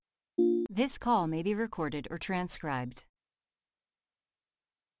This call may be recorded or transcribed.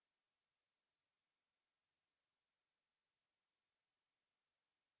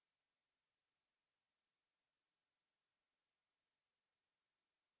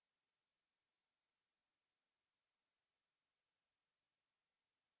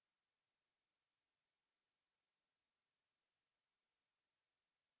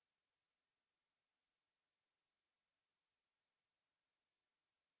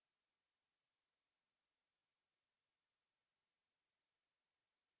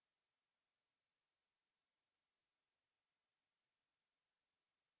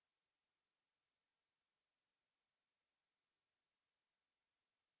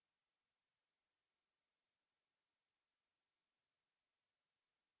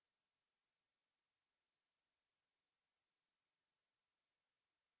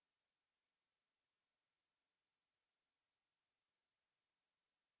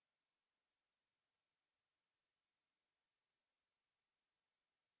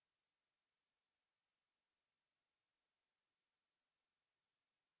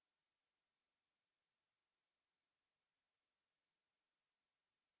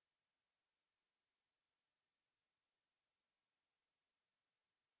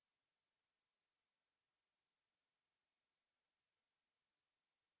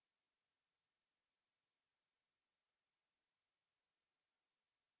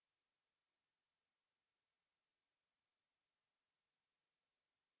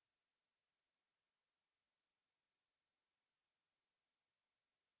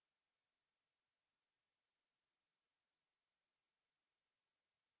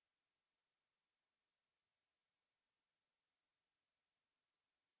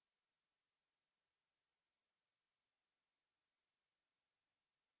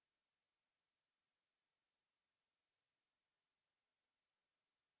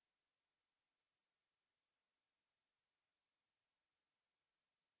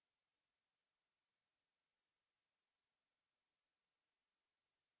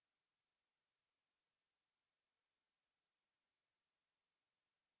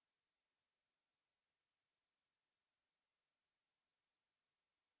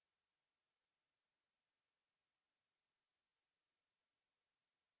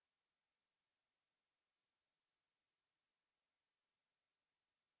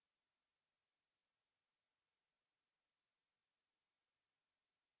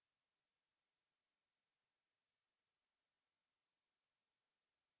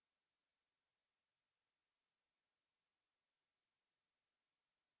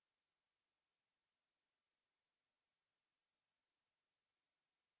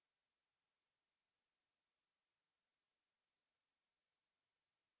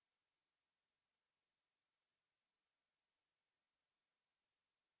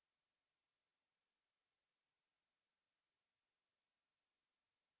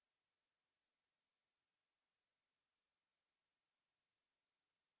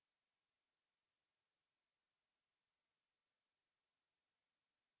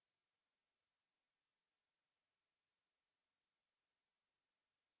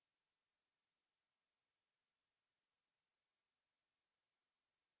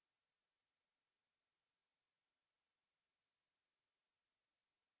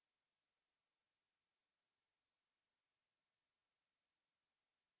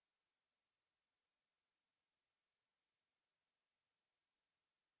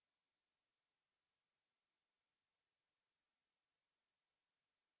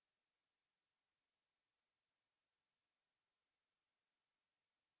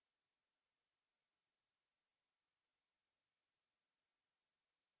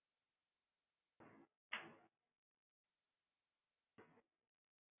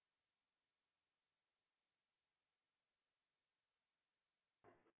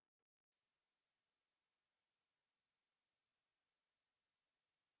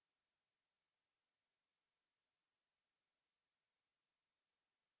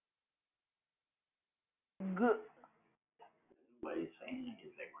 Good.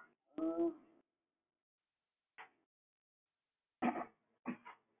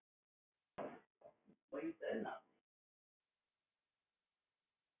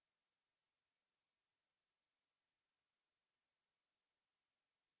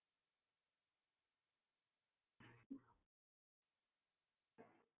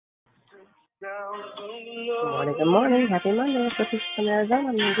 Good morning, good morning. Happy Monday. This is from Arizona.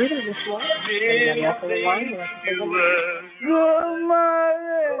 I'm in greeting this morning. Anybody else on the line? Let's say good morning. Good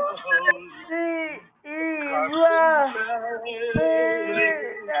morning. This is what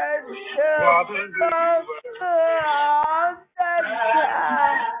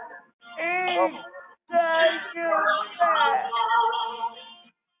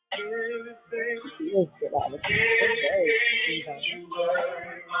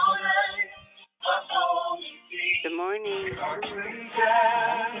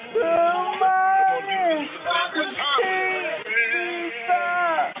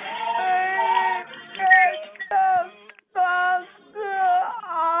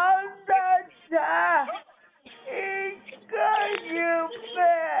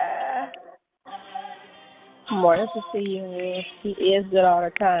Morning to see you. He is good all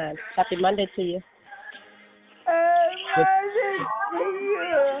the time. Happy Monday to you.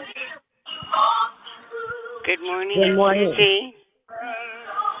 Good morning, Good morning. Susie.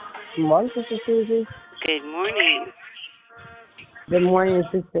 Good morning, Sister Susie. Good morning. Good morning,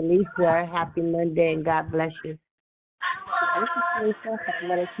 Sister Lisa. Happy Monday and God bless you. Morning, Sister Lisa. Happy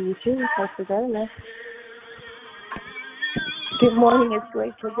Monday to you too. Thanks for joining us. Good morning. It's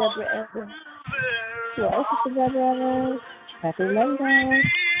Grateful Deborah Evans. Morning, Sister Deborah Evans. Happy Monday.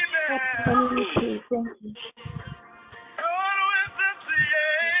 Happy Monday to you. Thank you.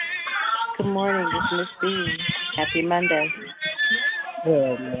 Good morning, it's Miss B. Happy Monday.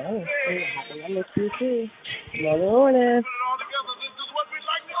 Good morning. Happy Monday to you too. Morning.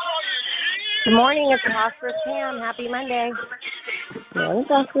 Good morning, it's Prosperous Pam. Happy Monday. Morning,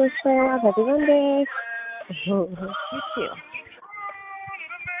 Prosperous Pam. Happy Monday. You too.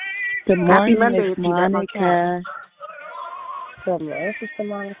 Good morning, Monday, Miss if you got my Monica. Good morning, Sister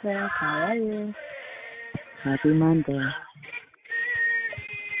Monica. How are you? Happy Monday.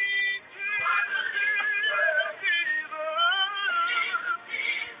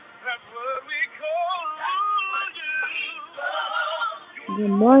 Good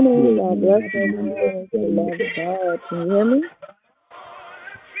morning. God bless you. The love of God. Can you hear me?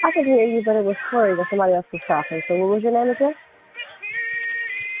 I can hear you, but it was Corey that somebody else was talking. So what was your name again?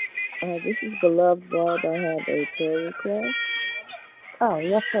 This is the love of God. I have a prayer request. Oh,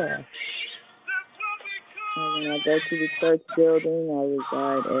 yes, sir. When I go to the church building, I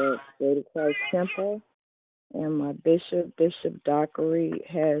reside at Greater Christ Temple, and my Bishop Dockery,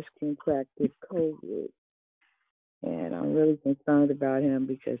 has contracted COVID. And I'm really concerned about him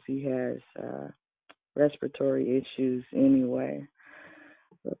because he has respiratory issues anyway.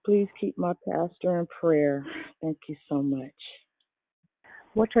 But please keep my pastor in prayer. Thank you so much.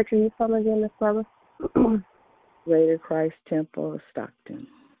 What church are you from again, Miss Barbara? Greater Christ Temple, Stockton.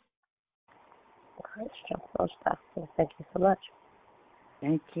 Christ Temple, Stockton. Thank you so much.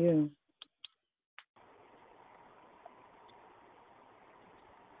 Thank you.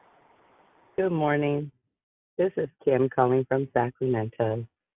 Good morning. This is Kim calling from Sacramento.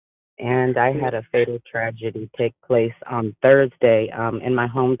 And I had a fatal tragedy take place on Thursday in my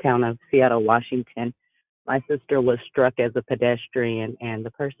hometown of Seattle, Washington. My sister was struck as a pedestrian, and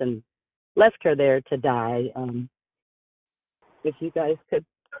the person left her there to die. If you guys could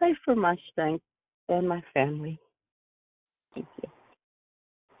pray for my strength and my family. Thank you.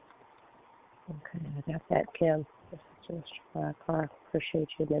 Okay, I got that, Kim. I appreciate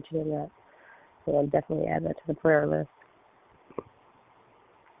you mentioning that. So I'll definitely add that to the prayer list.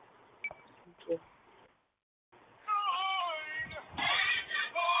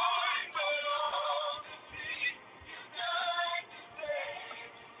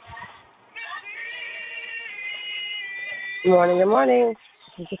 Good morning.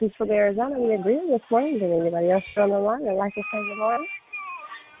 This is Peaceful Arizona. We agree this morning. Did anybody else on the line would like to say good morning?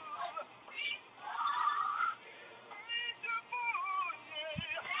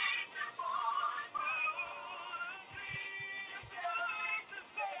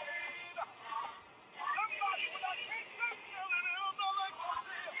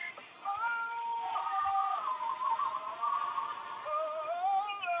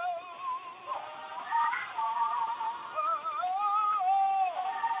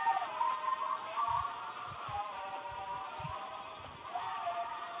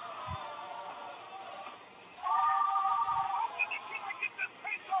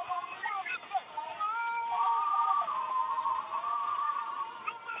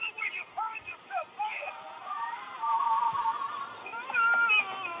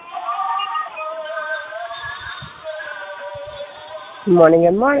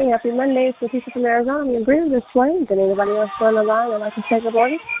 Good morning. Happy Monday. It's Leticia from Arizona. We agree this morning. Did anybody else on the line would like to say good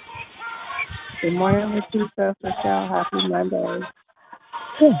morning? Good morning, Leticia. Happy Monday.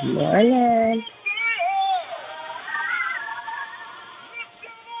 Good morning.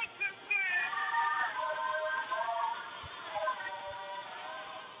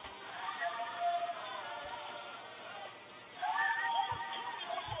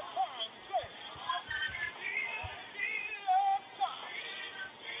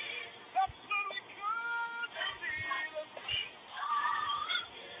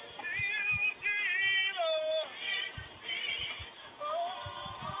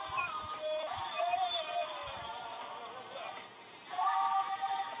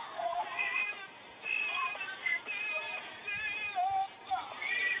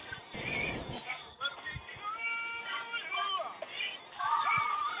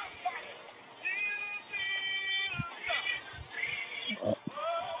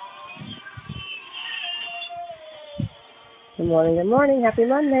 Good morning, good morning. Happy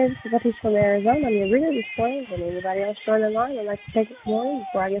Monday. This is Leticia from Arizona. I'm your reader this morning. And anybody else join the line, I'd like to take it this morning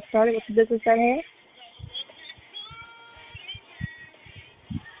before I get started with the business at hand.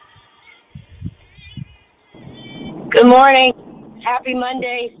 Good morning. Happy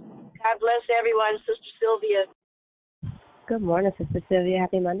Monday. God bless everyone. Sister Sylvia. Good morning, Sister Sylvia.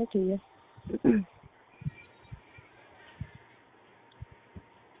 Happy Monday to you.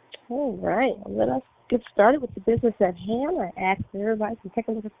 All right. Let us get started with the business at hand. I ask everybody to take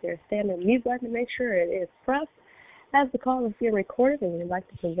a look at their standard mute button to make sure it is pressed as the call is being recorded, and we'd like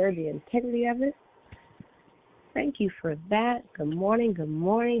to preserve the integrity of it. Thank you for that. Good morning. Good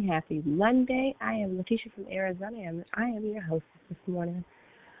morning. Happy Monday. I am Leticia from Arizona, and I am your hostess this morning.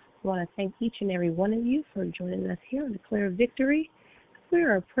 I want to thank each and every one of you for joining us here on Declare Victory. We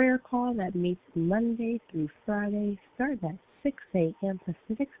are a prayer call that meets Monday through Friday, starting at 6 a.m.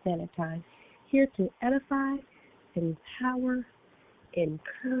 Pacific Standard Time, here to edify, empower,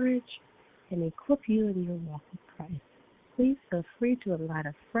 encourage, and equip you in your walk with Christ. Please feel free to invite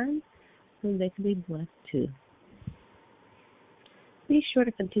a friend so they can be blessed too. Be sure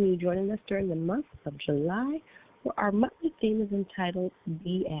to continue joining us during the month of July, where our monthly theme is entitled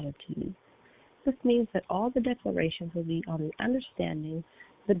Beatitudes. This means that all the declarations will be on the understanding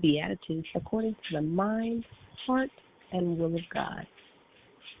the Beatitudes according to the mind, heart, and will of God.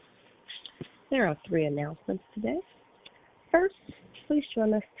 There are 3 announcements today. First, please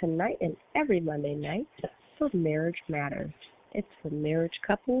join us tonight and every Monday night for Marriage Matters. It's for marriage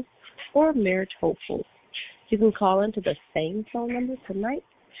couples or marriage hopefuls. You can call into the same phone number tonight,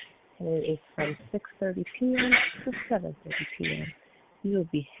 and it is from 6:30 p.m. to 7:30 p.m. You will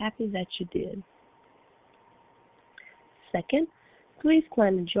be happy that you did. Second, please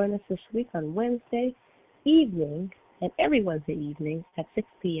plan to join us this week on Wednesday evening and every Wednesday evening at 6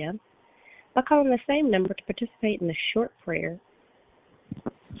 p.m. by calling the same number to participate in a short prayer.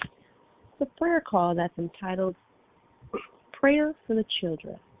 It's a prayer call that's entitled Prayer for the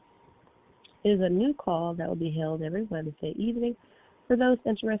Children. It is a new call that will be held every Wednesday evening for those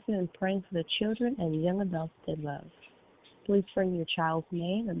interested in praying for the children and young adults they love. Please bring your child's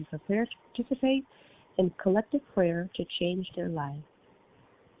name and be prepared to participate in collective prayer to change their life.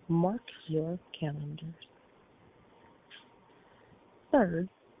 Mark your calendars. Third,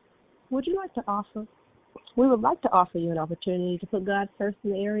 we would like to offer you an opportunity to put God first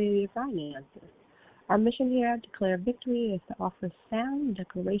in the area of your finances. Our mission here at Declare Victory is to offer sound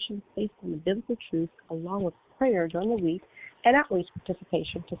declarations based on the biblical truth, along with prayer during the week and outreach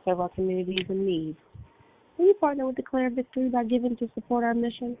participation to serve our communities in need. Will you partner with Declare Victory by giving to support our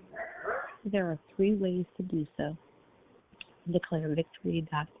mission? There are 3 ways to do so.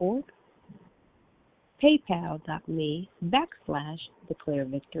 DeclareVictory.org,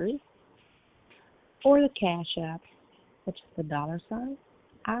 PayPal.me/DeclareVictory, or the Cash App, which is the $,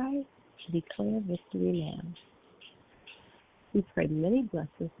 I Declare Victory Now. We pray many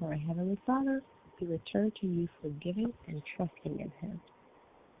blessings for our Heavenly Father be returned to you for giving and trusting in Him.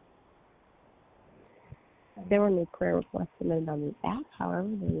 There were no prayer requests submitted on the app. However,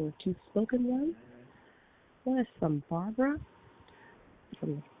 there were 2 spoken ones. One is from Barbara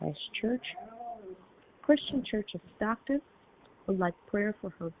from the Christ Church. Christian Church of Stockton would like prayer for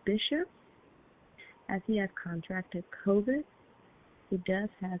her bishop as he has contracted COVID. He does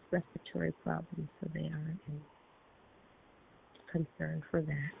have respiratory problems, so they are concerned for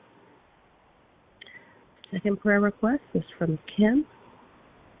that. Second prayer request is from Kim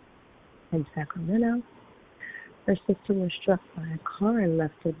in Sacramento. Her sister was struck by a car and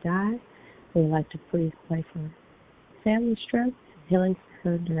left to die. We would like to please pray for family strength and healing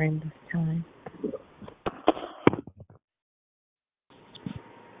for her during this time.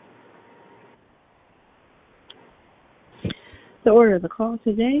 The order of the call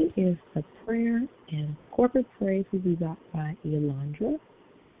today is the prayer and corporate praise will be brought by Yolandra.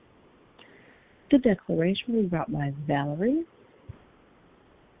 The declaration will be brought by Valerie.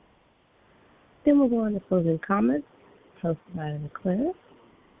 Then we'll go on to closing comments, hosted by Declare.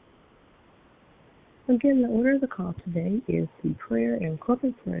 Again, the order of the call today is the prayer and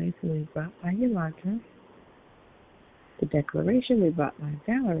corporate praise will be brought by Yolandra. The declaration will be brought by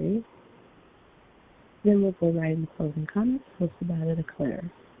Valerie. Then we'll go right into closing comments, hosted by the Declare.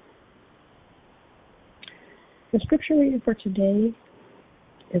 The scripture reading for today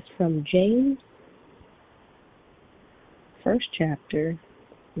is from James, 1st chapter,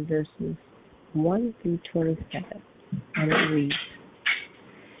 verses 1 through 27, and it reads,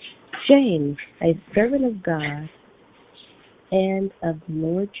 James, a servant of God and of the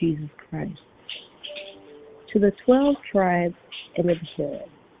Lord Jesus Christ, to the 12 tribes in the Israel,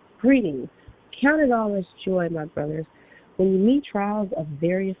 greetings. Count it all as joy, my brothers, when you meet trials of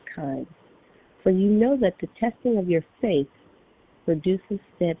various kinds, for you know that the testing of your faith produces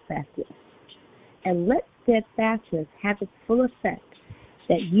steadfastness. And let steadfastness have its full effect,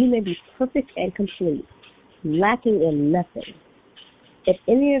 that you may be perfect and complete, lacking in nothing. If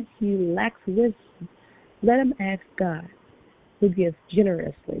any of you lacks wisdom, let him ask God, who gives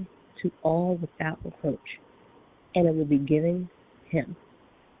generously to all without reproach, and it will be given him.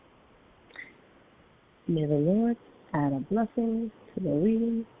 May the Lord add a blessing to the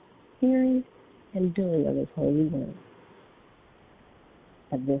reading, hearing, and doing of his holy word.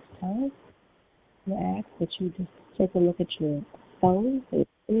 At this time, I ask that you just take a look at your phone or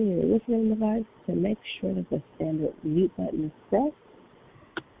your listening device to make sure that the standard mute button is pressed.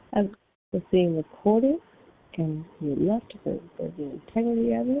 As it's being recorded, and you love to preserve the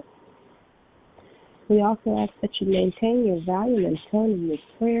integrity of it. We also ask that you maintain your volume and tone in your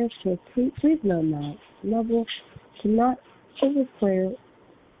prayers to please no level to not overprayer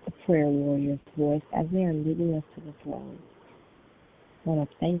the prayer warrior's voice as they are leading us to the throne. I want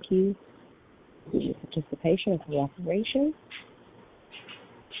to thank you for your participation and cooperation.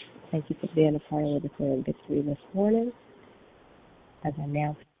 Thank you for being a part of the declaring victory this morning. As I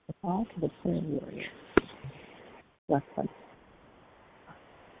now pass the call to the prayer warrior. Bless them.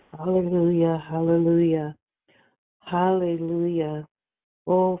 Hallelujah, hallelujah, hallelujah.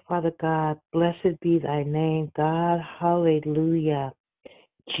 Oh, Father God, blessed be thy name, God. Hallelujah.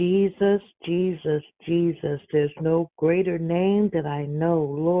 Jesus, Jesus, Jesus. There's no greater name that I know.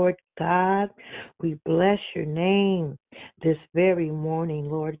 Lord God, we bless your name this very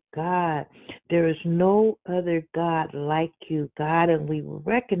morning, Lord God. There is no other God like you, God, and we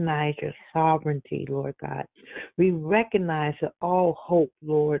recognize your sovereignty, Lord God. We recognize that all hope,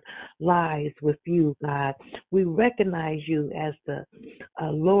 Lord, lies with you, God. We recognize you as the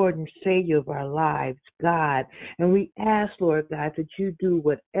Lord and Savior of our lives, God. And we ask, Lord God, that you do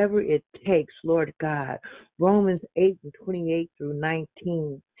whatever it takes, Lord God. Romans 8:28 through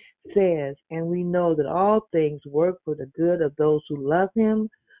 19 says, and we know that all things work for the good of those who love him,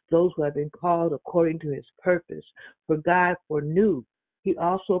 those who have been called according to his purpose. For God foreknew, he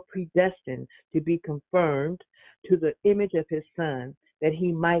also predestined to be confirmed to the image of his Son, that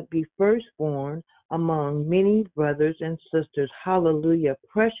he might be firstborn among many brothers and sisters. Hallelujah.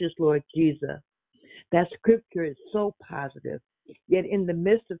 Precious Lord Jesus. That scripture is so positive. Yet in the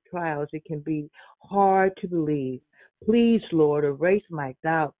midst of trials, it can be hard to believe. Please, Lord, erase my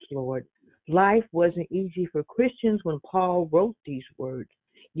doubts, Lord. Life wasn't easy for Christians when Paul wrote these words.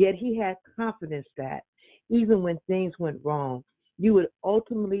 Yet he had confidence that even when things went wrong, you would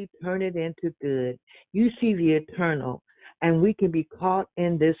ultimately turn it into good. You see the eternal, and we can be caught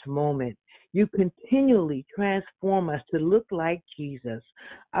in this moment. You continually transform us to look like Jesus.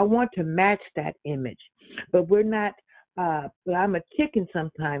 I want to match that image, but we're not. But I'm a chicken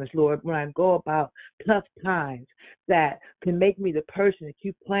sometimes, Lord, when I go about tough times that can make me the person that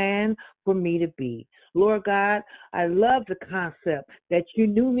you plan for me to be. Lord God, I love the concept that you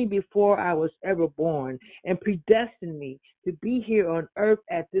knew me before I was ever born and predestined me to be here on earth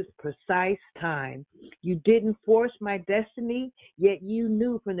at this precise time. You didn't force my destiny, yet you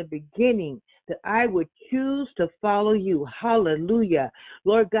knew from the beginning that I would choose to follow you. Hallelujah.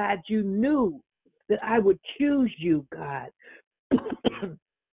 Lord God, you knew that I would choose you, God.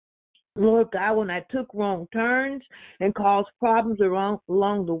 Lord God, when I took wrong turns and caused problems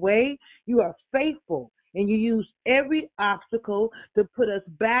along the way, you are faithful and you use every obstacle to put us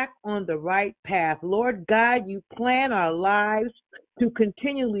back on the right path. Lord God, you plan our lives to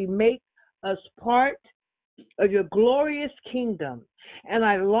continually make us part of your glorious kingdom. And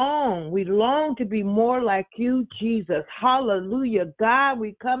we long to be more like you, Jesus. Hallelujah. God,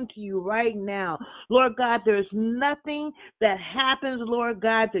 we come to you right now. Lord God, there's nothing that happens, Lord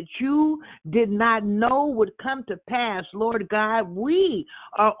God, that you did not know would come to pass, Lord God. We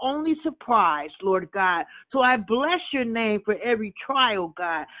are only surprised, Lord God. So I bless your name for every trial,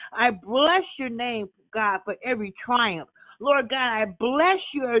 God. I bless your name, God, for every triumph. Lord God, I bless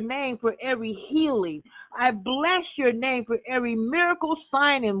your name for every healing. I bless your name for every miracle,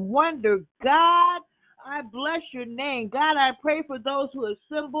 sign, and wonder. God, I bless your name. God, I pray for those who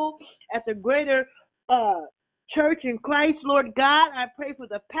assemble at the greater church in Christ, Lord God. I pray for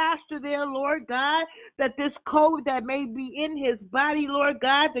the pastor there, Lord God, that this COVID that may be in his body, Lord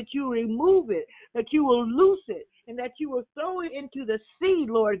God, that you remove it, that you will loose it, and that you will throw it into the sea,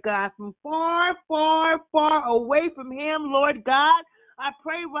 Lord God, from far, far, far away from him, Lord God. I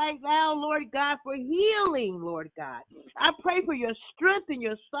pray right now, Lord God, for healing, Lord God. I pray for your strength and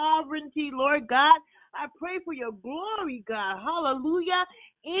your sovereignty, Lord God. I pray for your glory, God. Hallelujah.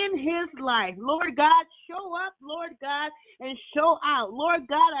 In his life. Lord God, show up, Lord God, and show out. Lord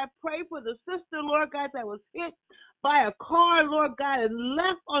God, I pray for the sister, Lord God, that was hit by a car, Lord God, and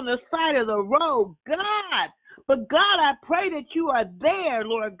left on the side of the road. God, but God, I pray that you are there,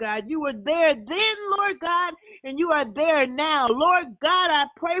 Lord God. You were there then, Lord God, and you are there now. Lord God, I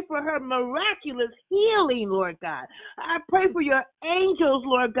pray for her miraculous healing, Lord God. I pray for your angels,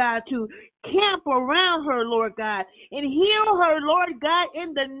 Lord God, to camp around her, Lord God, and heal her, Lord God,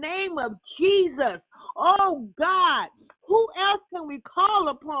 in the name of Jesus. Oh, God, who else can we call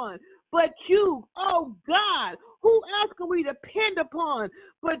upon but you? Oh, God, who else can we depend upon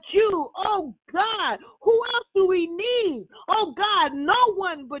but you? Oh, God, who else do we need? Oh, God, no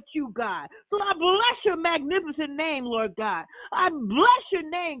one but you, God. So I bless your magnificent name, Lord God. I bless your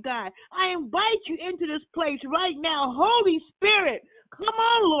name, God. I invite you into this place right now. Holy Spirit, come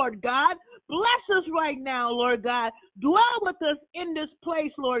on, Lord God. Bless us right now, Lord God. Dwell with us in this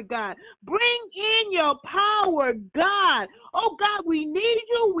place, Lord God. Bring in your power, God. Oh, God, we need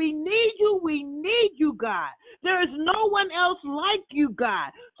you. We need you. We need you, God. There is no one else like you,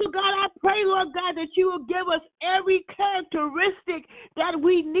 God. So, God, I pray, Lord God, that you will give us every characteristic that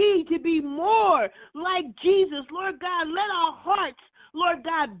we need to be more like Jesus. Lord God, let our hearts, Lord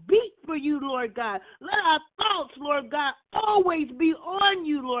God, beat for you, Lord God. Let our thoughts, Lord God, always be on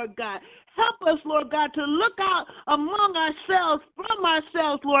you, Lord God. Help us, Lord God, to look out among ourselves, from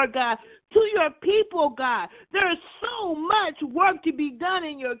ourselves, Lord God, to your people, God. There is so much work to be done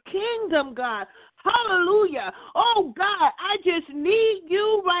in your kingdom, God. Hallelujah. Oh, God, I just need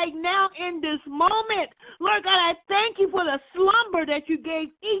you right now in this moment. Lord God, I thank you for the slumber that you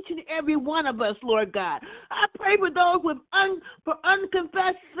gave each and every one of us, Lord God. I pray for those with for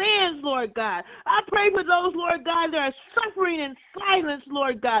unconfessed sins, Lord God. I pray for those, Lord God, that are suffering in silence,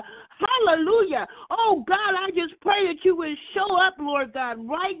 Lord God. Hallelujah. Oh, God, I just pray that you would show up, Lord God,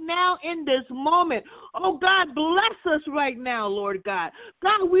 right now in this moment. Oh, God, bless us right now, Lord God.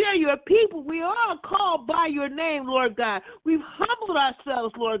 God, we are your people. We are called by your name, Lord God. We've humbled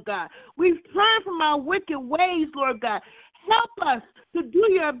ourselves, Lord God. We've turned from our wicked ways, Lord God. Help us to do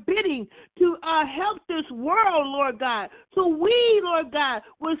your bidding, to help this world, Lord God. So we, Lord God,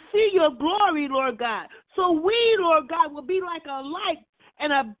 will see your glory, Lord God. So we, Lord God, will be like a light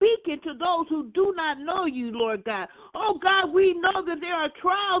and a beacon to those who do not know you, Lord God. Oh, God, we know that there are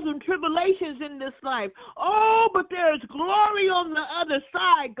trials and tribulations in this life. Oh, but there is glory on the other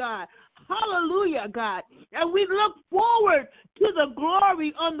side, God. Hallelujah, God. And we look forward to the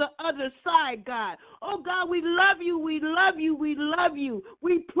glory on the other side, God. Oh, God, we love you, we love you, we love you.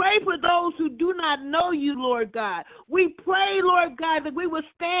 We pray for those who do not know you, Lord God. We pray, Lord God, that we will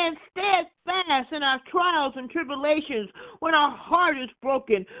stand steadfast in our trials and tribulations when our heart is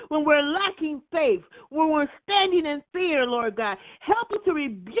broken, when we're lacking faith, when we're standing in fear, Lord God. Help us to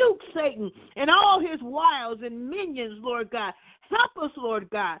rebuke Satan and all his wiles and minions, Lord God. Help us, Lord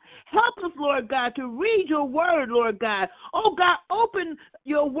God. Help us, Lord God, to read your word, Lord God. Oh, God, open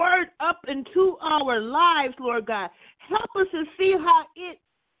your word up into our lives, Lord God. Help us to see how it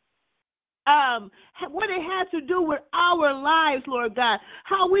what it has to do with our lives, Lord God,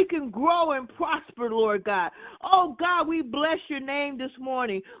 how we can grow and prosper, Lord God. Oh, God, we bless your name this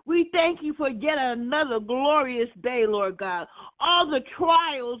morning. We thank you for yet another glorious day, Lord God. All the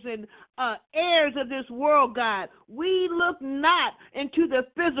trials and airs of this world, God, we look not into the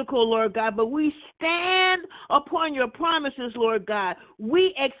physical, Lord God, but we stand upon your promises, Lord God.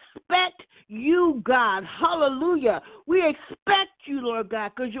 We expect you, God. Hallelujah. We expect you, Lord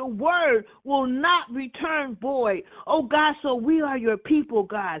God, because your word will not return void. Oh, God, so we are your people,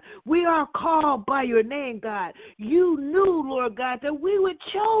 God. We are called by your name, God. You knew, Lord God, that we would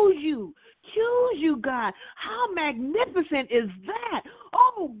choose you. Choose you, God. How magnificent is that?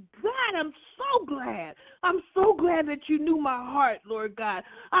 Oh, God, I'm so glad. I'm so glad that you knew my heart, Lord God.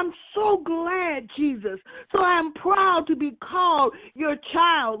 I'm so glad, Jesus. So I'm proud to be called your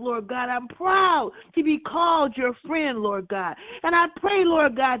child, Lord God. I'm proud to be called your friend, Lord God. And I pray,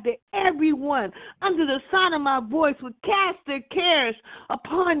 Lord God, that everyone under the sound of my voice would cast their cares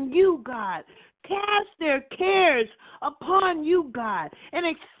upon you, God. Cast their cares upon you, God, and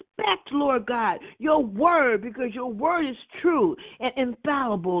expect, Lord God, your word, because your word is true and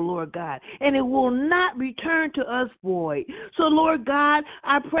infallible, Lord God, and it will not return to us void. So, Lord God,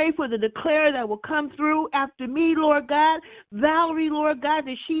 I pray for the declare that will come through after me, Lord God. Valerie, Lord God,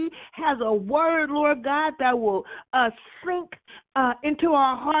 that she has a word, Lord God, that will sink into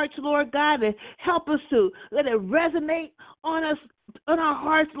our hearts, Lord God, and help us to let it resonate on us on our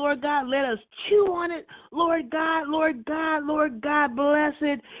hearts, Lord God. Let us chew on it, Lord God, Lord God, Lord God.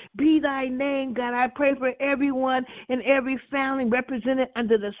 Blessed be thy name, God. I pray for everyone and every family represented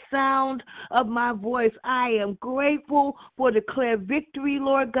under the sound of my voice. I am grateful for Declare Victory,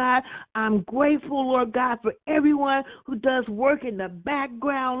 Lord God. I'm grateful, Lord God, for everyone who does work in the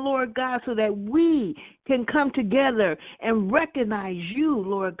background, Lord God, so that we can come together and recognize you,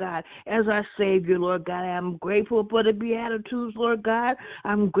 Lord God, as our Savior, Lord God. I'm grateful for the Beatitudes, Lord God.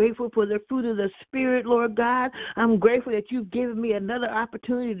 I'm grateful for the fruit of the Spirit, Lord God. I'm grateful that you've given me another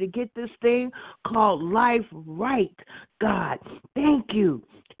opportunity to get this thing called life right, God. Thank you.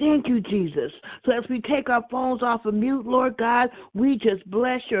 Thank you, Jesus. So as we take our phones off of mute, Lord God, we just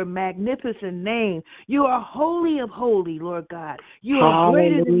bless your magnificent name. You are holy of holy, Lord God. You are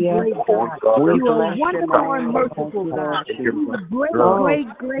greater than great, God. You are wonderful and merciful, God. You are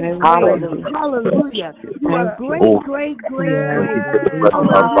great, great, great, great. Hallelujah. You are great, great, great, great.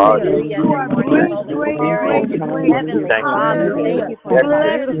 Hallelujah. You are great, great, great, great. Hallelujah.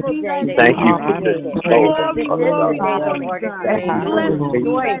 Blessed be thy name. Thank you. Glory, glory, glory, God. Blessed be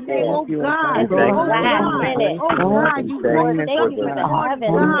thy name, oh God. Oh God, you are Thank you for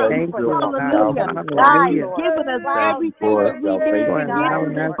heaven. Thank you for hallelujah. God, you've given us everything that we need to get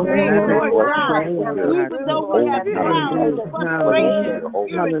to this day, Lord God. Even though we have trials and frustrations,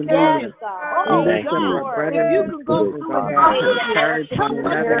 irritations, oh God, if you can go through it, help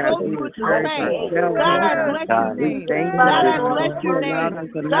us to go through it today. God, I bless your name. God, I bless your name.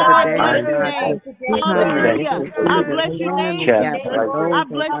 God, I bless your name. Hallelujah. I bless your name, Jesus. I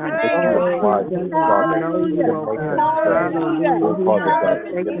bless your name. Hallelujah. Hallelujah.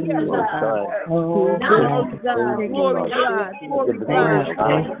 Glory God. Glory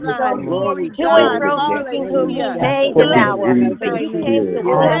God. Glory God. Hallelujah. May devour, but you came to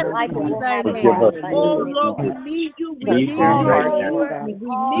bless life and oh Lord, we need you. We need you. We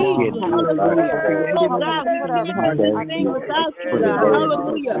need you. Hallelujah. Oh God, we can't do this thing without you, God.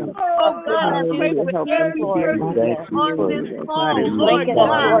 Hallelujah. Oh God, I pray for every person on this call, Lord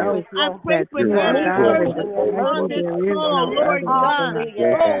God. I pray for every person on this call, Lord God.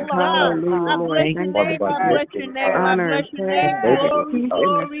 Oh God, I bless your name. I bless your name. I bless your name. Glory,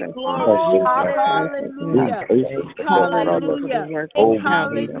 glory, glory. Hallelujah. Hallelujah.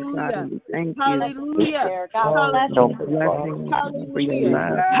 Hallelujah. Hallelujah.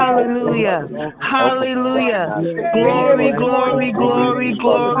 Hallelujah. Hallelujah. Glory, glory, glory,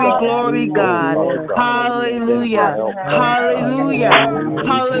 glory, glory, God. Hallelujah. Hallelujah.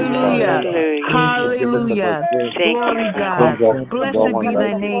 Hallelujah. Hallelujah. Glory, God. Blessed be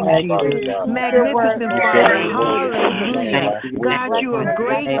thy name, Jesus. Magnificent Father. Hallelujah. God, you are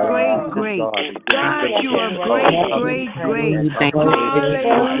great, great, great. God, you are great, great, great.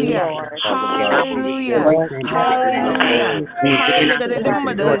 Hallelujah. Hallelujah. Hallelujah.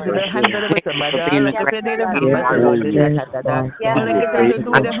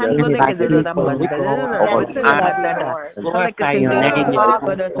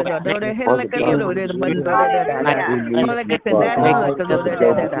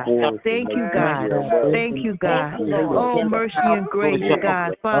 Thank you, God. Thank you, God. Oh, mercy and grace,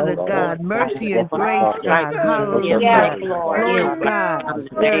 God. Father God, mercy and grace, God. Hallelujah. Lord God,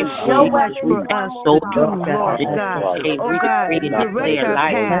 there is so much for us to do, Lord God. Oh God, direct our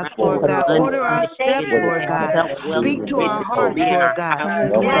paths, Lord God. Order our steps, Lord God. Speak to our hearts, Lord God.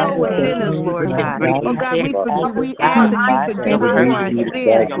 Dwell within us, Lord God. Oh God, we ask that you forgive us for our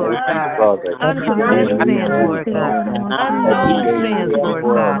sins, Lord God. Uncommitted sins, Lord God. Unknown sins, Lord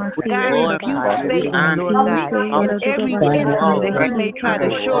God. God, rebuke Satan, Lord God. And every enemy that he may try to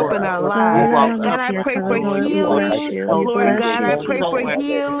show up in our lives. God, I pray for healing. Lord God, I pray for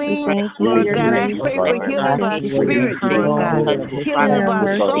healing. Lord God, I pray for healing of our spirits, Lord God. Healing of our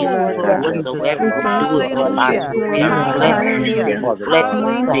souls, God. Hallelujah. Hallelujah.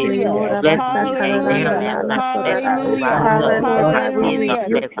 Hallelujah. Hallelujah. Hallelujah.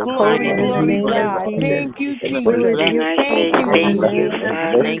 Glory, glory, God. Thank you, Jesus. Thank you, Jesus.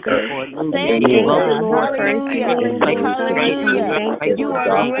 Thank you, God. Hallelujah. Hallelujah. You are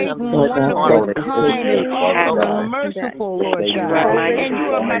great and wonderful, kind and awesome and merciful, Lord God. And you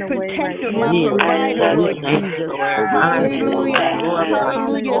are my protector, my provider, Lord Jesus. Hallelujah.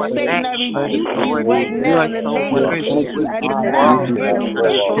 Hallelujah. Satan, I rebuke you right now in the name of Jesus. I denounce every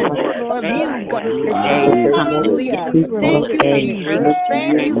distance of you, God. Hallelujah. Thank you, Jesus.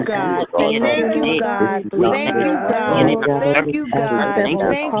 Thank you, God. Thank you, you, God. Thank you, God. Thank you, God.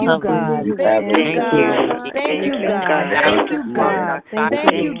 Thank you, God. Thank you, God. Thank you, God. Thank you, God.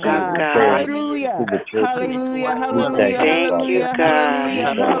 Thank you, God. Hallelujah. Hallelujah. Hallelujah.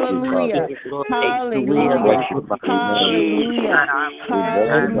 Hallelujah. Hallelujah. Hallelujah. Hallelujah.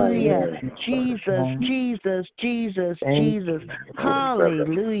 Hallelujah. Jesus, Jesus, Jesus, Jesus.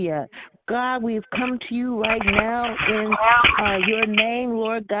 Hallelujah. God, we've come to you right now in your name,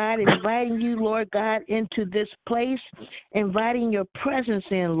 Lord God, inviting you, Lord God, into this place, inviting your presence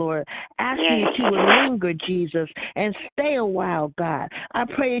in, Lord, asking that you would linger, Jesus, and stay a while, God. I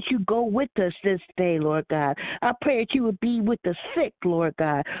pray that you go with us this day, Lord God. I pray that you would be with the sick, Lord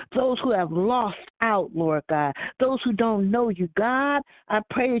God, those who have lost out, Lord God, those who don't know you, God. I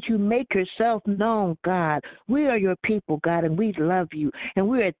pray that you make yourself known, God. We are your people, God, and we love you, and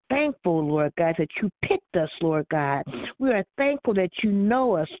we are thankful, Lord God, that you picked us, Lord God. We are thankful that you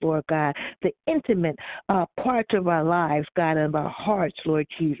know us, Lord God, the intimate parts of our lives, God, and of our hearts, Lord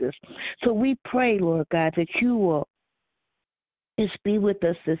Jesus. So we pray, Lord God, that you will just be with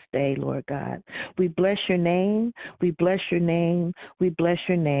us this day, Lord God. We bless your name. We bless your name. We bless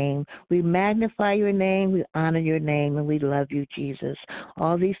your name. We magnify your name. We honor your name, and we love you, Jesus.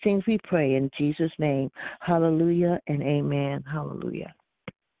 All these things we pray in Jesus' name. Hallelujah and amen. Hallelujah.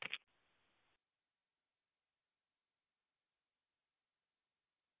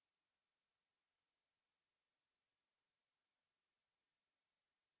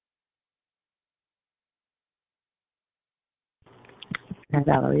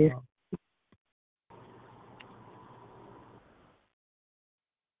 Hallelujah.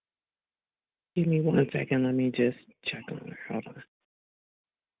 Give me 1 second. Let me just check on her. Hold on.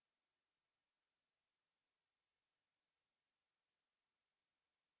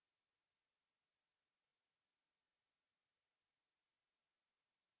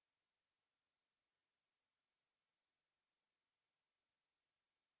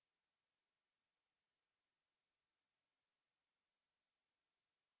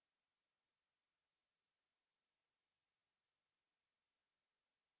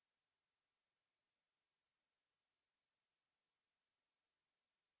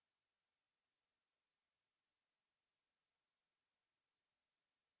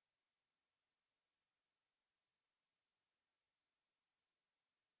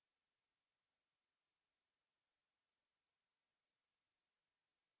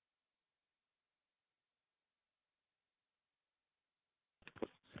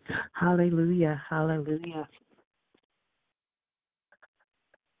 Hallelujah. Hallelujah.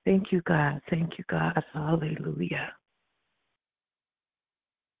 Thank you, God. Thank you, God. Hallelujah.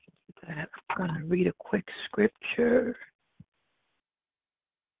 I'm going to read a quick scripture.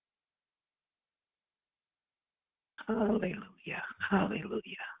 Hallelujah. Hallelujah.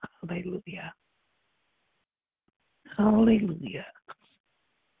 Hallelujah. Hallelujah.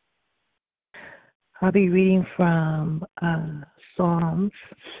 I'll be reading from Psalms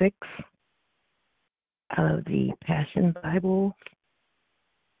 6 out of the Passion Bible.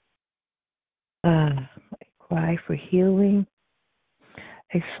 A cry for healing.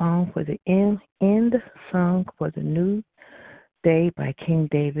 A song for the end song for the new day by King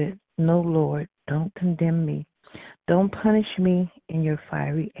David. No, Lord, don't condemn me. Don't punish me in your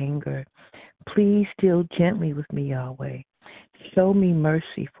fiery anger. Please deal gently with me, Yahweh. Show me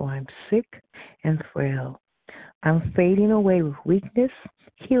mercy, for I'm sick and frail. I'm fading away with weakness.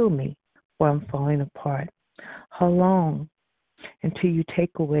 Heal me, for I'm falling apart. How long until you take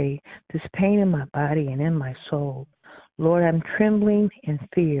away this pain in my body and in my soul? Lord, I'm trembling in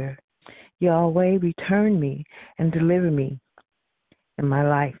fear. Yahweh, return me and deliver me in my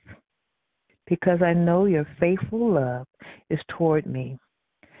life, because I know your faithful love is toward me.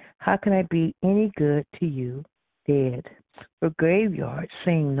 How can I be any good to you, dead? For graveyards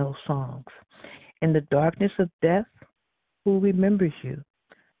sing no songs. In the darkness of death, who remembers you?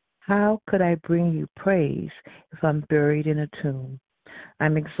 How could I bring you praise if I'm buried in a tomb?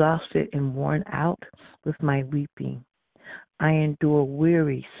 I'm exhausted and worn out with my weeping. I endure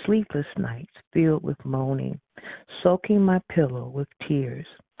weary, sleepless nights filled with moaning, soaking my pillow with tears.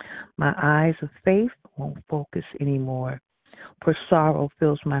 My eyes of faith won't focus anymore, for sorrow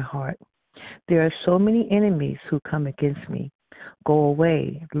fills my heart. There are so many enemies who come against me. Go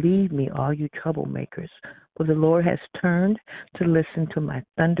away, leave me, all you troublemakers, for the Lord has turned to listen to my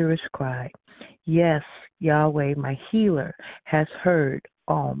thunderous cry. Yes, Yahweh, my healer, has heard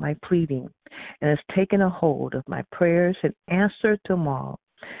all my pleading and has taken a hold of my prayers and answered them all.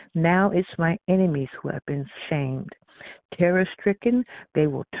 Now it's my enemies who have been shamed. Terror-stricken, they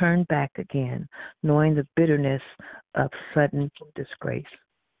will turn back again, knowing the bitterness of sudden disgrace.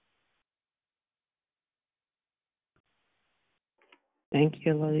 Thank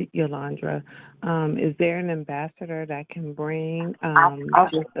you, Yolanda. Is there an ambassador that can bring? I'll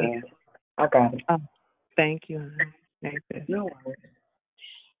just in. I got it. Oh, thank you, honey. Thank you. No worries.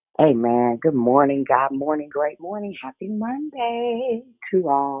 Amen. Good morning, God morning, great morning. Happy Monday to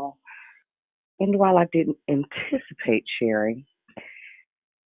all. And while I didn't anticipate sharing,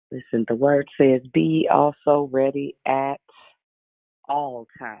 listen, the word says, be also ready at all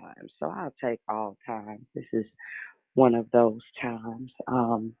times. So I'll take all times. This is one of those times.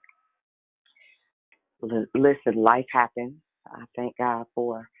 Listen, life happens. I thank God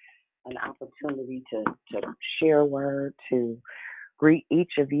for an opportunity to share a word, to greet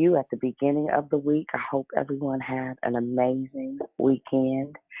each of you at the beginning of the week. I hope everyone had an amazing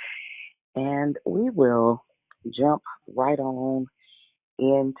weekend. And we will jump right on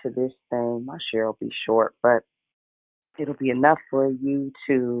into this thing. My share will be short, but it'll be enough for you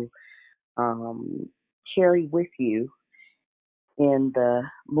to carry with you in the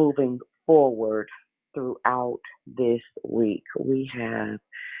moving forward throughout this week. We have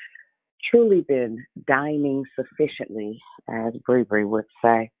truly been dining sufficiently, as Bree would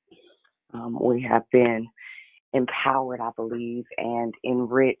say. We have been empowered, I believe, and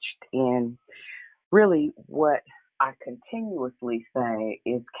enriched in really what I continuously say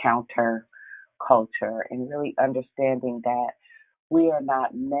is counter culture, and really understanding that we are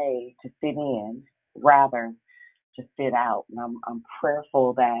not made to fit in, rather to fit out. And I'm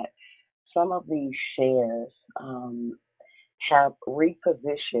prayerful that some of these shares have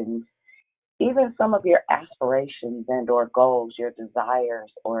repositioned even some of your aspirations and or goals, your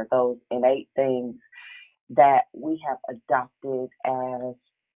desires, or those innate things that we have adopted as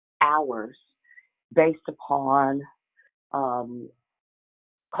ours based upon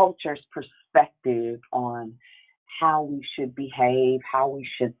culture's perspective on how we should behave, how we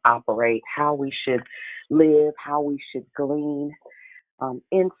should operate, how we should live, how we should glean,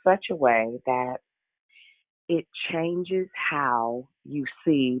 in such a way that it changes how you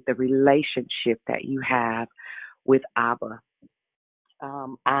see the relationship that you have with Abba.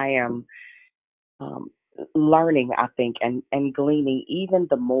 I am learning, I think, and gleaning even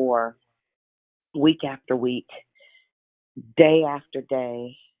the more week after week, day after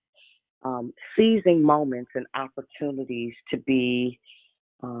day, seizing moments and opportunities to be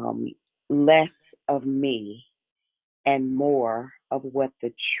less of me and more of what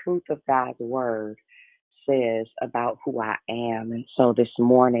the truth of God's word says about who I am. And so this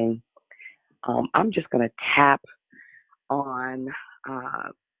morning, I'm just going to tap on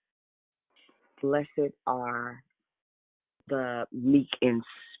blessed are the meek in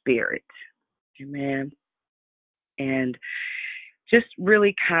spirit. Amen. And just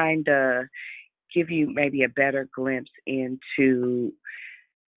really kind of give you maybe a better glimpse into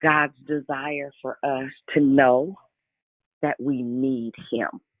God's desire for us to know that we need Him.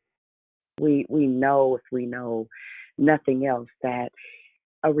 We know, if we know nothing else, that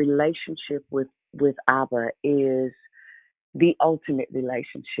a relationship with Abba is the ultimate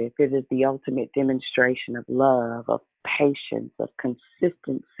relationship. It is the ultimate demonstration of love, of patience, of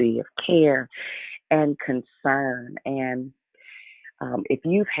consistency, of care and concern. And if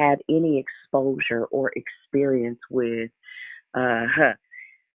you've had any exposure or experience with,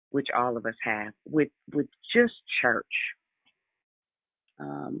 which all of us have, with just church,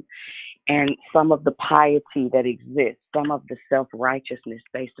 and some of the piety that exists, some of the self-righteousness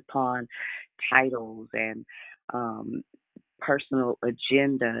based upon titles and personal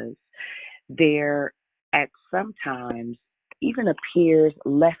agendas, there at sometimes even appears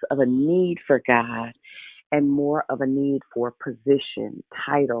less of a need for God and more of a need for position,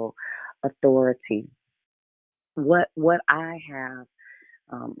 title, authority. What I have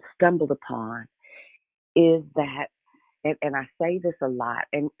stumbled upon is that, and I say this a lot,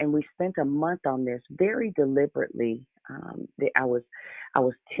 and we spent a month on this very deliberately. I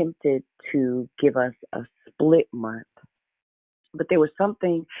was tempted to give us a split month, but there was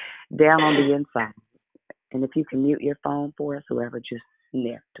something down on the inside. And if you can mute your phone for us, whoever just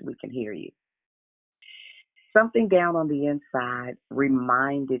sniffed, we can hear you. Something down on the inside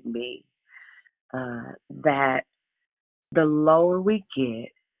reminded me that the lower we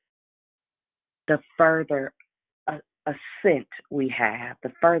get, the further ascent we have,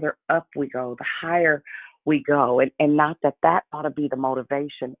 the further up we go, the higher we go. And not that ought to be the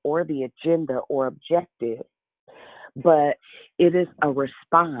motivation or the agenda or objective, but it is a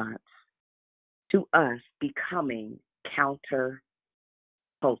response to us becoming counter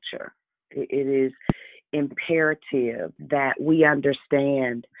culture. It is imperative that we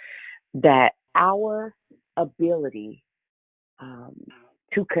understand that our ability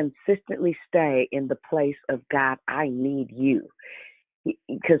to consistently stay in the place of God, I need you,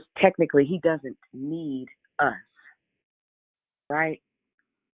 because technically he doesn't need us, right?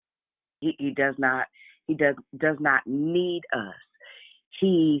 He does not does not need us.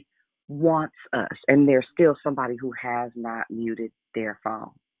 He wants us, and there's still somebody who has not muted their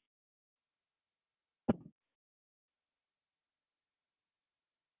phone.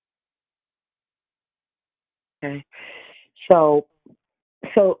 Okay, so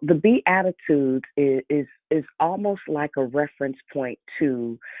the Beatitudes is almost like a reference point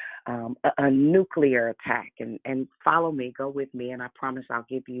to a nuclear attack. And follow me, go with me, and I promise I'll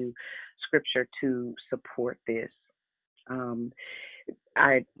give you scripture to support this.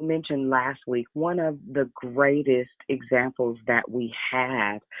 I mentioned last week one of the greatest examples that we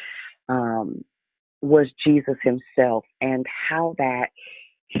had was Jesus himself, and how that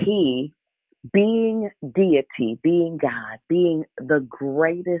he, being deity, being God, being the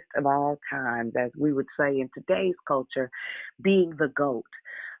greatest of all times, as we would say in today's culture, being the GOAT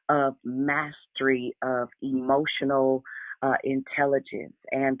of mastery of emotional intelligence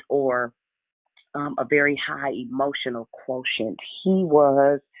and or a very high emotional quotient. He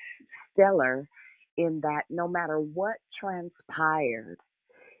was stellar in that no matter what transpired,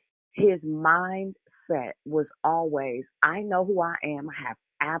 his mindset was always, I know who I am. I have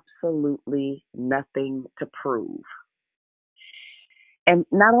absolutely nothing to prove. And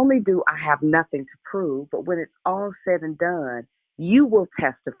not only do I have nothing to prove, but when it's all said and done, you will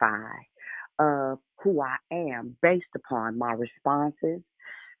testify of who I am based upon my responses,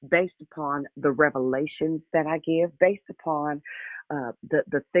 based upon the revelations that I give, based upon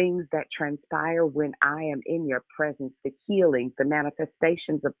the things that transpire when I am in your presence, the healings, the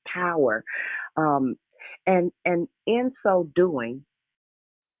manifestations of power. And in so doing,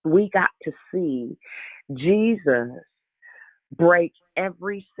 we got to see Jesus break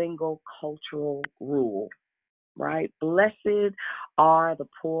every single cultural rule, right? Blessed are the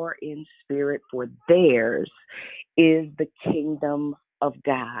poor in spirit, for theirs is the kingdom of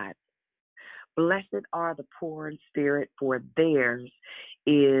God. Blessed are the poor in spirit, for theirs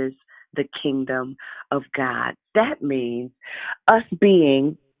is the kingdom of God. That means us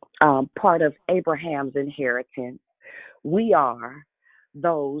being part of Abraham's inheritance, we are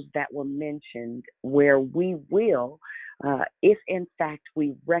those that were mentioned where we will, if in fact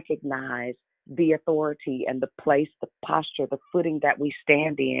we recognize the authority and the place, the posture, the footing that we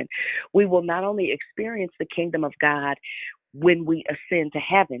stand in, we will not only experience the kingdom of God when we ascend to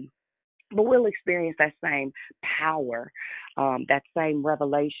heaven, but we'll experience that same power, that same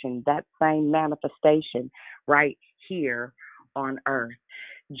revelation, that same manifestation right here on earth.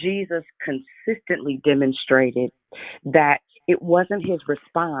 Jesus consistently demonstrated that it wasn't his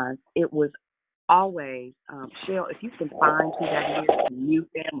response. It was always, Shell, if you can find who that is, mute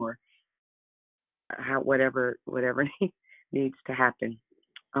them or whatever needs to happen.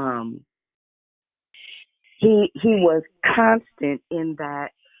 He was constant in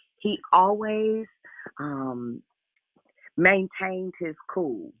that he always maintained his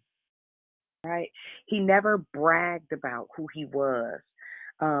cool, right? He never bragged about who he was.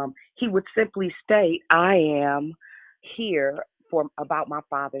 He would simply state, I am here for about my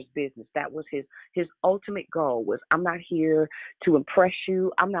Father's business. That was his ultimate goal. Was, I'm not here to impress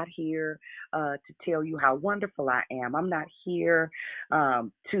you. I'm not here to tell you how wonderful I am. I'm not here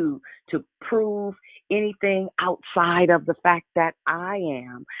to prove anything outside of the fact that I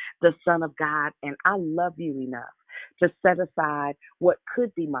am the Son of God, and I love you enough to set aside what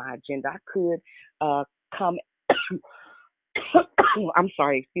could be my agenda. I could come I'm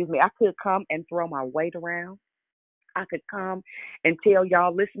sorry, excuse me. I could come and throw my weight around. I could come and tell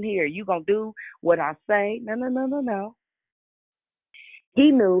y'all, listen here, you gonna do what I say. No.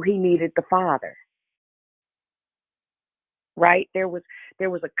 He knew he needed the Father. Right? There was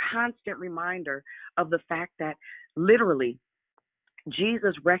a constant reminder of the fact that literally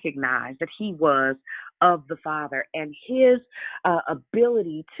Jesus recognized that he was of the Father, and his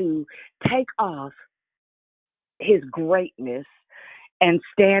ability to take off his greatness and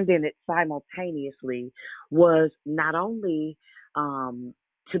stand in it simultaneously was not only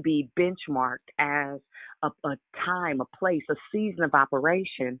to be benchmarked as a time, a place, a season of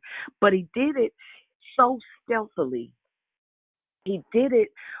operation, but he did it so stealthily. He did it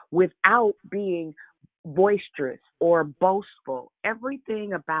without being boisterous or boastful.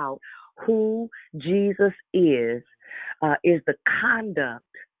 Everything about who Jesus is the conduct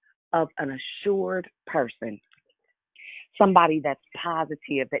of an assured person. Somebody that's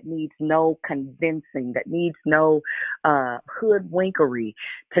positive, that needs no convincing, that needs no hoodwinkery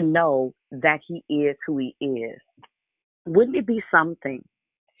to know that he is who he is. Wouldn't it be something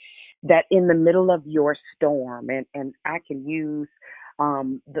that in the middle of your storm, and I can use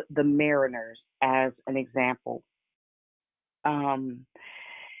the mariners as an example. Um,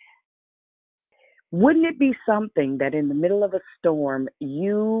 wouldn't it be something that in the middle of a storm,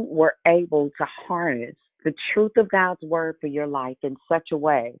 you were able to harness the truth of God's word for your life in such a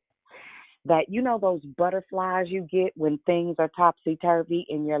way that, you know, those butterflies you get when things are topsy-turvy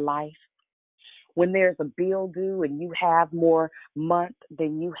in your life? When there's a bill due and you have more month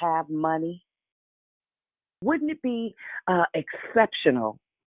than you have money? Wouldn't it be exceptional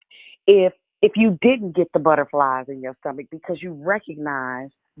if you didn't get the butterflies in your stomach because you recognize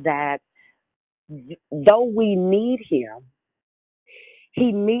that though we need him,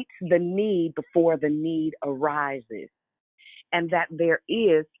 he meets the need before the need arises, and that there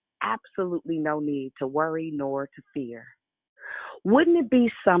is absolutely no need to worry nor to fear? Wouldn't it be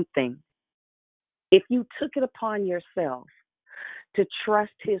something if you took it upon yourself to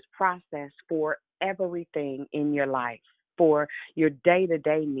trust his process for everything in your life, for your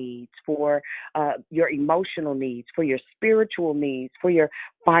day-to-day needs, for your emotional needs, for your spiritual needs, for your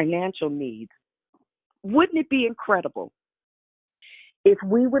financial needs? Wouldn't it be incredible if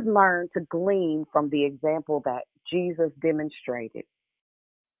we would learn to glean from the example that Jesus demonstrated?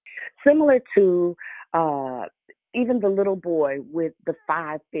 Similar to even the little boy with the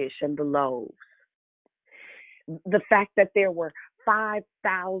 5 fish and the loaves. The fact that there were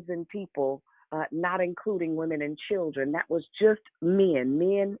 5,000 people, not including women and children, that was just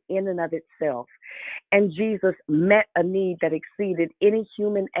men in and of itself. And Jesus met a need that exceeded any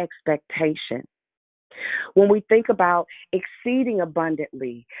human expectation. When we think about exceeding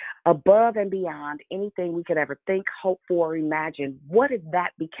abundantly, above and beyond anything we could ever think, hope for, or imagine, what if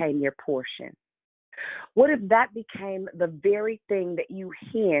that became your portion? What if that became the very thing that you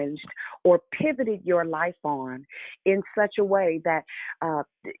hinged or pivoted your life on in such a way that,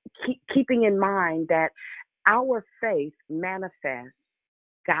 keeping in mind that our faith manifests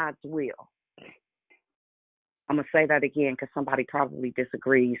God's will? I'm going to say that again because somebody probably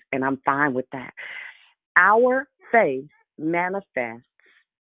disagrees, and I'm fine with that. Our faith manifests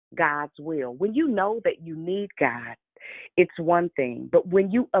God's will. When you know that you need God, it's one thing. But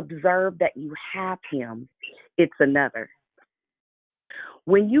when you observe that you have him, it's another.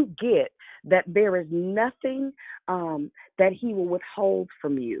 When you get that there is nothing that he will withhold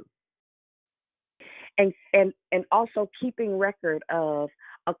from you, and also keeping record of,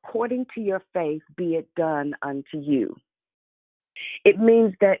 according to your faith, be it done unto you. It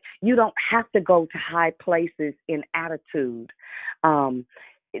means that you don't have to go to high places in attitude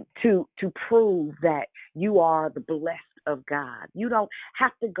to prove that you are the blessed of God. You don't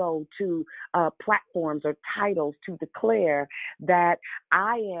have to go to platforms or titles to declare that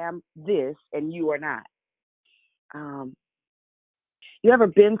I am this and you are not. You ever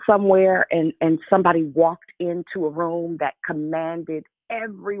been somewhere and somebody walked into a room that commanded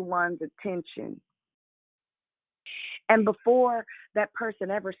everyone's attention? And before that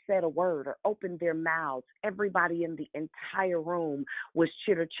person ever said a word or opened their mouths, everybody in the entire room was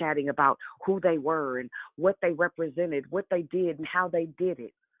chitter-chatting about who they were and what they represented, what they did, and how they did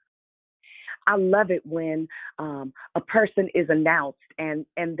it. I love it when a person is announced and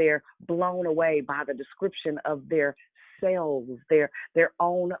they're blown away by the description of their selves, their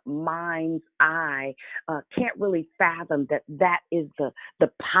own mind's eye, can't really fathom that is the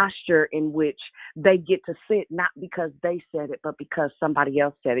posture in which they get to sit, not because they said it, but because somebody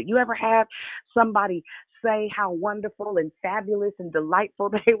else said it. You ever have somebody say how wonderful and fabulous and delightful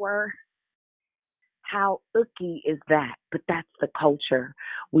they were? How icky is that? But that's the culture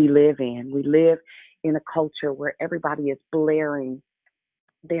we live in. We live in a culture where everybody is blaring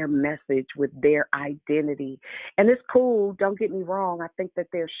their message with their identity. And it's cool, don't get me wrong. I think that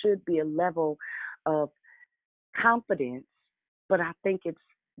there should be a level of confidence, but I think it's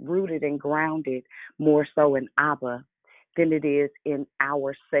rooted and grounded more so in Abba than it is in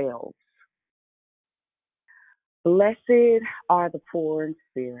ourselves. Blessed are the poor in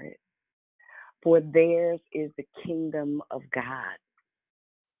spirit, for theirs is the kingdom of God.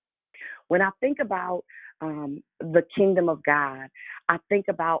 When I think about the kingdom of God, I think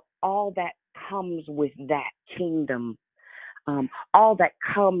about all that comes with that kingdom, all that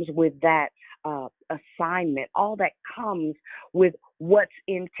comes with that assignment, all that comes with what's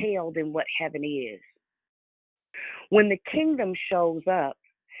entailed in what heaven is. When the kingdom shows up,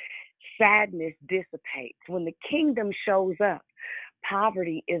 sadness dissipates. When the kingdom shows up,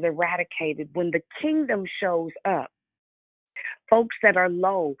 poverty is eradicated. When the kingdom shows up, folks that are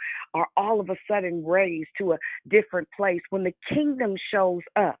low are all of a sudden raised to a different place. When the kingdom shows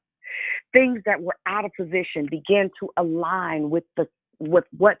up, things that were out of position begin to align with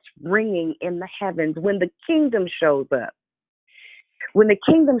what's ringing in the heavens. When the kingdom shows up, When the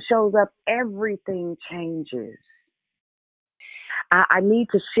kingdom shows up, everything changes. I need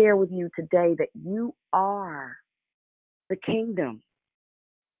to share with you today that you are the kingdom.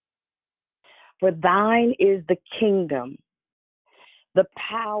 For thine is the kingdom, the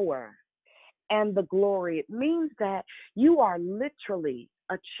power, and the glory. It means that you are literally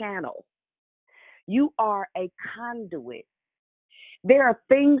a channel. You are a conduit. There are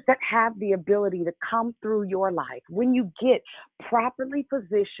things that have the ability to come through your life when you get properly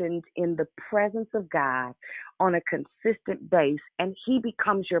positioned in the presence of God on a consistent base, and He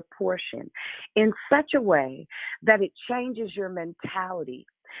becomes your portion in such a way that it changes your mentality,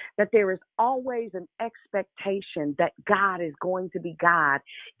 that there is always an expectation that God is going to be God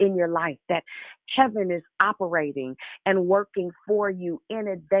in your life, that heaven is operating and working for you in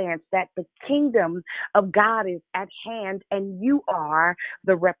advance, that the kingdom of God is at hand and you are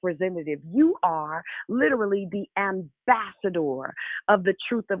the representative. You are literally the ambassador of the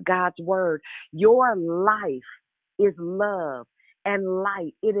truth of God's word. Your life is love and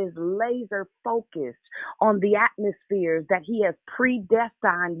light. It is laser focused on the atmospheres that He has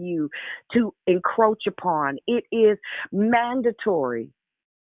predestined you to encroach upon. It is mandatory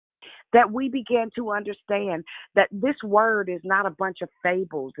that we begin to understand that this word is not a bunch of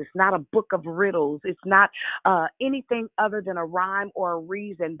fables. It's not a book of riddles. It's not anything other than a rhyme or a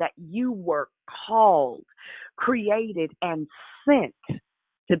reason, that you were called, created, and sent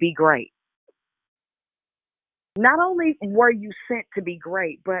to be great. Not only were you sent to be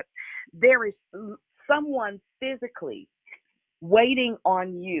great, but there is someone physically waiting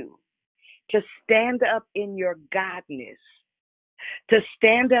on you to stand up in your godness, to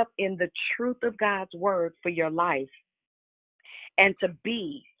stand up in the truth of God's word for your life, and to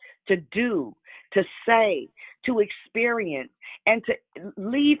be, to do, to say, to experience, and to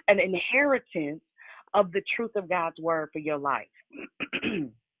leave an inheritance of the truth of God's word for your life.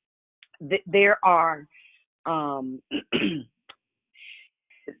 There are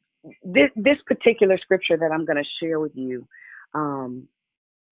this particular scripture that I'm going to share with you.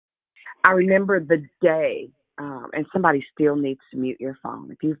 I remember the day, and somebody still needs to mute your phone.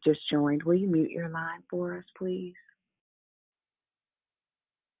 If you've just joined, will you mute your line for us, please?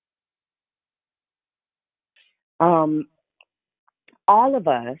 All of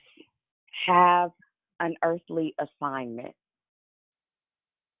us have an earthly assignment.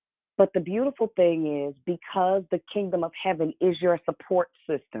 But the beautiful thing is, because the kingdom of heaven is your support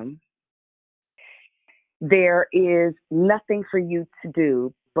system, there is nothing for you to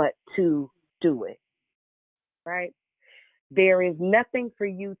do but to do it, right? There is nothing for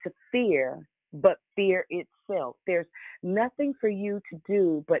you to fear but fear itself. There's nothing for you to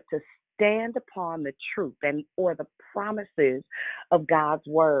do but to stand upon the truth or the promises of God's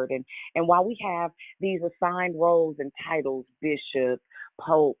word. And while we have these assigned roles and titles, bishop,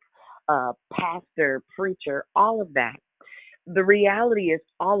 pope, pastor, preacher, all of that, the reality is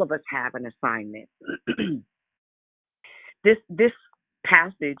all of us have an assignment. This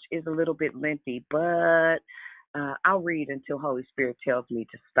passage is a little bit lengthy, but I'll read until Holy Spirit tells me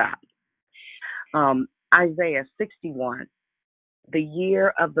to stop. Isaiah 61, the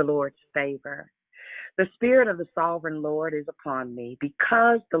year of the Lord's favor. The Spirit of the Sovereign Lord is upon me,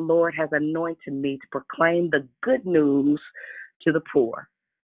 because the Lord has anointed me to proclaim the good news to the poor.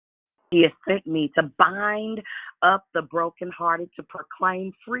 He has sent me to bind up the brokenhearted, to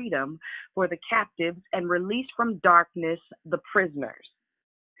proclaim freedom for the captives and release from darkness the prisoners,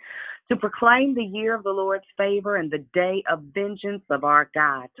 to proclaim the year of the Lord's favor and the day of vengeance of our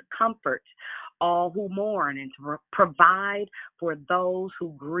God, to comfort all who mourn and to provide for those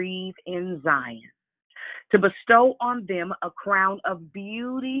who grieve in Zion, to bestow on them a crown of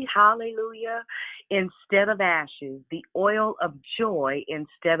beauty, hallelujah, instead of ashes, the oil of joy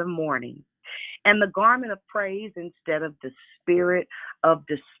instead of mourning, and the garment of praise instead of the spirit of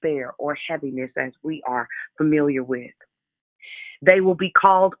despair or heaviness, as we are familiar with. They will be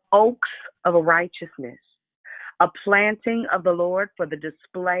called oaks of righteousness, a planting of the Lord for the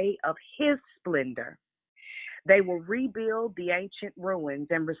display of His splendor. They will rebuild the ancient ruins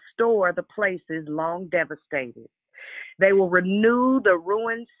and restore the places long devastated. They will renew the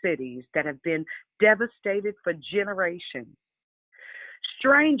ruined cities that have been devastated for generations.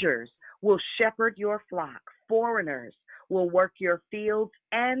 Strangers will shepherd your flock. Foreigners will work your fields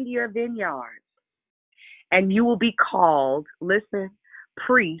and your vineyards. And you will be called, listen,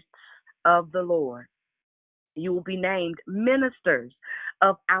 priests of the Lord. You will be named ministers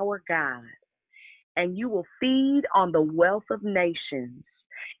of our God. And you will feed on the wealth of nations,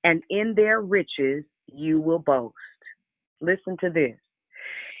 and in their riches you will boast. Listen to this.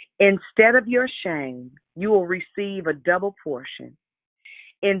 Instead of your shame, you will receive a double portion.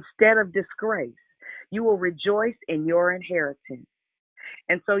 Instead of disgrace, you will rejoice in your inheritance.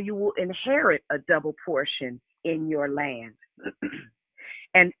 And so you will inherit a double portion in your land.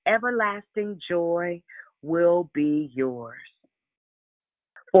 And everlasting joy will be yours.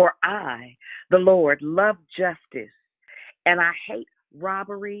 For I, the Lord, love justice, and I hate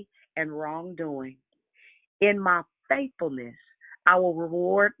robbery and wrongdoing. In my faithfulness, I will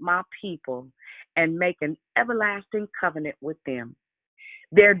reward my people and make an everlasting covenant with them.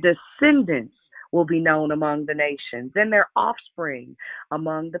 Their descendants will be known among the nations, and their offspring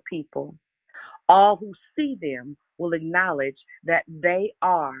among the people. All who see them will acknowledge that they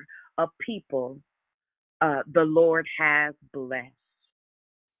are a people the Lord has blessed.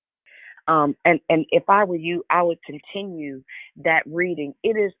 And if I were you, I would continue that reading.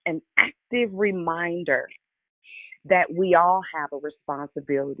 It is an active reminder that we all have a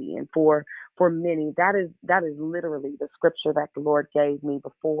responsibility, and for many, that is literally the scripture that the Lord gave me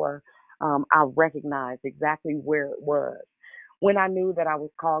before I recognized exactly where it was. When I knew that I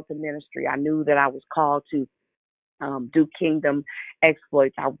was called to ministry, I knew that I was called to do kingdom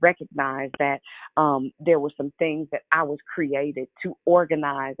exploits. I recognized that there were some things that I was created to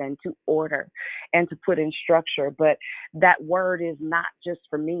organize and to order and to put in structure. But that word is not just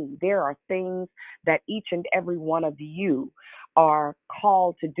for me. There are things that each and every one of you are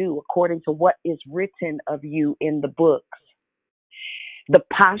called to do according to what is written of you in the books. The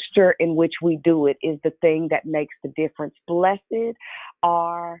posture in which we do it is the thing that makes the difference. Blessed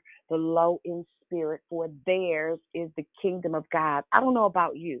are the low in spirit, for theirs is the kingdom of God. I don't know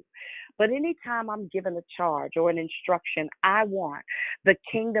about you, but anytime I'm given a charge or an instruction, I want the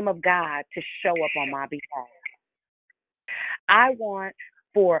kingdom of God to show up on my behalf. I want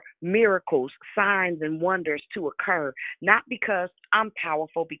for miracles, signs, and wonders to occur, not because I'm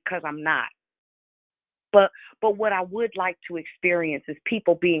powerful, because I'm not. But what I would like to experience is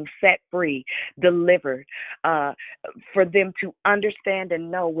people being set free, delivered, for them to understand and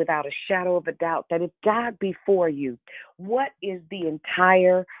know without a shadow of a doubt that if God be for you, what is the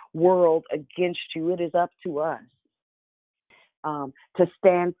entire world against you? It is up to us to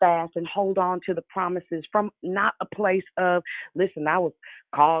stand fast and hold on to the promises from not a place of, listen, I was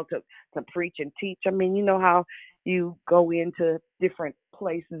called to preach and teach. I mean, you know how you go into different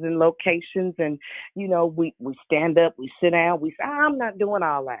places and locations and, you know, we stand up, we sit down, we say, I'm not doing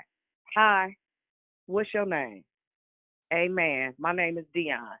all that. Hi, what's your name? Amen. My name is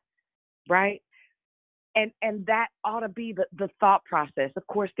Dion, right? And that ought to be the thought process. Of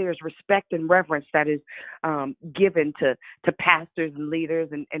course, there's respect and reverence that is given to pastors and leaders.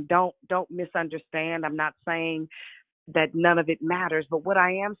 And don't misunderstand. I'm not saying that none of it matters. But what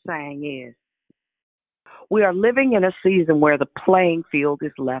I am saying is we are living in a season where the playing field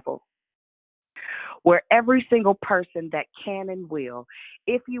is level, where every single person that can and will,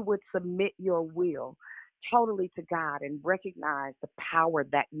 if you would submit your will totally to God and recognize the power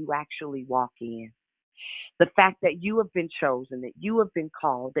that you actually walk in. The fact that you have been chosen, that you have been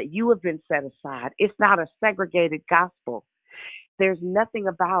called, that you have been set aside. It's not a segregated gospel. There's nothing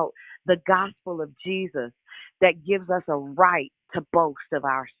about the gospel of Jesus that gives us a right to boast of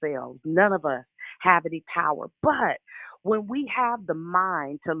ourselves. None of us have any power. But when we have the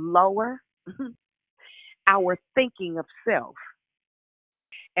mind to lower our thinking of self,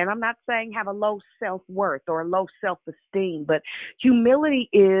 and I'm not saying have a low self-worth or a low self-esteem, but humility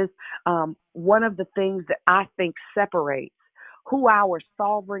is one of the things that I think separates who our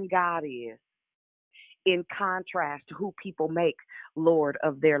sovereign God is in contrast to who people make Lord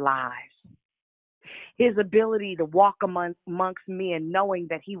of their lives. His ability to walk amongst men knowing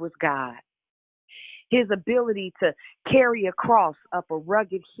that he was God. His ability to carry a cross up a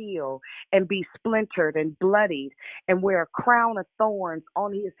rugged hill and be splintered and bloodied and wear a crown of thorns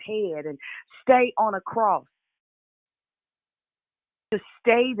on his head and stay on a cross. To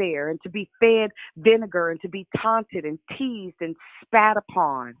stay there and to be fed vinegar and to be taunted and teased and spat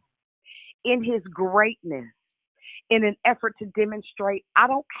upon in his greatness in an effort to demonstrate, I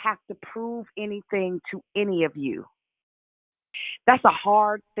don't have to prove anything to any of you. That's a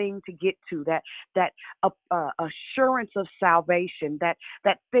hard thing to get to, that assurance of salvation, that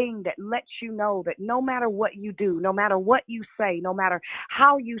thing that lets you know that no matter what you do, no matter what you say, no matter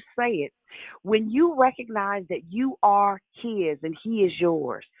how you say it, when you recognize that you are his and he is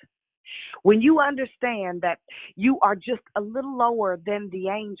yours, when you understand that you are just a little lower than the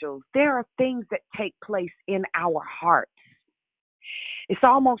angels, there are things that take place in our hearts. It's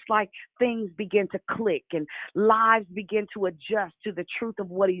almost like things begin to click and lives begin to adjust to the truth of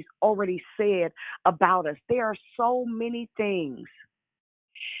what he's already said about us. There are so many things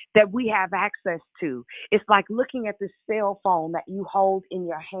that we have access to. It's like looking at this cell phone that you hold in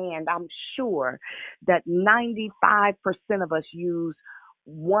your hand. I'm sure that 95% of us use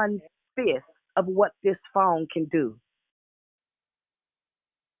 1/5 of what this phone can do.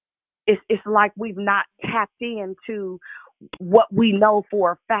 It's like we've not tapped into what we know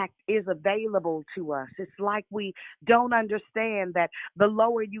for a fact is available to us. It's like we don't understand that the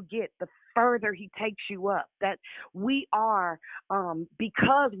lower you get, the further he takes you up. That we are,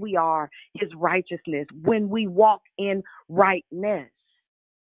 because we are his righteousness, when we walk in rightness.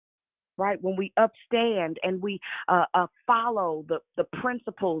 Right, when we upstand and we follow the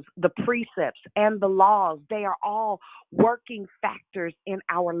principles, the precepts, and the laws, they are all working factors in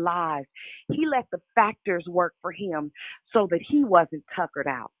our lives. He let the factors work for him so that he wasn't tuckered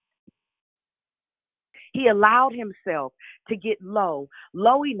out. He allowed himself to get low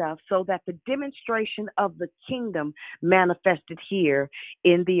enough so that the demonstration of the kingdom manifested here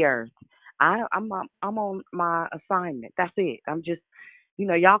in the earth. I'm on my assignment. That's it. I'm just,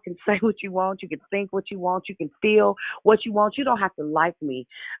 y'all can say what you want. You can think what you want. You can feel what you want. You don't have to like me.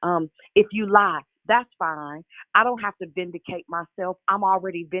 If you lie, that's fine. I don't have to vindicate myself. I'm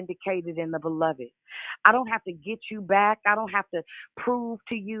already vindicated in the beloved. I don't have to get you back. I don't have to prove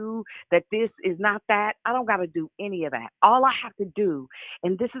to you that this is not that. I don't got to do any of that. All I have to do,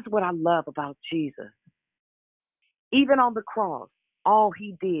 and this is what I love about Jesus, even on the cross, all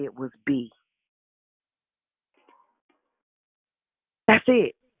he did was be. That's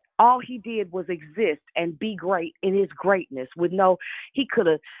it. All he did was exist and be great in his greatness with he could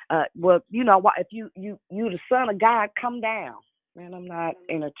have, if you the son of God, come down. Man, I'm not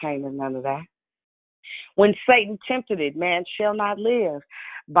entertaining none of that. When Satan tempted it, man shall not live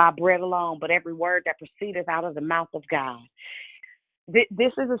by bread alone, but every word that proceedeth out of the mouth of God.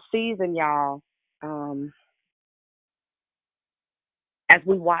 This is a season, y'all, as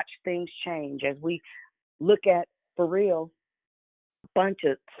we watch things change, as we look at, for real, bunch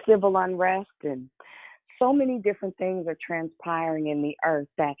of civil unrest and so many different things are transpiring in the earth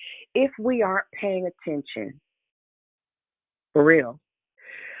that if we aren't paying attention, for real,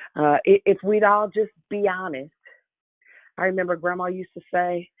 if we'd all just be honest. I remember Grandma used to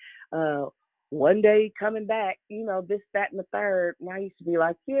say, one day coming back, this, that, and the third. And I used to be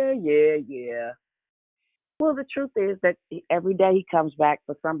like, yeah. Well, the truth is that every day he comes back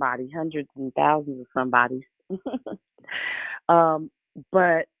for somebody, hundreds and thousands of somebodies.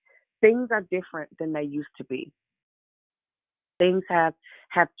 But things are different than they used to be. Things have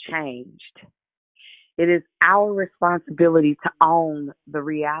changed. It is our responsibility to own the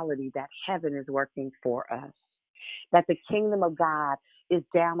reality that heaven is working for us, that the kingdom of God is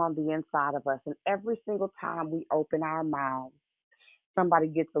down on the inside of us. And every single time we open our mouths, somebody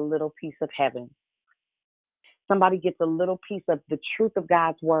gets a little piece of heaven. Somebody gets a little piece of the truth of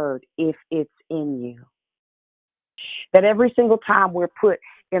God's word if it's in you. That every single time we're put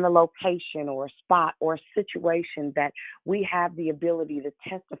in a location or a spot or a situation that we have the ability to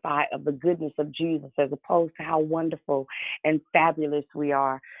testify of the goodness of Jesus as opposed to how wonderful and fabulous we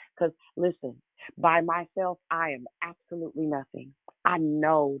are. Because listen, by myself, I am absolutely nothing. I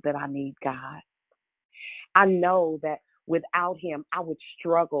know that I need God. I know that without him, I would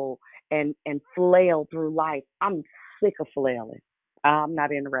struggle and flail through life. I'm sick of flailing. I'm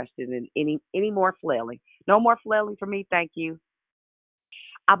not interested in any more flailing. No more flailing for me, thank you.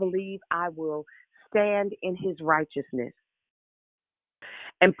 I believe I will stand in his righteousness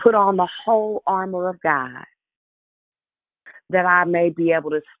and put on the whole armor of God that I may be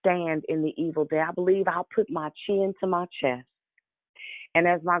able to stand in the evil day. I believe I'll put my chin to my chest. And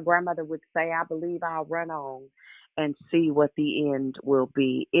as my grandmother would say, I believe I'll run on and see what the end will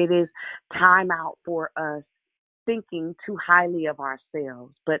be. It is time out for us thinking too highly of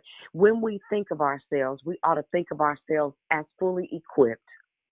ourselves. But when we think of ourselves, we ought to think of ourselves as fully equipped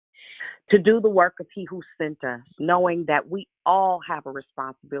to do the work of he who sent us, knowing that we all have a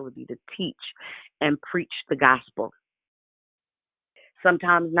responsibility to teach and preach the gospel.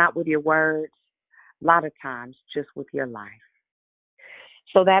 Sometimes not with your words, a lot of times just with your life.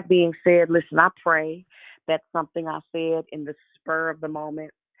 So that being said, listen, I pray that something I said in the spur of the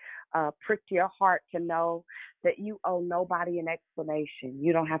moment pricked your heart to know that you owe nobody an explanation.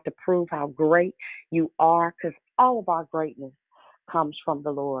 You don't have to prove how great you are, because all of our greatness comes from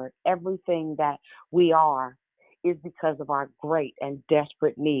the Lord. Everything that we are is because of our great and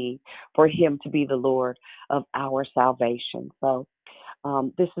desperate need for him to be the Lord of our salvation. So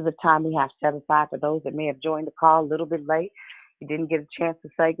this is a time we have set aside for those that may have joined the call a little bit late. You didn't get a chance to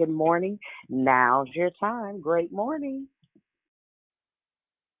say good morning. Now's your time. Great morning.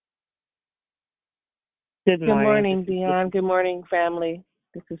 Good morning, Good morning, Dion. Good morning, family.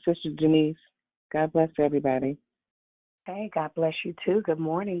 This is Sister Denise. God bless everybody. Hey, God bless you too. Good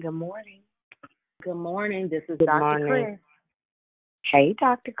morning. Good morning. Good morning. This is Good Dr. morning. Chris. Hey,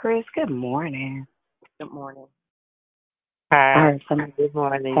 Dr. Chris. Good morning. Good morning. Hi. Somebody. Good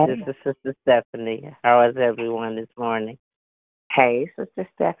morning. Hey. This is Sister Stephanie. How is everyone this morning? Hey, Sister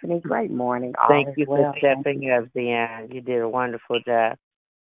Stephanie. Great morning. All Thank is you well. for stepping up, Deanne. You did a wonderful job.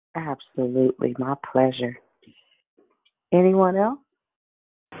 Absolutely. My pleasure. Anyone else?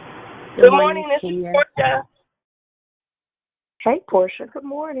 Good morning. This is Portia. Hey, Portia. Good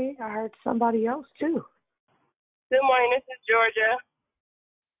morning. I heard somebody else too. Good morning. This is Georgia.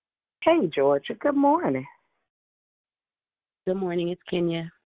 Hey, Georgia. Good morning. Good morning. It's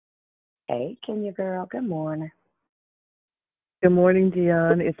Kenya. Hey, Kenya girl. Good morning. Good morning,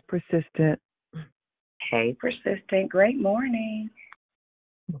 Dion. It's Persistent. Hey, Persistent. Great morning.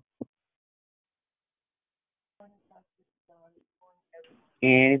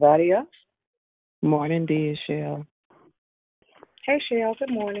 Anybody else? Morning, dear Shell. Hey, Shell.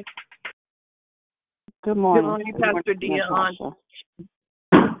 Good morning. Good morning. Good morning, Pastor Dion.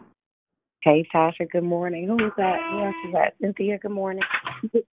 Hey, Tasha. Good morning. Who is that? Who else is that? Cynthia. Good morning.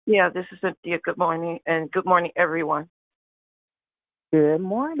 Yeah, this is Cynthia. Good morning, and good morning, everyone. Good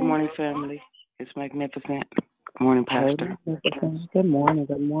morning. Good morning, family. It's magnificent. Good morning, Pastor. Good morning.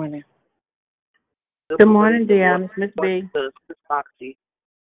 Good morning. Good morning, Dion. It's Miss B. Moxie.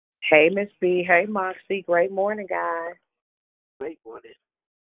 Hey, Miss B. Hey, Moxie. Great morning, guys. Great morning.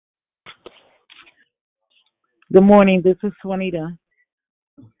 Good morning. This is Swanita.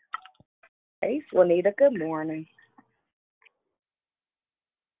 Hey, Swanita. Good morning.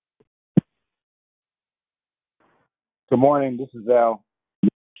 Good morning. This is Al.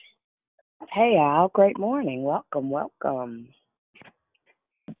 Hey, Al. Great morning. Welcome. Welcome.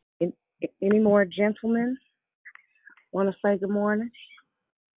 Any more gentlemen want to say good morning?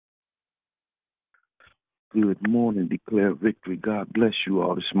 Good morning. Declare victory. God bless you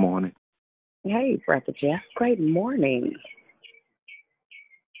all this morning. Hey, Brother Jeff. Great morning.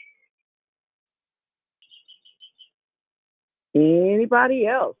 Anybody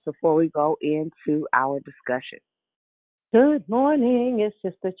else before we go into our discussion? Good morning. It's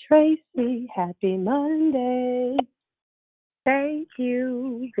Sister Tracy. Happy Monday. Thank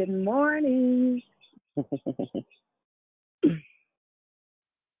you. Good morning.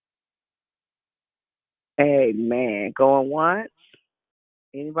 Amen. Going once?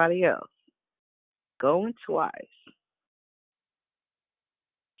 Anybody else? Going twice.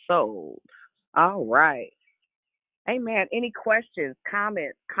 Sold. All right. Amen. Any questions,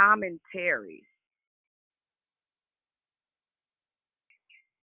 comments, commentaries?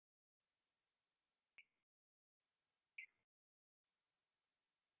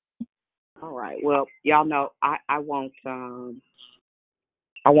 All right. Well, y'all know I won't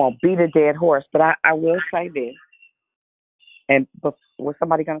beat a dead horse, but I will say this. And was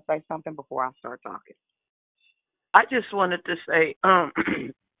somebody going to say something before I start talking? I just wanted to say,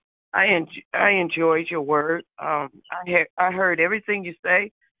 I enjoyed your word. I heard everything you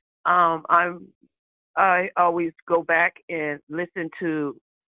say. I always go back and listen to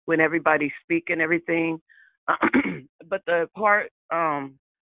when everybody's speaking everything. But the part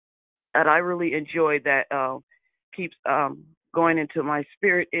that I really enjoy that keeps going into my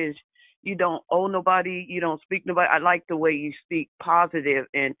spirit is you don't owe nobody, you don't speak nobody. I like the way you speak positive,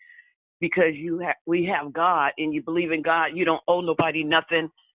 and because we have God and you believe in God, you don't owe nobody nothing,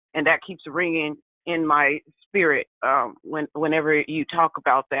 and that keeps ringing in my spirit whenever you talk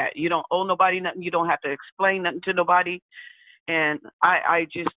about that. You don't owe nobody nothing. You don't have to explain nothing to nobody. And I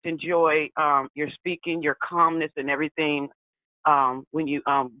just enjoy your speaking, your calmness, and everything when you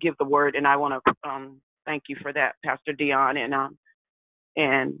give the word. And I want to thank you for that, Pastor Dion.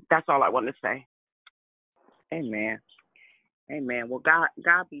 And that's all I want to say. Amen. Amen. Well, God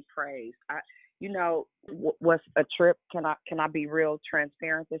be praised. What's a trip? Can I be real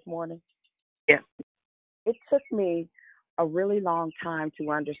transparent this morning? Yes. It took me a really long time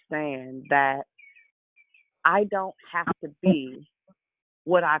to understand that I don't have to be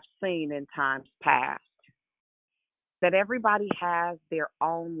what I've seen in times past. That everybody has their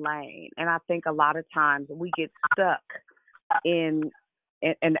own lane, and I think a lot of times we get stuck in.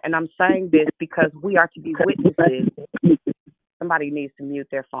 And I'm saying this because we are to be witnesses. Somebody needs to mute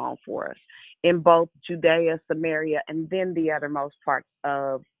their phone for us. In both Judea, Samaria, and then the othermost parts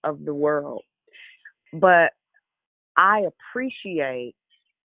of the world. But I appreciate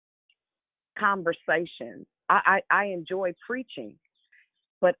conversations. I enjoy preaching,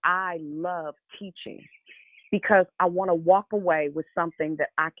 but I love teaching because I want to walk away with something that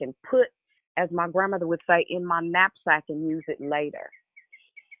I can put, as my grandmother would say, in my knapsack and use it later.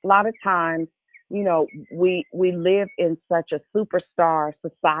 a lot of times, we live in such a superstar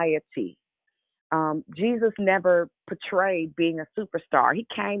society. Jesus never portrayed being a superstar. He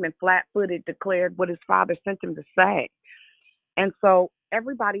came and flat-footed declared what his Father sent him to say. And so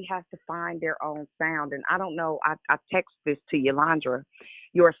everybody has to find their own sound. And I don't know, I text this to Yolandra.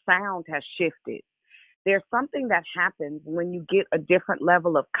 Your sound has shifted. There's something that happens when you get a different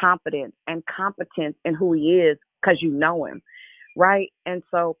level of confidence and competence in who he is because you know him, right? And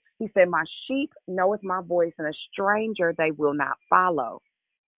so he said, my sheep knoweth my voice, and a stranger they will not follow.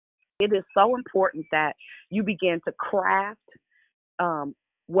 It is so important that you begin to craft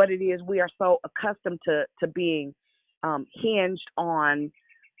what it is. We are so accustomed to being hinged on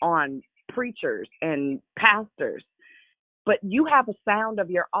preachers and pastors. But you have a sound of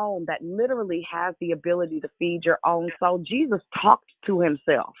your own that literally has the ability to feed your own soul. Jesus talked to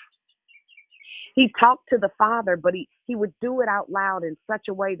himself. He talked to the Father, but he would do it out loud in such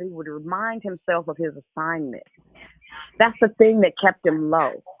a way that he would remind himself of his assignment. That's the thing that kept him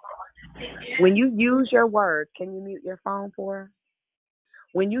low. When you use your words, can you mute your phone for her?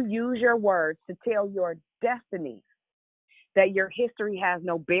 When you use your words to tell your destiny that your history has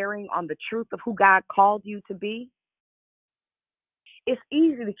no bearing on the truth of who God called you to be, it's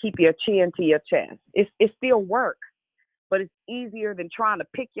easy to keep your chin to your chest. It's still work, but it's easier than trying to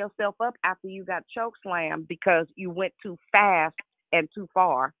pick yourself up after you got choke slammed because you went too fast and too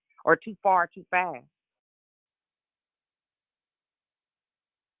far, or too far too fast.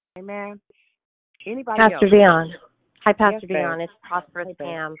 Amen. Anybody Pastor else? Dion. Hi, Pastor Yes, Dion. ma'am. It's Prosperous Hey, babe.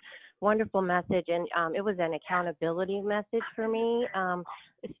 Pam. Wonderful message, and it was an accountability message for me,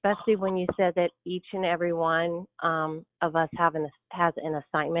 especially when you said that each and every one of us has an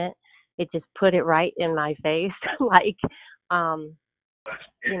assignment. It just put it right in my face, like,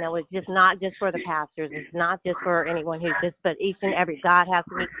 it's just not just for the pastors. It's not just for anyone but each and every, God has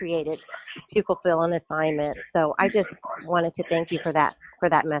to be created to fulfill an assignment. So I just wanted to thank you for that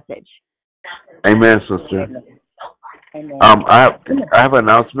message. Amen, sister. Amen. I have an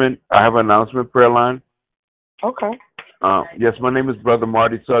announcement. Prayer line. Okay. Yes, my name is Brother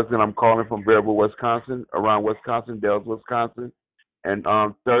Marty Suggs, and I'm calling from Bearville, Wisconsin, around Wisconsin, Dells, Wisconsin. And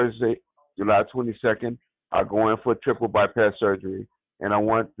Thursday, July 22nd, I go in for triple bypass surgery, and I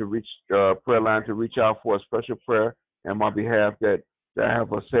want to reach prayer line to reach out for a special prayer on my behalf that I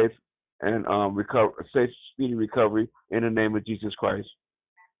have a safe and speedy recovery in the name of Jesus Christ.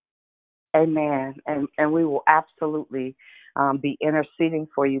 Amen. And we will absolutely be interceding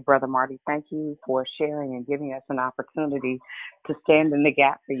for you, Brother Marty. Thank you for sharing and giving us an opportunity to stand in the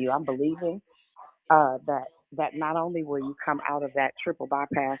gap for you. I'm believing that not only will you come out of that triple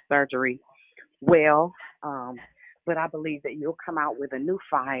bypass surgery well, but I believe that you'll come out with a new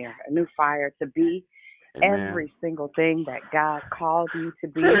fire to be Amen. every single thing that God called you to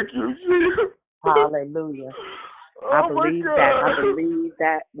be. Thank you, Jesus. Hallelujah. I believe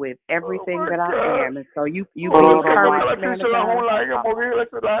that with everything that I am. And so you be encouraged, man of God.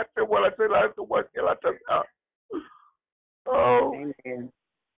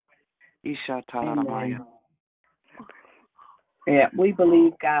 Amen. Amen. Yeah, we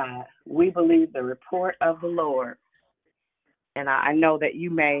believe God. We believe the report of the Lord. And I know that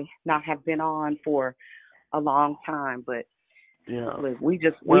you may not have been on for a long time, but look, we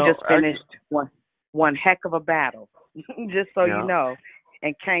just finished one heck of a battle, just so you know,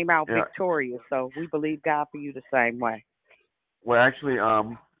 and came out victorious. So we believe God for you the same way. Well, actually,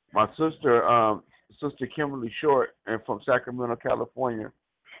 my sister Kimberly Short, and from Sacramento, California,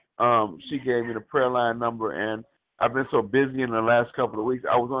 she gave me the prayer line number, and I've been so busy in the last couple of weeks.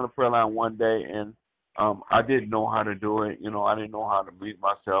 I was on the prayer line one day, and I didn't know how to do it. I didn't know how to mute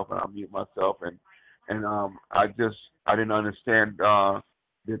myself, and I mute myself, and I didn't understand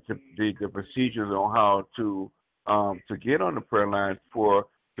the procedures on how to get on the prayer line to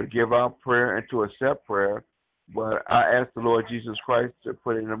give out prayer and to accept prayer. But I asked the Lord Jesus Christ to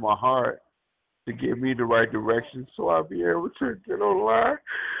put it in my heart to give me the right direction so I'll be able to get online.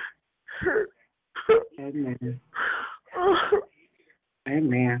 Amen.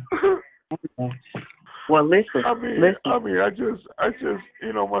 Amen. Well, listen. I just,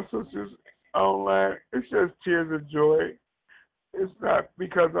 my sisters online, it's just tears of joy. It's not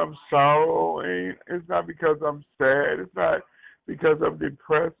because I'm sorrowing. It's not because I'm sad. It's not because I'm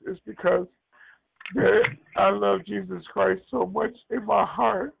depressed. It's because I love Jesus Christ so much in my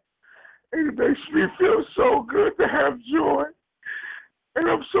heart. And it makes me feel so good to have joy. And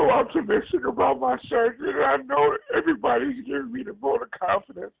I'm so optimistic about my surgery that I know everybody's giving me the vote of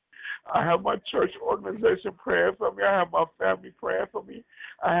confidence. I have my church organization praying for me. I have my family praying for me.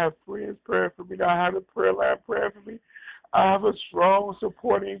 I have friends praying for me. I have the prayer line praying for me. I have a strong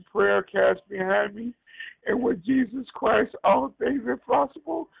supporting prayer cast behind me. And with Jesus Christ, all things are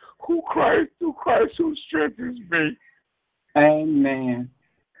possible. Through Christ who strengthens me. Amen.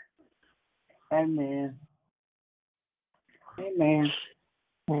 Amen. Amen.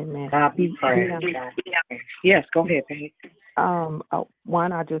 Amen. God be praised. Yes, go ahead, Paige.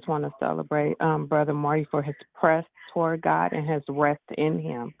 One, I just want to celebrate Brother Marty for his press toward God and his rest in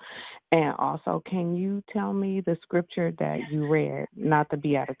Him. And also, can you tell me the scripture that you read, not the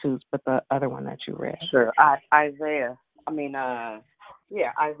Beatitudes, but the other one that you read? Sure. Isaiah 61.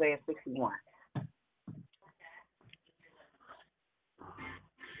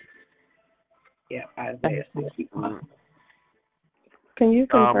 Yeah, Isaiah 61. Can you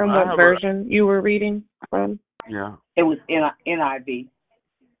confirm what version you were reading from? Yeah. It was NIV.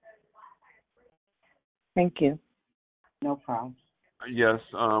 Thank you. No problem. Yes.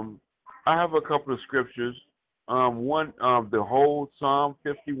 I have a couple of scriptures. One, the whole Psalm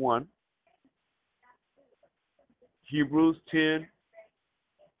 51, Hebrews 10,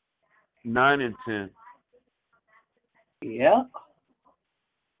 9 and 10. Yep.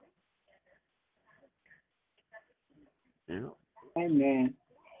 Yeah. Amen.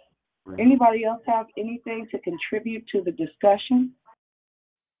 Anybody else have anything to contribute to the discussion?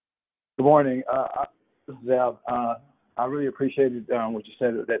 Good morning. This is Al. I really appreciated what you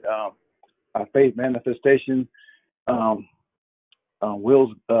said, that our faith manifestation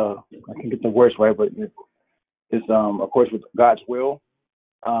wills, I can get the words right, but it's, of course, with God's will.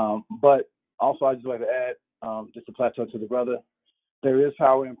 But also, I just like to add, just to plateau to the brother, there is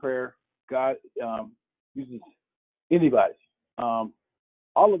power in prayer. God uses anybody.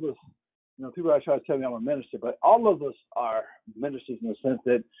 All of us, people are trying to tell me I'm a minister, but all of us are ministers in the sense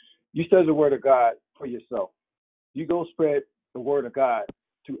that you study the word of God for yourself. You go spread the word of God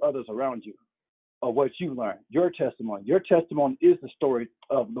to others around you of what you learned, your testimony. Your testimony is the story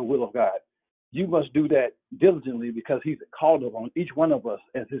of the will of God. You must do that diligently because He's called upon each one of us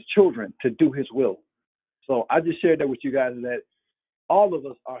as His children to do His will. So I just shared that with you guys, that all of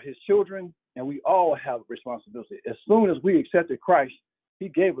us are His children and we all have responsibility. As soon as we accepted Christ, He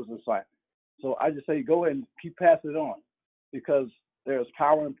gave us an assignment. So I just say go ahead and keep passing it on because there's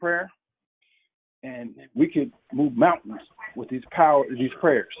power in prayer. And we could move mountains with these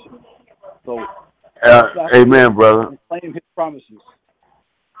prayers. So, amen, brother. Claim His promises.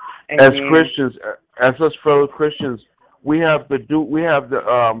 As Christians, as us fellow Christians, it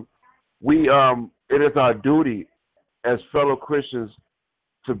is our duty as fellow Christians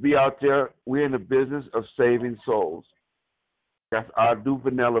to be out there. We're in the business of saving souls. That's our due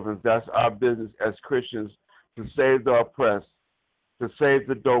benevolence. That's our business as Christians, to save the oppressed, to save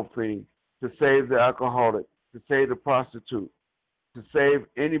the dope fiend, to save the alcoholic, to save the prostitute, to save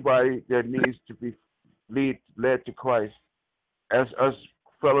anybody that needs to be led to Christ. As us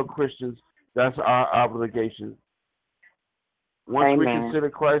fellow Christians, that's our obligation. Once we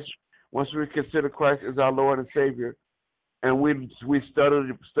consider Christ as our Lord and Savior, and we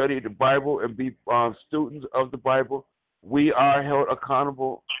study the Bible and be students of the Bible, we are held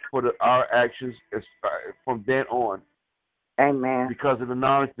accountable for our actions from then on. Amen. Because of the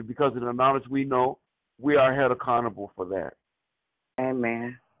knowledge we know, we are held accountable for that.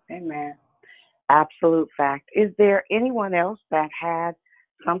 Amen. Amen. Absolute fact. Is there anyone else that had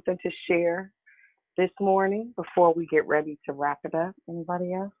something to share this morning before we get ready to wrap it up?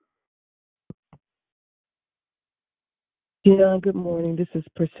 Anybody else? Yeah, good morning. This is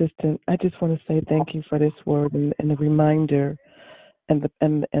Persistent. I just want to say thank you for this word and the reminder and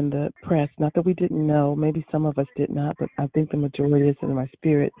the press. Not that we didn't know, maybe some of us did not, but I think the majority is in my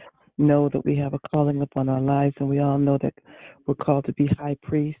spirit know that we have a calling upon our lives, and we all know that we're called to be high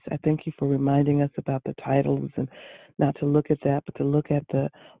priests. I thank you for reminding us about the titles and not to look at that, but to look at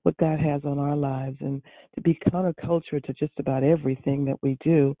what God has on our lives and to be counterculture to just about everything that we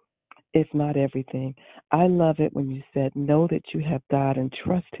do, if not everything. I love it when you said, know that you have God and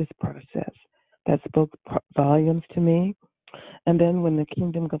trust His process. That spoke volumes to me. And then when the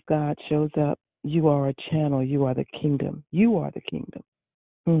kingdom of God shows up, you are a channel. You are the kingdom. You are the kingdom.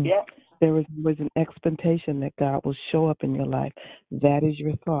 Yep. There is always an expectation that God will show up in your life. That is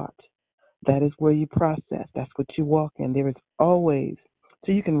your thought. That is where you process. That's what you walk in. There is always,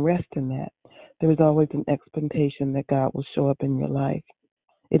 so you can rest in that. There is always an expectation that God will show up in your life.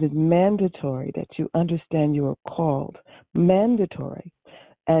 It is mandatory that you understand you are called, mandatory,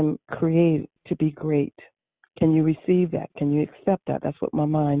 and created to be great. Can you receive that? Can you accept that? That's what my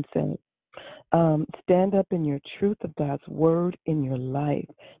mind said. Stand up in your truth of God's word in your life.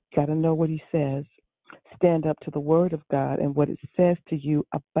 You got to know what He says. Stand up to the word of God and what it says to you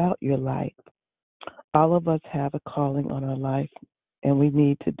about your life. All of us have a calling on our life, and we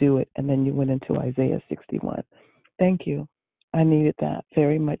need to do it. And then you went into Isaiah 61. Thank you. I needed that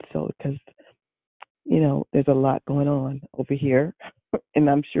very much so because, there's a lot going on over here, and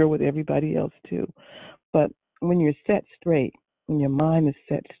I'm sure with everybody else too. But when you're set straight, when your mind is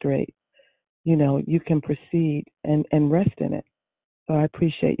set straight, you can proceed and rest in it. So I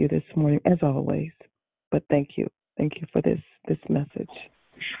appreciate you this morning, as always. But thank you. Thank you for this message.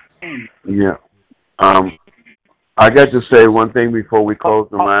 Yeah. I got to say one thing before we close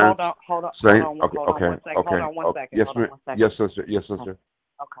the line. Hold on one second. Yes, sister. Yes, sister.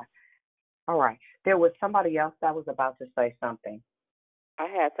 Okay. All right. There was somebody else that was about to say something. I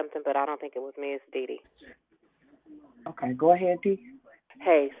had something, but I don't think it was me. It's Dee Dee. Okay, go ahead, Dee.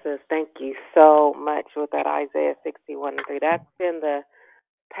 Hey, sis, thank you so much with that Isaiah 61:3. That's been the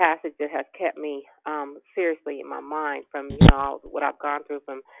passage that has kept me seriously in my mind from, what I've gone through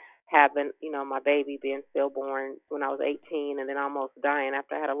from having, my baby being stillborn when I was 18 and then almost dying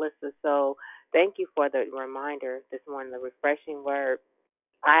after I had Alyssa. So thank you for the reminder this morning, the refreshing word.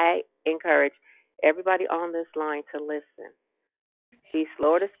 I encourage everybody on this line to listen. Be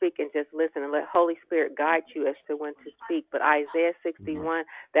slower to speak and just listen and let Holy Spirit guide you as to when to speak. But Isaiah 61,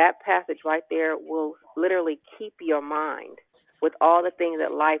 that passage right there will literally keep your mind with all the things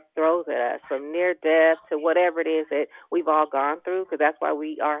that life throws at us, from near death to whatever it is that we've all gone through, because that's why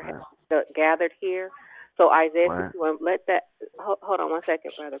we are gathered here. So Isaiah 61, let that, hold on one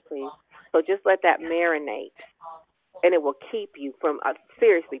second, brother, please. So just let that marinate, and it will keep you from,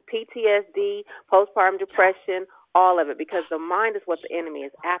 seriously, PTSD, postpartum depression, all of it, because the mind is what the enemy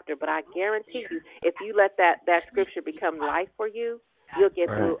is after. But I guarantee you, if you let that scripture become life for you, you'll get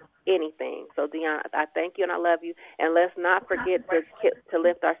through anything. So, Dion, I thank you and I love you. And let's not forget to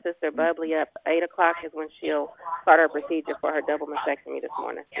lift our sister Bubbly up. 8 o'clock is when she'll start her procedure for her double mastectomy this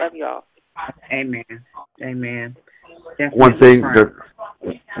morning. Love you all. Amen. One thing,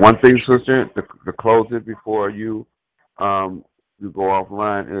 sister, to close it before you go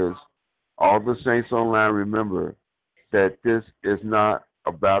offline is all the saints online. Remember that this is not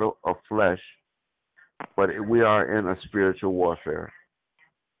a battle of flesh, but we are in a spiritual warfare.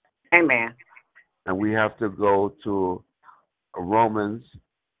 Amen. And we have to go to Romans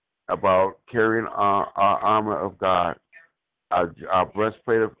about carrying our armor of God, our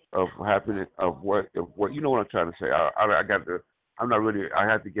breastplate of happiness, of what you know what I'm trying to say. I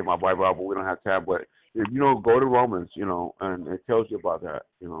have to get my Bible out, but we don't have time. But if go to Romans, and it tells you about that,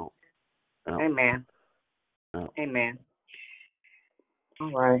 Amen. Yeah. Amen.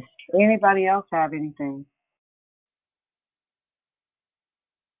 All right. Anybody else have anything?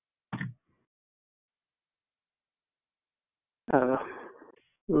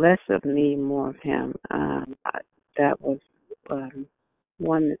 Less of me, more of him. That was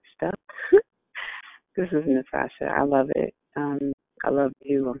one that stuck. This is Natasha. I love it. I love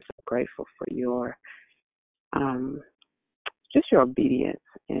you. I'm so grateful for your just your obedience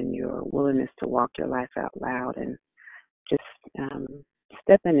and your willingness to walk your life out loud and just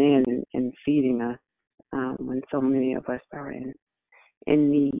stepping in and feeding us when so many of us are in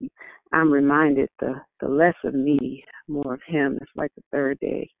need. I'm reminded the less of me, more of him. It's like the third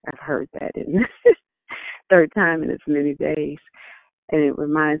day I've heard that in third time in as many days. And it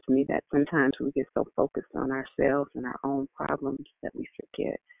reminds me that sometimes we get so focused on ourselves and our own problems that we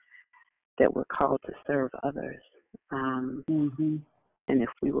forget that we're called to serve others. And if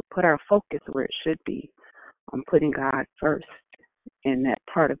we would put our focus where it should be, on putting God first, and that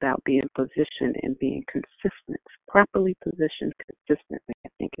part about being positioned and being consistent, properly positioned consistently, I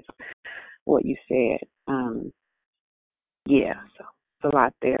think is what you said. So it's a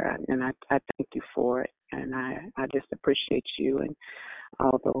lot there, and I thank you for it, and I just appreciate you and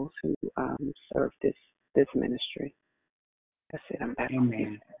all those who serve this ministry. That's it. I'm back.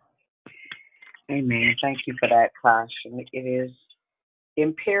 Amen. Amen. Thank you for that, Kosh. And it is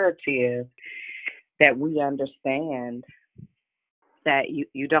imperative that we understand that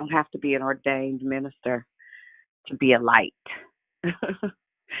you don't have to be an ordained minister to be a light.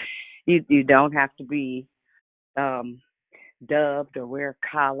 You don't have to be dubbed or wear a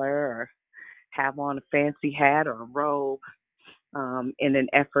collar or have on a fancy hat or a robe in an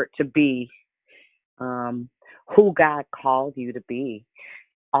effort to be who God called you to be.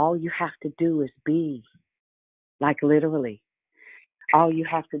 All you have to do is be, like literally. All you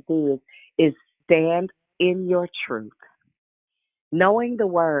have to do is stand in your truth. Knowing the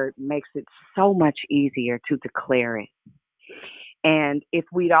word makes it so much easier to declare it. And if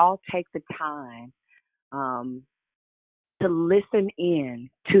we'd all take the time to listen in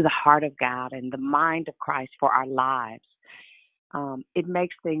to the heart of God and the mind of Christ for our lives, it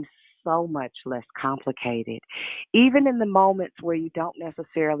makes things so much less complicated. Even in the moments where you don't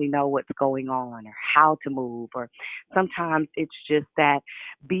necessarily know what's going on or how to move, or sometimes it's just that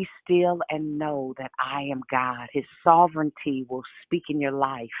be still and know that I am God. His sovereignty will speak in your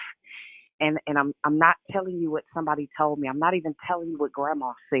life. And I'm not telling you what somebody told me. I'm not even telling you what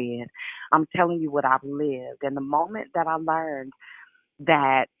grandma said. I'm telling you what I've lived. And the moment that I learned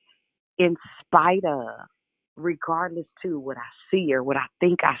that in spite of, regardless to what I see or what I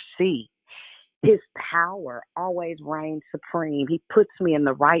think I see, his power always reigns supreme. He puts me in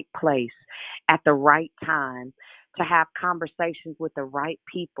the right place at the right time to have conversations with the right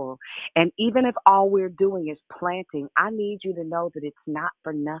people. And even if all we're doing is planting, I need you to know that it's not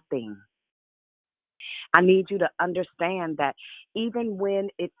for nothing. I need you to understand that even when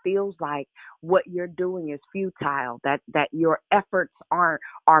it feels like what you're doing is futile, that your efforts are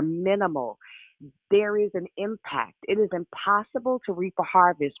minimal, there is an impact. It is impossible to reap a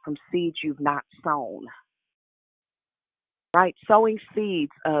harvest from seeds you've not sown. Right? Sowing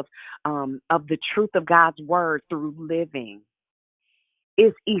seeds of the truth of God's word through living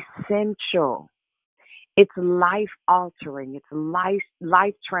is essential. It's life altering. It's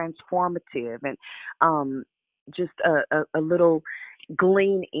life transformative. And just a little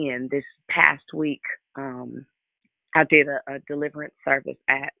glean in this past week. I did a deliverance service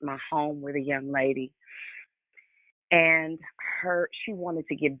at my home with a young lady, and she wanted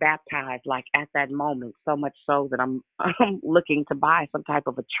to get baptized like at that moment, so much so that I'm looking to buy some type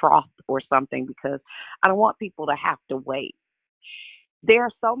of a trough or something, because I don't want people to have to wait. There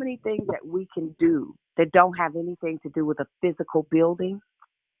are so many things that we can do that don't have anything to do with a physical building.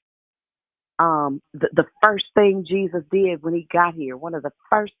 The first thing Jesus did when he got here, one of the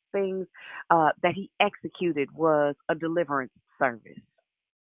first things that he executed was a deliverance service.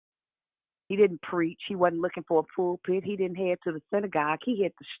 He didn't preach. He wasn't looking for a pulpit. He didn't head to the synagogue. He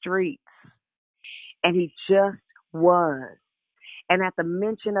hit the streets. And he just was. And at the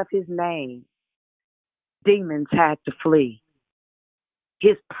mention of his name, demons had to flee.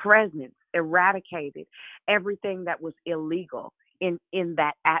 His presence eradicated everything that was illegal in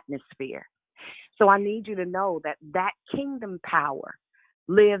that atmosphere. So I need you to know that kingdom power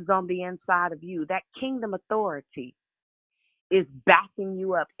lives on the inside of you. That kingdom authority is backing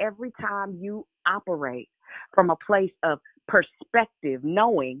you up every time you operate from a place of perspective,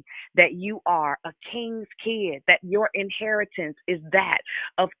 knowing that you are a king's kid, that your inheritance is that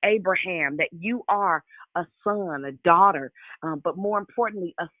of Abraham, that you are a son, a daughter, but more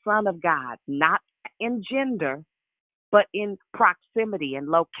importantly, a son of God, not in gender, but in proximity and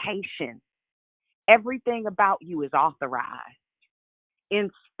location. Everything about you is authorized. In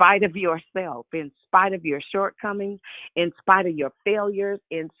spite of yourself, in spite of your shortcomings, in spite of your failures,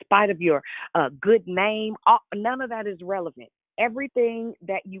 in spite of your good name, none of that is relevant. Everything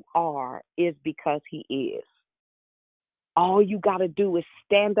that you are is because he is. All you got to do is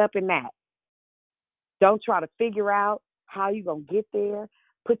stand up in that. Don't try to figure out how you're going to get there.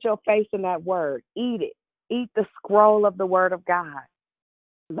 Put your face in that word. Eat it. Eat the scroll of the word of God.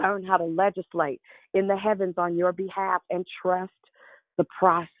 Learn how to legislate in the heavens on your behalf and trust the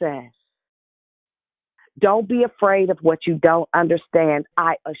process. Don't be afraid of what you don't understand.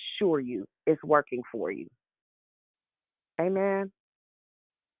 I assure you it's working for you. Amen.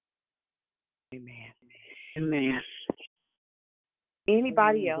 Amen. Amen.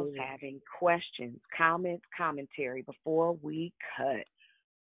 Anybody else having questions, comments, commentary before we cut?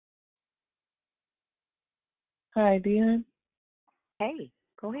 Hi, Dion. Hey,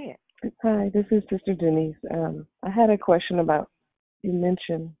 go ahead. Hi, this is Sister Denise. I had a question about, you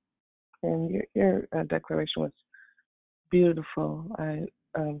mentioned, and your declaration was beautiful. I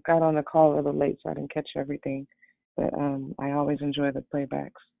got on the call a little late, so I didn't catch everything, but I always enjoy the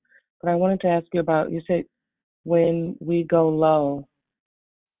playbacks. But I wanted to ask you about, you said when we go low,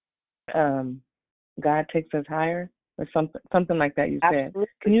 God takes us higher, or something like that you said. Absolutely.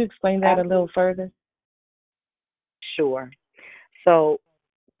 Can you explain that a little further? Sure. So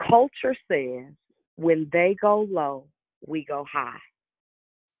culture says when they go low, we go high.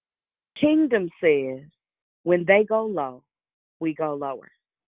 Kingdom says when they go low, we go lower.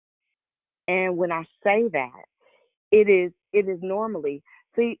 And when I say that, it is normally,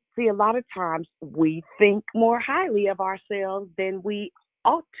 see a lot of times we think more highly of ourselves than we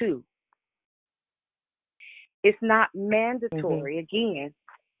ought to. It's not mandatory. Again,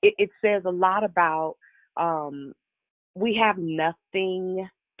 it says a lot about we have nothing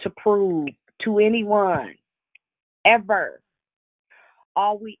to prove to anyone, ever.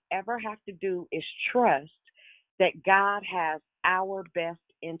 All we ever have to do is trust that God has our best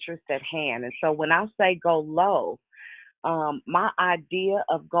interest at hand. And so when I say go low, my idea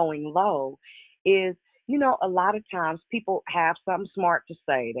of going low is, a lot of times people have something smart to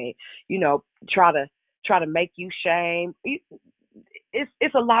say. They, try to make you shame.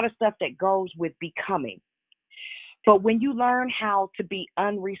 It's a lot of stuff that goes with becoming. But when you learn how to be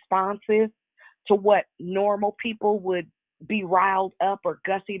unresponsive to what normal people would be riled up or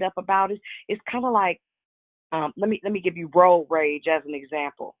gussied up about, it's kind of like, let me give you road rage as an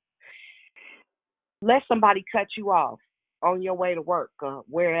example. Let somebody cut you off on your way to work or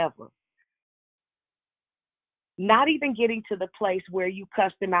wherever. Not even getting to the place where you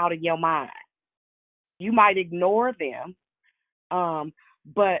cuss them out in your mind. You might ignore them,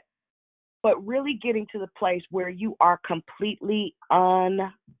 but really getting to the place where you are completely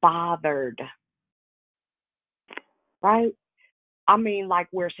unbothered, right? I mean, like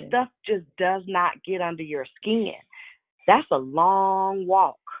where stuff just does not get under your skin. That's a long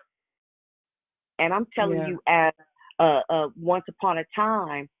walk. And I'm telling you, as once upon a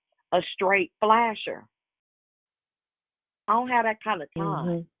time, a straight flasher, I don't have that kind of time.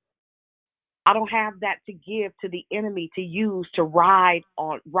 Mm-hmm. I don't have that to give to the enemy to use to ride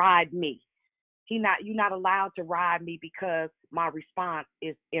me. You're not allowed to ride me because my response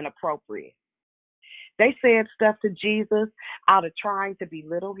is inappropriate. They said stuff to Jesus out of trying to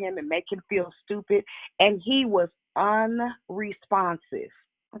belittle him and make him feel stupid, and he was unresponsive.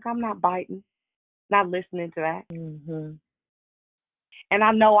 Like, I'm not biting, not listening to that. Mm-hmm. And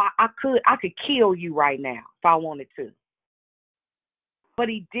I know I could kill you right now if I wanted to. But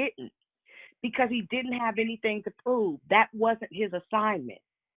he didn't, because he didn't have anything to prove. That wasn't his assignment.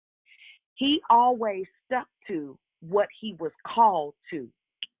 He always stuck to what he was called to.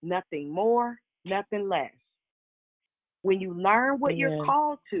 Nothing more, nothing less. When you learn what you're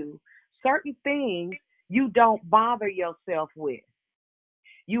called to, certain things you don't bother yourself with.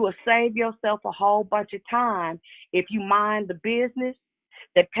 You will save yourself a whole bunch of time if you mind the business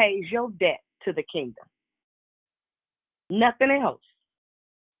that pays your debt to the kingdom. Nothing else.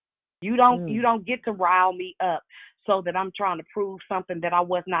 You don't get to rile me up so that I'm trying to prove something that I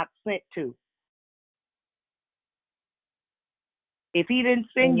was not sent to. If he didn't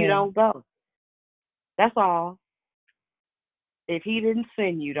send you, don't go. That's all. If he didn't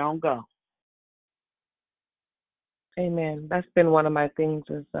send you, don't go. Amen. That's been one of my things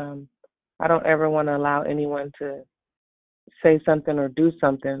is I don't ever want to allow anyone to say something or do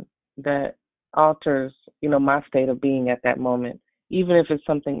something that alters, my state of being at that moment, even if it's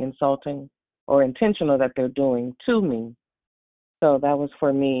something insulting or intentional that they're doing to me. So that was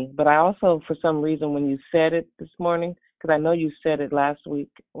for me. But I also, for some reason, when you said it this morning, because I know you said it last week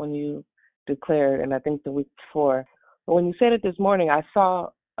when you declared, and I think the week before, but when you said it this morning, I saw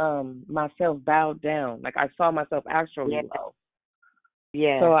myself bowed down. Like I saw myself actually low.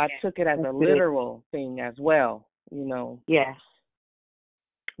 Yeah. So I took it as a literal thing as well, Yes.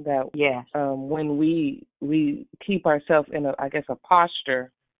 That when we keep ourselves in a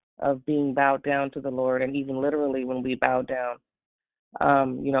posture of being bowed down to the Lord, and even literally when we bow down,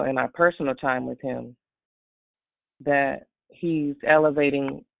 in our personal time with him, that he's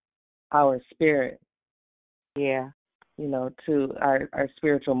elevating our spirit. Yeah. To our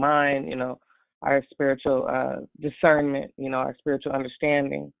spiritual mind, our spiritual discernment, our spiritual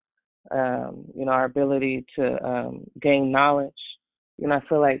understanding, our ability to gain knowledge. I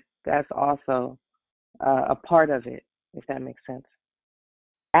feel like that's also a part of it, if that makes sense.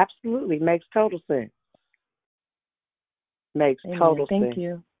 Absolutely. Makes total sense. Makes total sense. Thank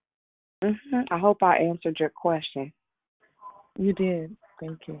you. I hope I answered your question. You did.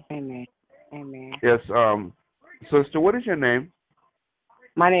 Thank you. Amen. Amen. Yes, sister, what is your name?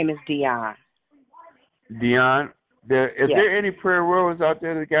 My name is Dion. Dion. Is there any prayer warriors out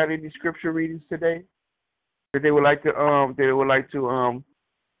there that got any scripture readings today that they would like to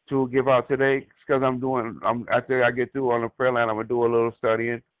give out today? Because after I get through on the prayer line, I'm gonna do a little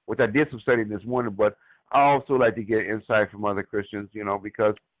studying, which I did some studying this morning, but I also like to get insight from other Christians,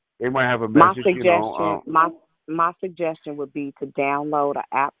 because they might have a message. My suggestion would be to download an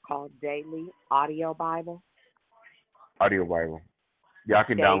app called Daily Audio Bible. Audio Bible. Yeah, I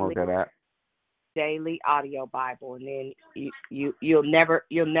can download that app. Daily Audio Bible, and then you'll never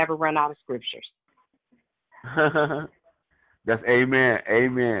run out of scriptures. That's amen.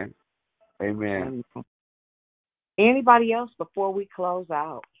 Amen. Amen. Anybody else before we close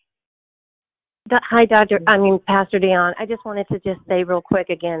out? Hi, Pastor Dion. I just wanted to just say real quick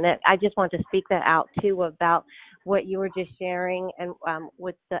again that I just want to speak that out too about what you were just sharing, and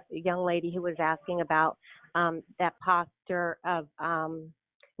with the young lady who was asking about that posture of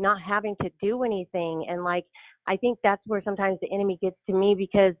not having to do anything. And I think that's where sometimes the enemy gets to me,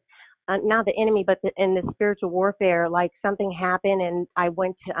 because not the enemy, but in the spiritual warfare, like something happened, and I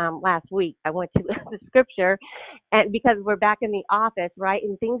went to last week. I went to the scripture, and because we're back in the office, right?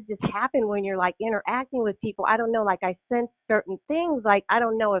 And things just happen when you're like interacting with people. I don't know, like I sense certain things, like I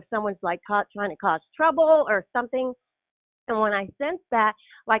don't know if someone's like trying to cause trouble or something. And when I sensed that,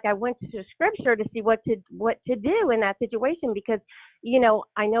 like I went to scripture to see what to do in that situation, because,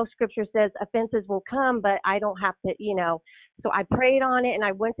 I know scripture says offenses will come, but I don't have to, so I prayed on it and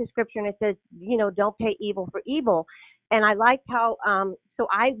I went to scripture and it says, don't pay evil for evil. And I liked how, so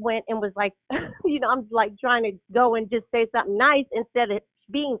I went and was like, I'm like trying to go and just say something nice instead of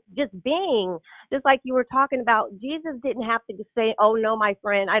being, just like you were talking about. Jesus didn't have to say, oh no, my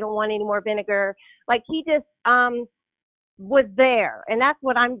friend, I don't want any more vinegar. Like he just, was there. And that's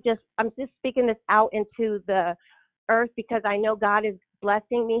what I'm just speaking this out into the earth, because I know God is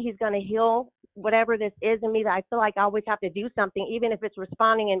blessing me. He's going to heal whatever this is in me that I feel like I always have to do something, even if it's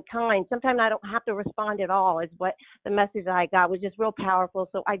responding in kind. Sometimes I don't have to respond at all, is what the message that I got was just real powerful.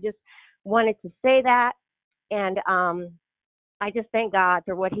 So I just wanted to say that. And I just thank God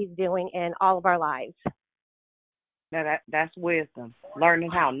for what he's doing in all of our lives. Now that's wisdom,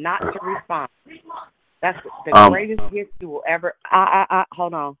 learning how not to respond. That's the greatest gift you will ever.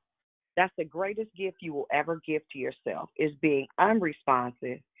 Hold on. That's the greatest gift you will ever give to yourself, is being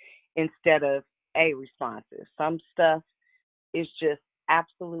unresponsive instead of responsive. Some stuff is just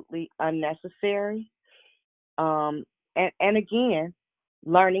absolutely unnecessary. And again,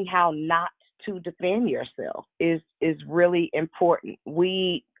 learning how not to defend yourself is really important.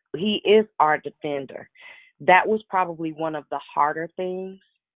 He is our defender. That was probably one of the harder things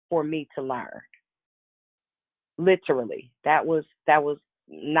for me to learn. Literally, that was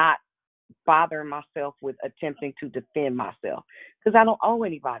not bothering myself with attempting to defend myself, because I don't owe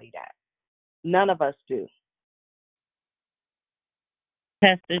anybody that. None of us do.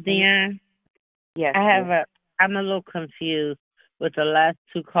 Pastor Dion? Yes. I'm a little confused with the last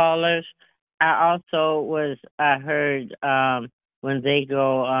two callers. I heard when they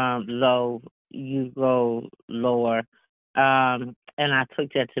go low, you go lower. And I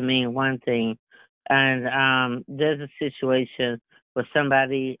took that to mean one thing. And there's a situation where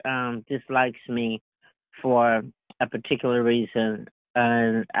somebody dislikes me for a particular reason,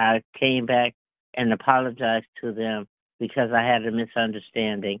 and I came back and apologized to them because I had a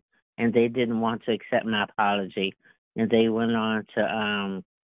misunderstanding, and they didn't want to accept my apology, and they went on to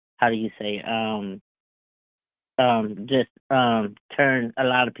turn a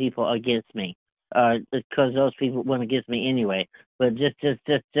lot of people against me, because those people went against me anyway, but just to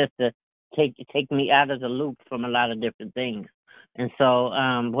take me out of the loop from a lot of different things. And so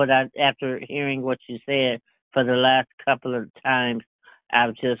after hearing what you said for the last couple of times,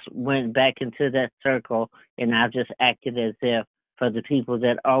 I've just went back into that circle, and I've just acted as if for the people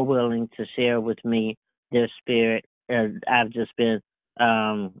that are willing to share with me their spirit, I've just been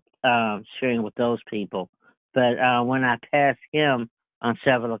sharing with those people. But when I passed him on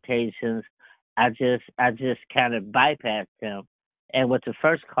several occasions, I just kind of bypassed him. And with the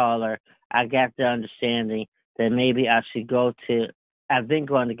first caller, I got the understanding that maybe I should I've been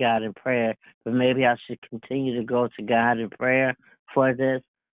going to God in prayer, but maybe I should continue to go to God in prayer for this.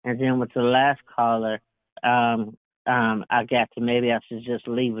 And then with the last caller, I got to maybe I should just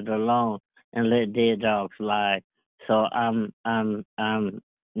leave it alone and let dead dogs lie. So I'm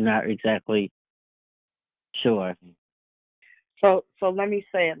not exactly sure. So let me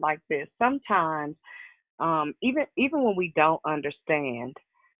say it like this. Sometimes, even when we don't understand,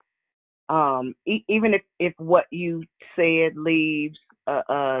 even if what you said leaves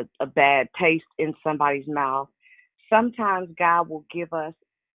a bad taste in somebody's mouth, sometimes God will give us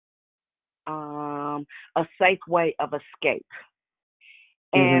a safe way of escape.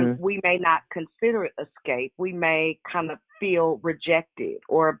 And we may not consider it escape. We may kind of feel rejected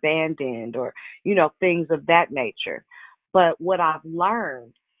or abandoned or, things of that nature. But what I've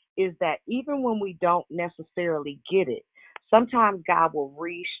learned is that even when we don't necessarily get it, sometimes God will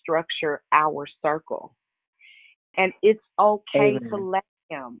restructure our circle. And it's okay to let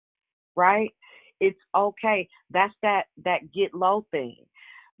him, right? It's okay. That's that get low thing.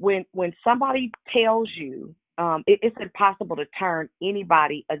 When somebody tells you, it's impossible to turn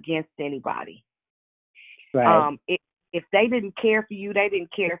anybody against anybody. Right. If they didn't care for you, they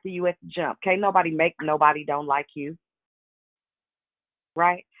didn't care for you at the jump. Can't nobody make nobody don't like you.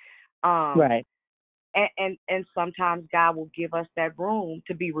 Right? Right. And sometimes God will give us that room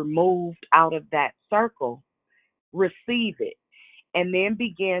to be removed out of that circle, receive it, and then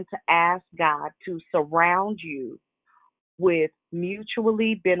begin to ask God to surround you with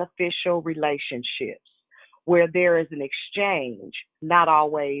mutually beneficial relationships where there is an exchange, not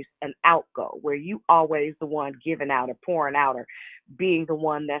always an outgo, where you always the one giving out or pouring out or being the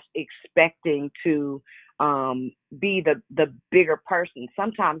one that's expecting to be the bigger person.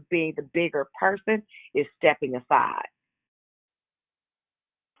 Sometimes being the bigger person is stepping aside.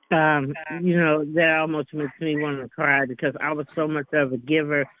 That almost makes me want to cry because I was so much of a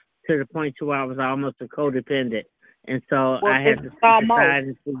giver to the point to where I was almost a codependent. And so I had to step aside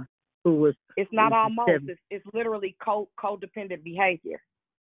and see who was. It's not almost. It's literally codependent behavior.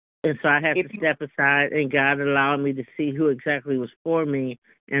 And so I had to step aside, and God allowed me to see who exactly was for me,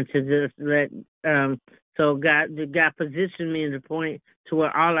 and to just let. So God positioned me in the point to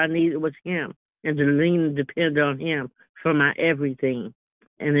where all I needed was Him, and to lean and depend on Him for my everything.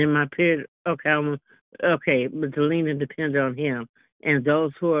 And in my period, but to lean and depend on Him, and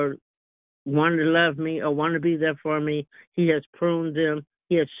those who are want to love me or want to be there for me, He has pruned them.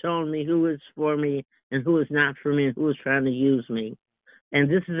 He has shown me who is for me and who is not for me, and who is trying to use me. And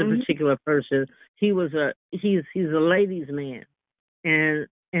this is a particular person. He's a ladies' man, and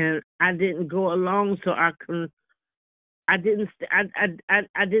I didn't go along, so I didn't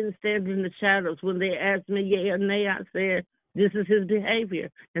stand in the shadows when they asked me yea or nay. I said, this is his behavior,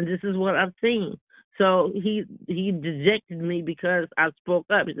 and this is what I've seen. So he dejected me because I spoke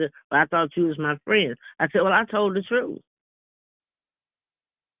up. He said, well, I thought you was my friend. I said, well, I told the truth.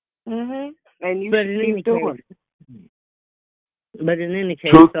 And you doing it. But in any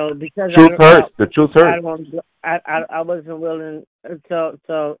case, so because the truth hurts. I wasn't willing.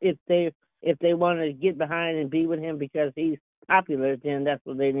 So if they want to get behind and be with him because he's popular, then that's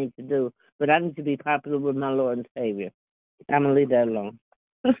what they need to do. But I need to be popular with my Lord and Savior. I'm gonna leave that alone.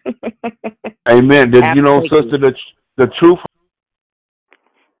 Amen. Sister, the truth.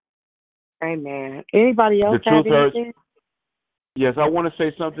 Amen. Anybody else have anything? Yes, I want to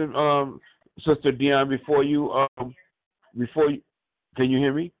say something, Sister Dion, before you. Can you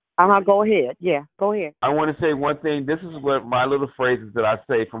hear me? Go ahead. Yeah, go ahead. I want to say one thing. This is what my little phrases that I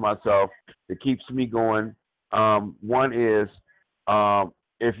say for myself that keeps me going. One is,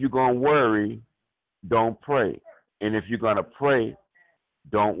 if you're going to worry, don't pray. And if you're going to pray,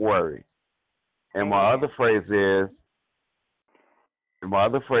 don't worry. And my other phrase is,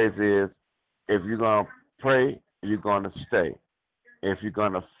 if you're going to pray, you're going to stay. If you're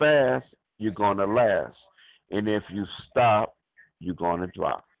going to fast, you're going to last. And if you stop, you're going to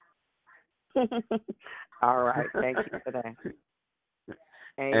drop. All right. Thank you for that.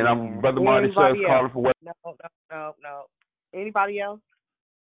 And I'm Brother Marty says calling for what? No. Anybody else?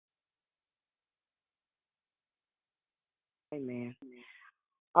 Amen.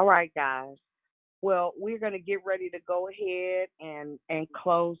 All right, guys. Well, we're going to get ready to go ahead and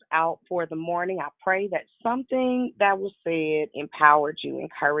close out for the morning. I pray that something that was said empowered you,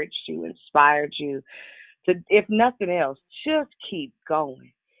 encouraged you, inspired you to, if nothing else, just keep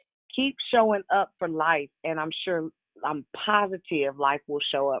going. Keep showing up for life, and I'm positive life will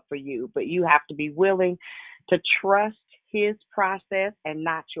show up for you, but you have to be willing to trust His process and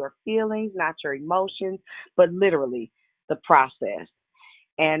not your feelings, not your emotions, but literally the process.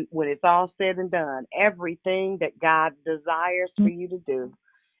 And when it's all said and done, everything that God desires for you to do,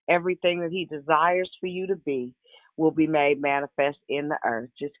 everything that He desires for you to be, will be made manifest in the earth.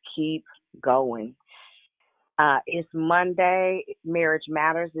 Just keep going. It's Monday. Marriage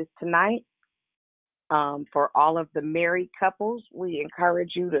Matters is tonight. For all of the married couples, we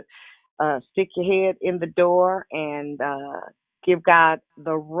encourage you to stick your head in the door and give God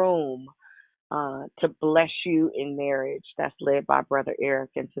the room to bless you in marriage. That's led by Brother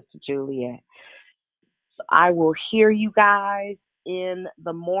Eric and Sister Juliet. So I will hear you guys in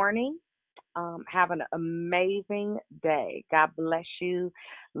the morning. Have an amazing day. God bless you.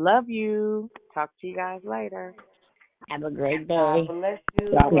 Love you. Talk to you guys later. Have a great day. God bless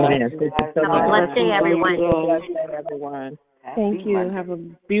you. Have a blessed day, everyone. Thank you. Have a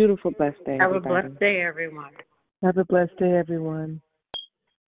beautiful, blessed day. Have a blessed day, everyone. Have a blessed day, everyone.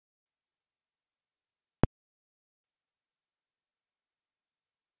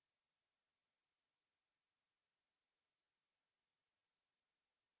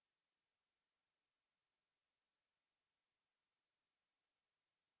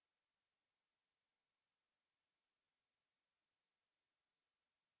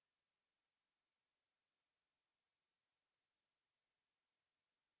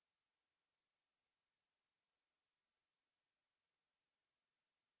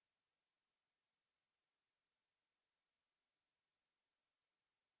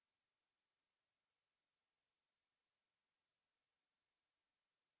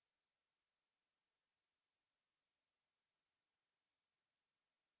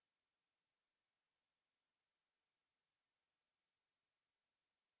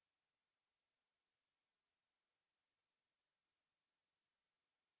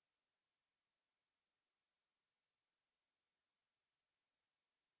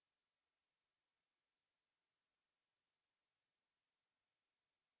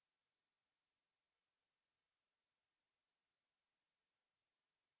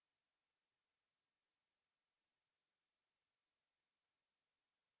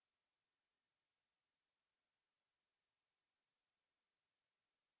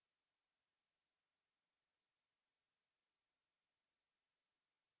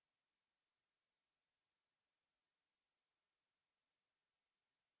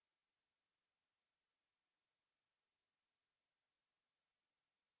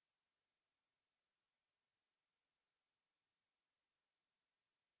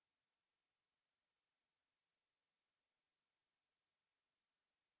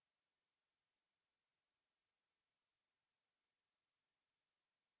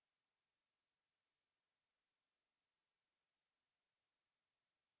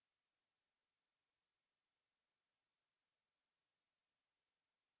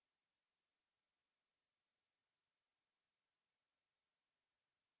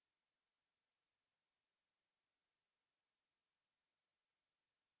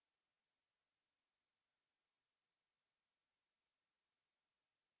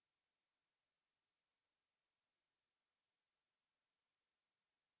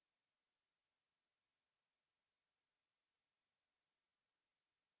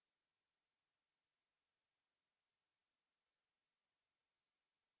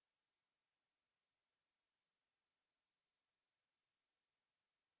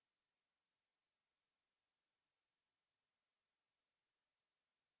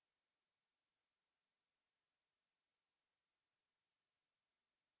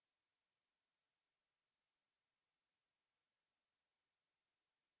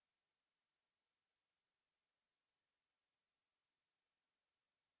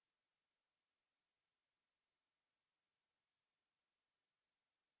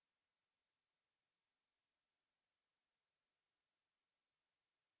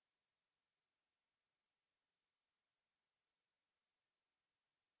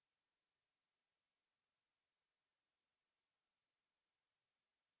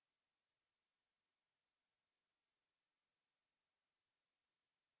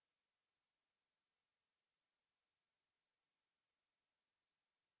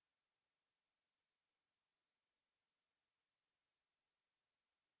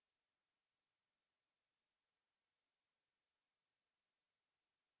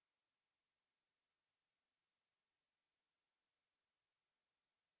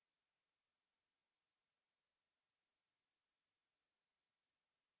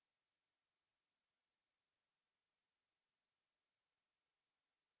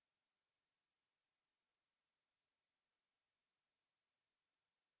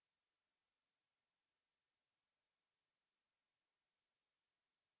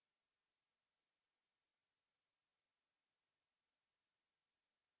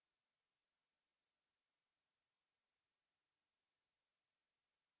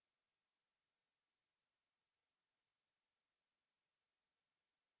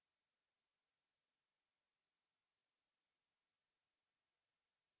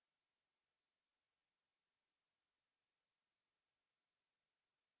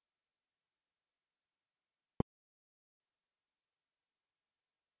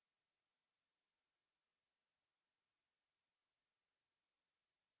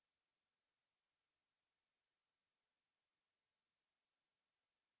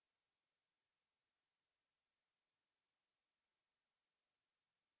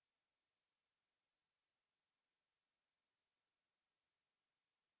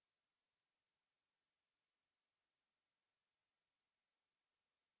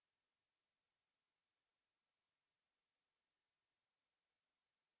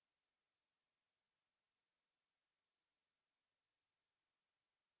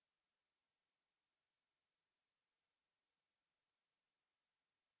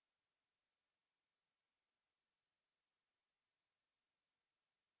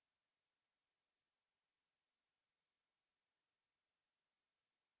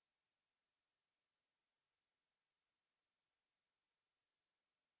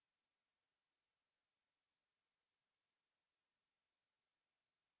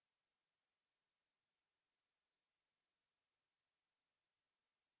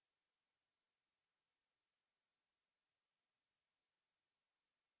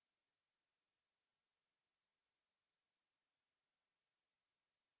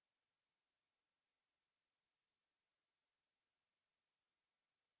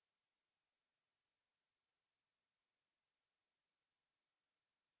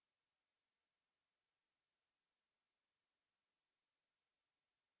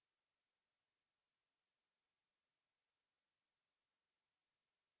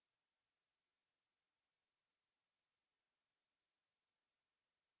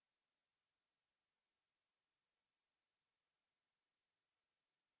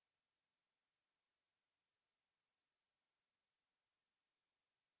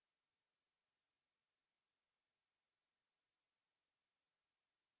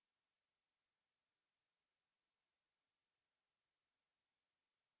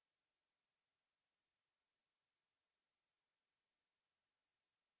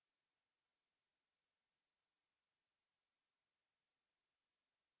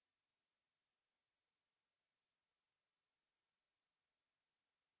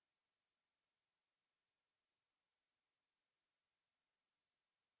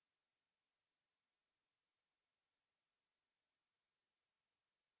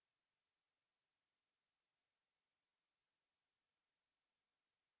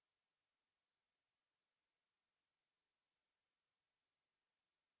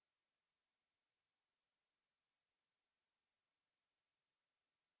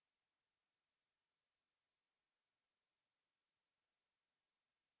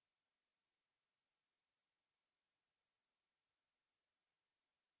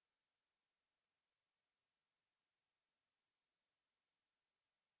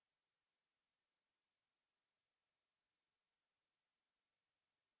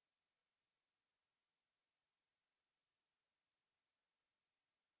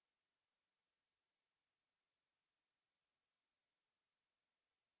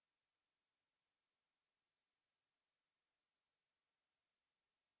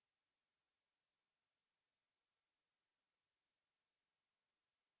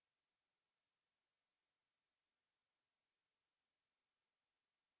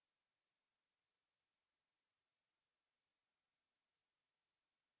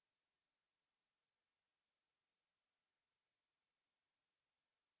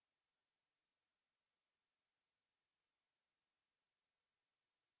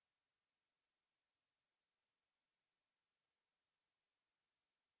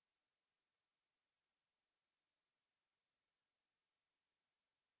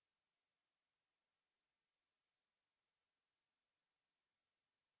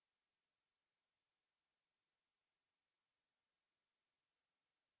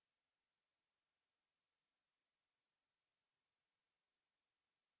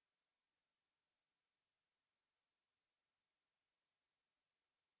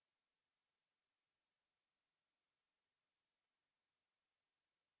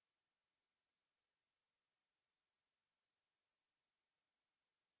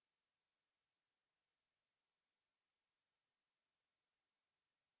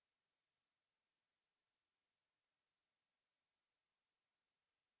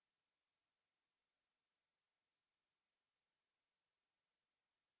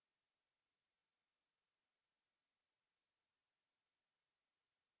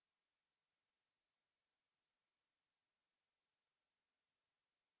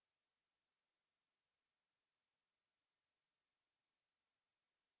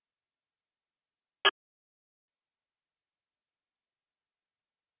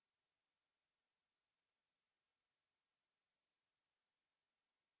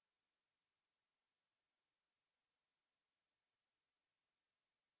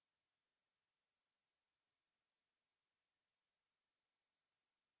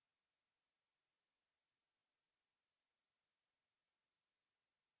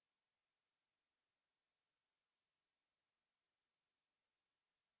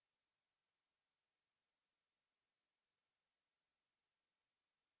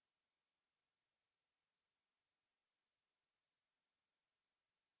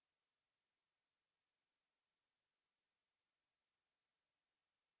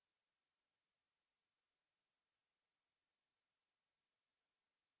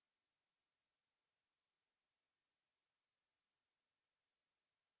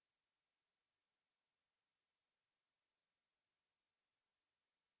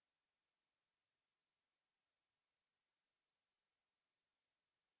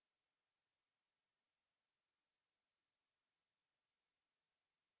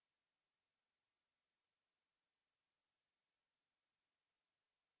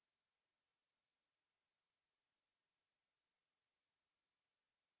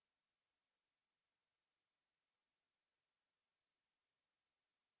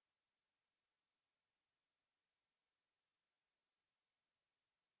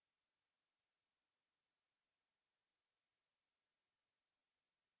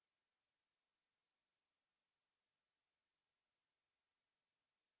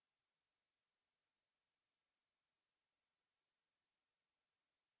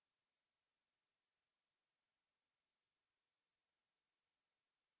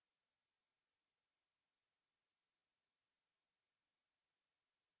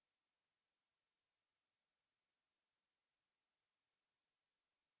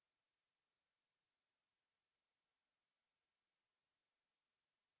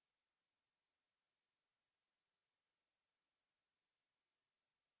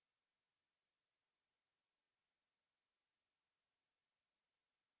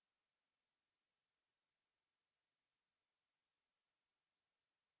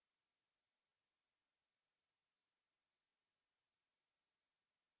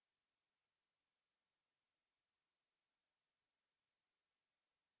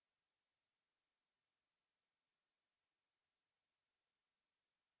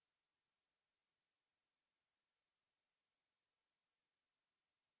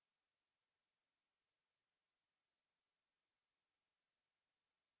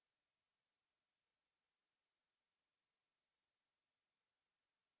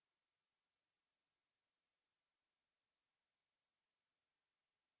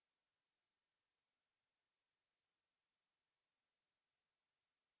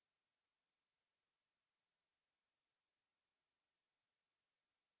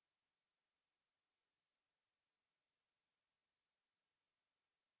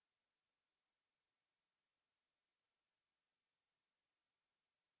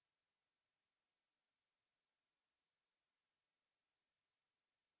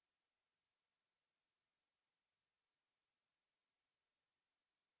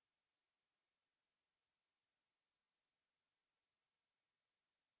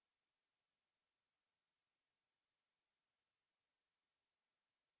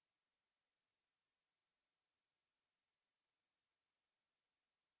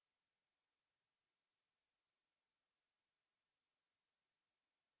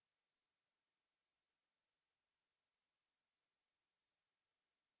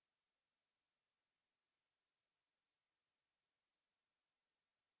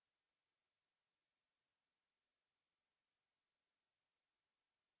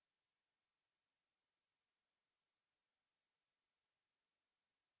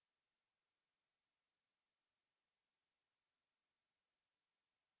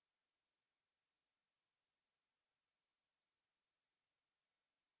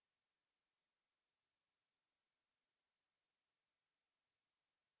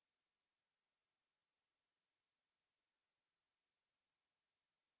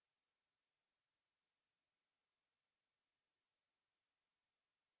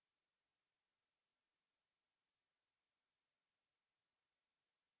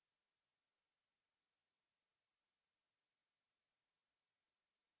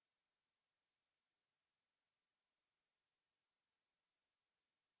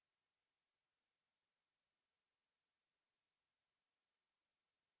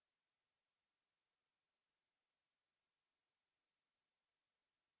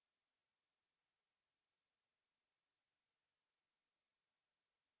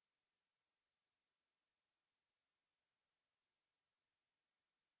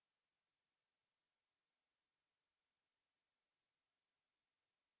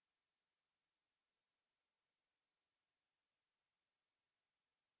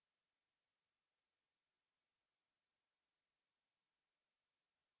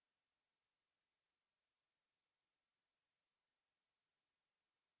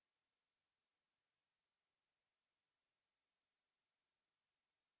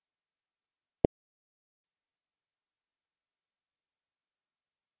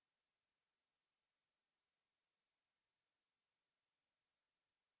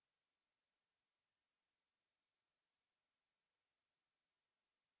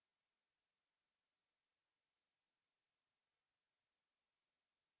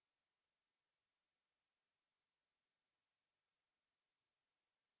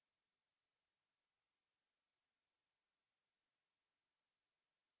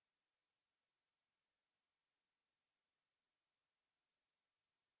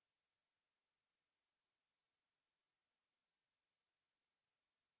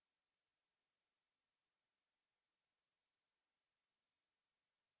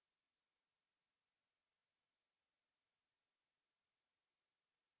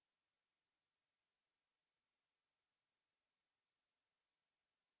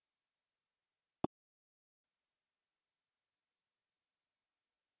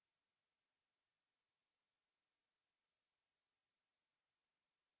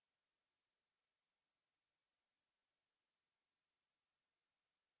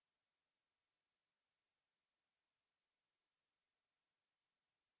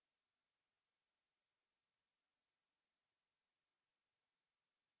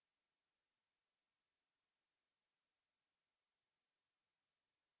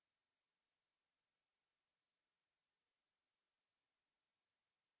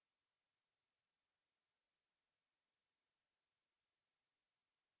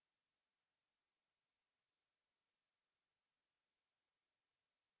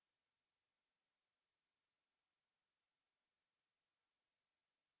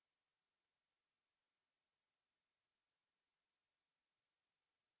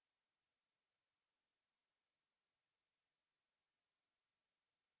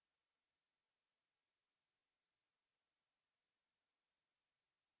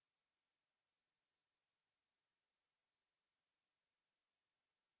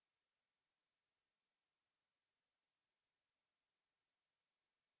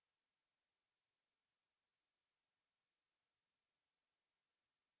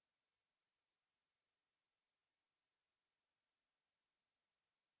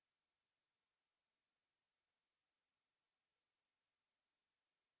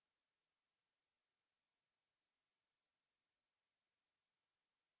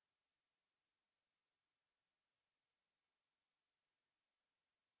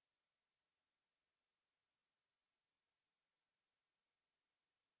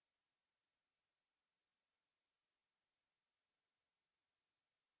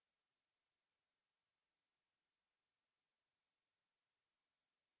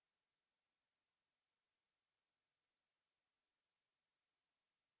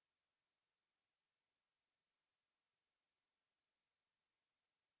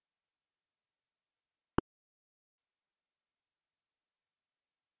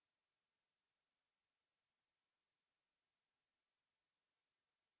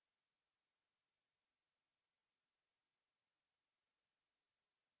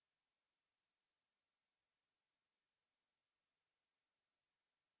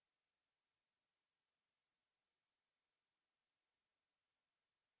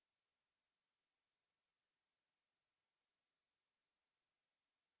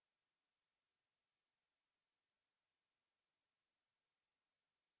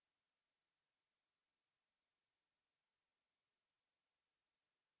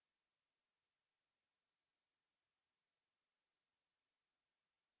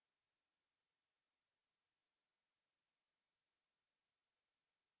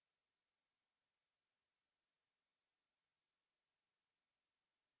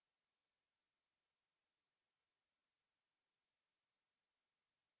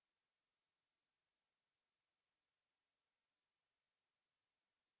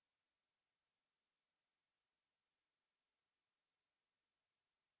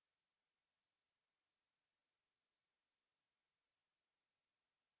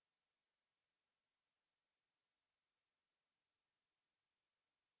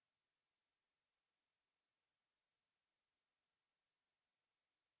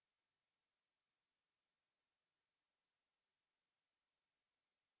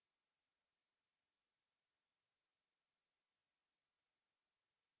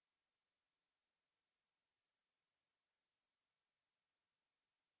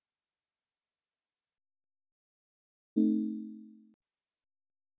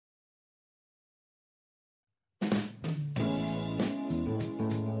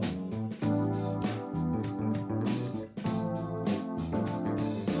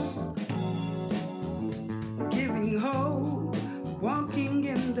 walking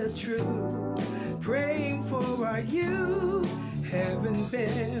in the truth, praying for our youth, having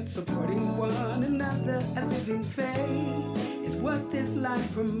been supporting one another. A living faith is what this life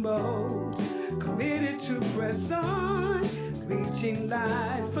promotes, committed to press on, reaching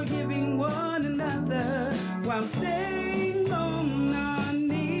light, forgiving one another while staying on our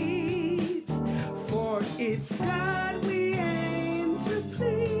knees. For it's God we aim to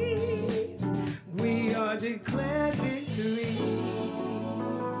please. We are declared victory.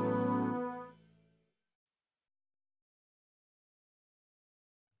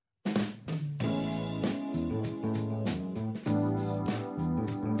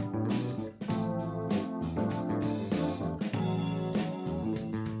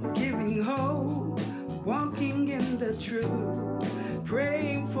 Giving hope, walking in the truth,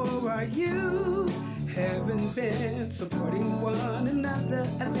 praying for our youth, having been supporting one another.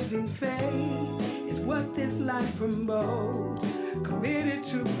 A living faith is what this life promotes, committed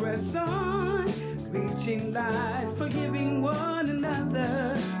to press on, reaching light, forgiving one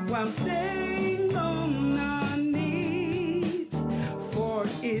another while staying on our knees. For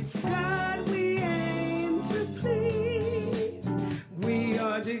it's God we aim to please. We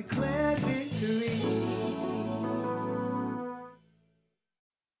are declared victory.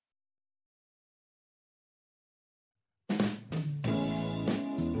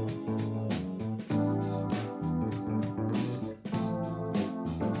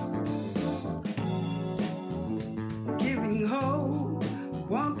 Giving hope,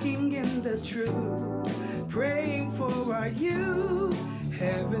 walking in the truth, praying for our youth,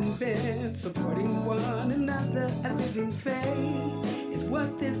 having been supporting one another. A living faith is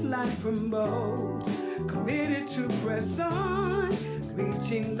what this life promotes, committed to press on,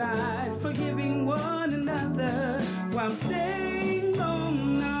 reaching light, forgiving one another while staying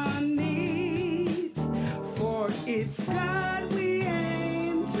on our knees. For it's God we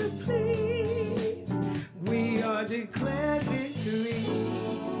aim to please. We are declared victory.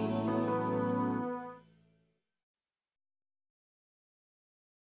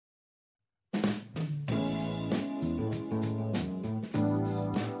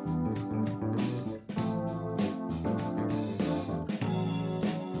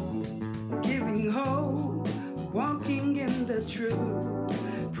 Giving hope, walking in the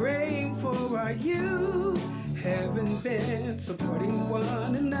truth, praying for our youth, having been supporting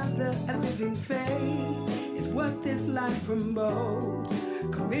one another. A living faith is what this life promotes,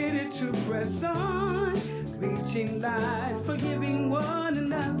 committed to press on, reaching light, forgiving one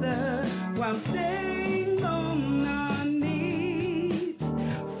another while staying on our knees.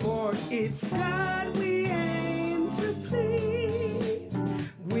 For it's God we aim to please.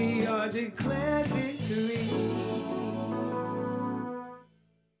 We are declared victory.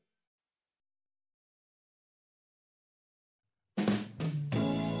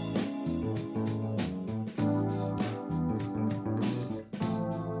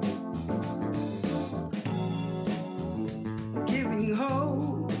 Giving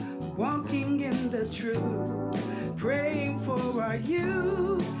hope, walking in the truth, praying for our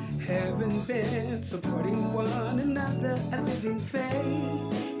youth, having been supporting one another. A living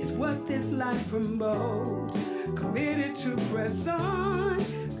faith is what this life promotes, committed to press on,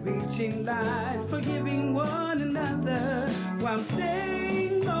 reaching light, forgiving one another while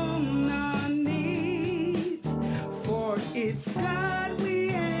staying on our knees. For it's God we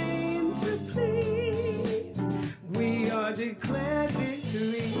aim to please. We are declared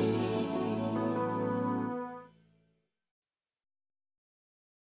victory.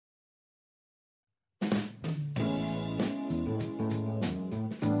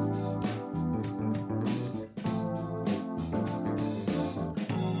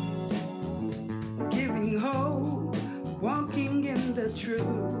 Giving hope, walking in the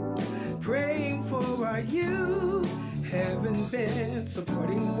truth, praying for our youth, having been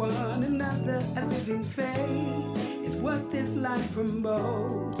supporting one another. A living faith is what this life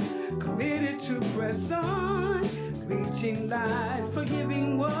promotes, committed to press on, reaching light,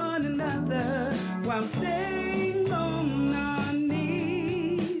 forgiving one another while staying on our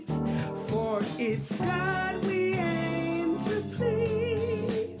knees. For it's God we aim to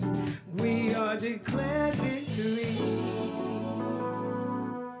please. We are declared victory.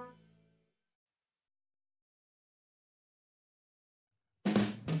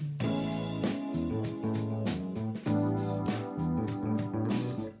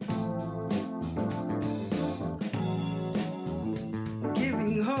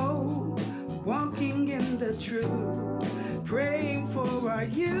 Giving hope, walking in the truth, praying for our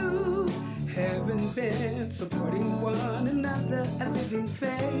youth, having been supporting one another. A living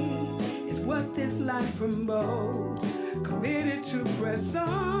faith is what this life promotes, committed to press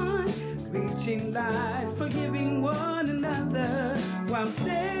on, reaching light, forgiving one another while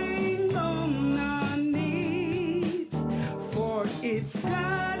staying on our knees. For it's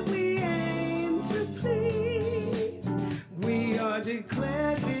God we aim to please. We are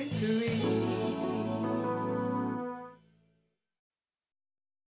declared victory.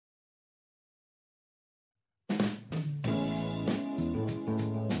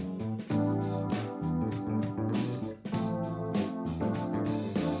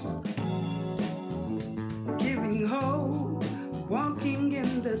 Giving hope, walking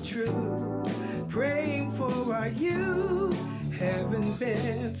in the truth, praying for our youth, having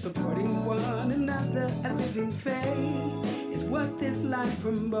been supporting one another. A living faith is what this life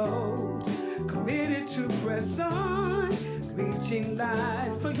promotes. Committed to press on, reaching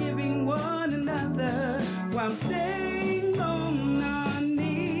light, forgiving one another while staying on our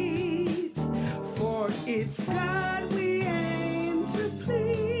knees. For it's God we aim to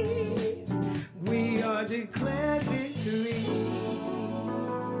please. We are declared victory.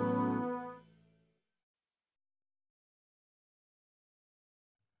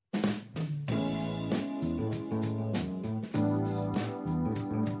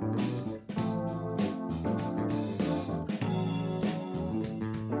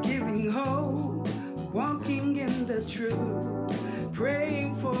 Giving hope, walking in the truth,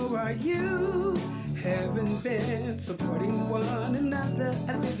 praying for our youth, having been supporting one another.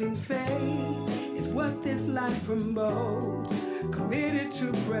 A living faith is what this life promotes. Committed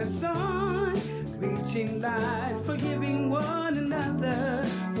to press on, reaching light, forgiving one another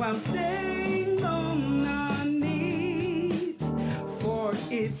while staying on our knees. For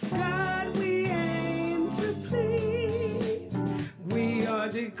it's God we aim to please. We are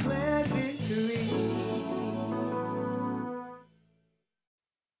declared victory.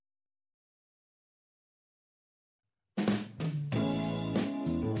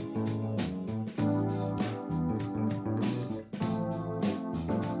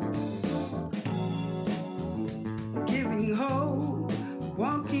 Giving hope,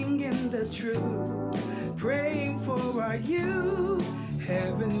 walking in the truth, praying for our youth,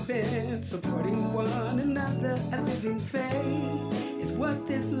 having been supporting one another. A living faith is what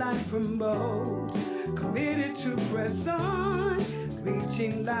this life promotes. Committed to press on,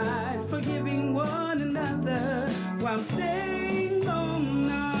 reaching light, forgiving one another while staying on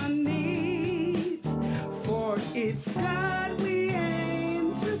our knees. For it's God we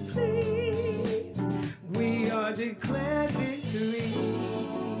aim to please. We are declared victory.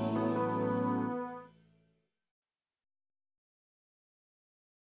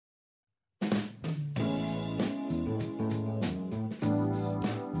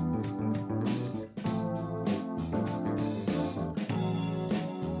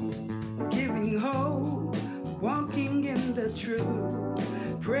 Giving hope, walking in the truth,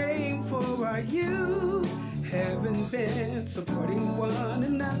 praying for our youth, having been supporting one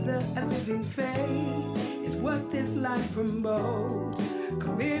another. A living faith is what this life promotes.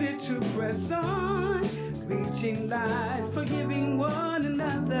 Committed to press on, reaching light, forgiving one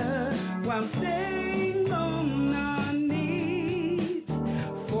another while staying on our knees.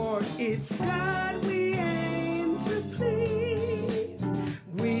 For it's God we aim to please.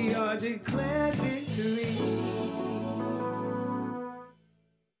 We are declared victory.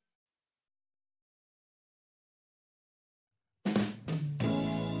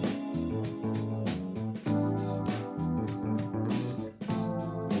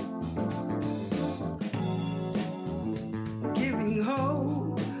 Giving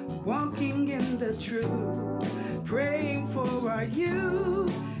hope, walking in the truth, praying for our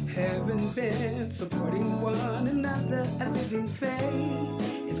youth, having been supporting one another. A living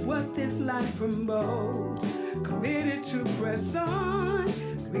faith is what this life promotes. Committed to press on,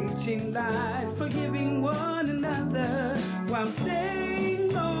 reaching light, forgiving one another while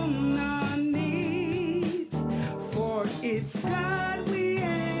staying on our knees. For it's God we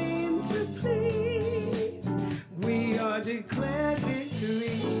aim to please. We are declared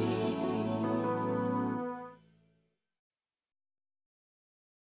victory.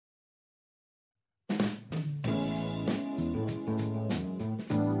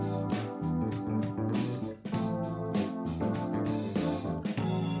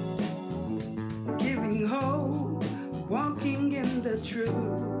 Giving hope, walking in the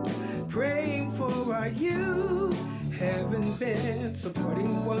truth, praying for our youth, having been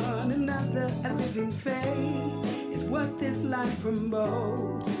supporting one another. A living faith is what this life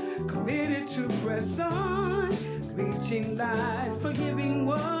promotes. Committed to press on, reaching light, forgiving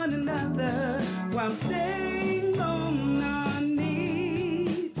one another while staying on our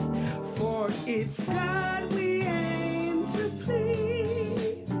knees. For it's God we aim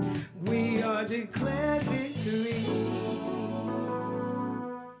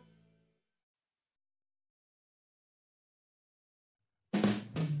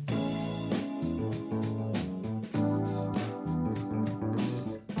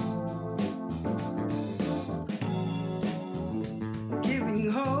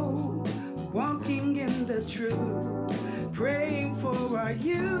in the truth, praying for our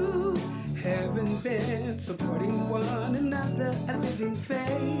youth. Haven't been supporting one another. A living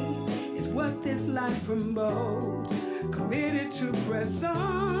faith is what this life promotes. Committed to press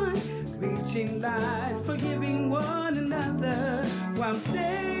on, reaching light, forgiving one another while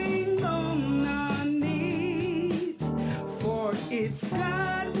staying on our knees. For it's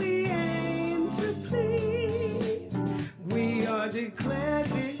God we aim to please. We are declared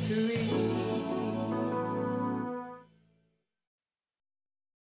victory.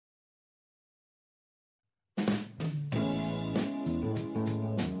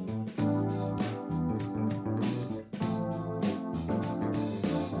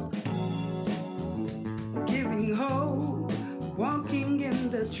 Giving hope, walking in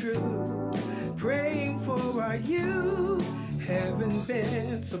the truth, praying for our youth. Haven't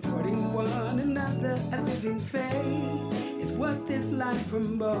been supporting one another. A living faith is what this life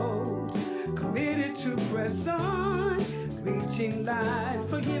promotes. Committed to press on, reaching light,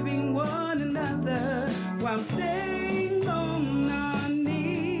 forgiving one another while staying on our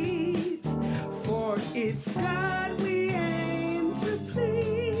knees. For it's God we aim to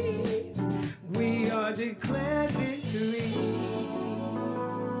please. We are declared victory.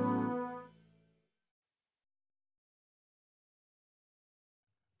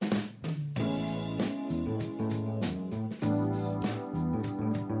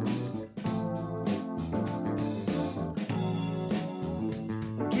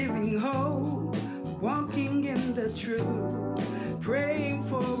 Giving hope, walking in the truth, praying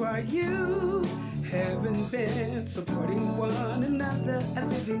for our youth. Haven't been supporting one another. A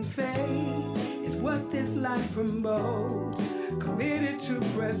living faith is what this life promotes. Committed to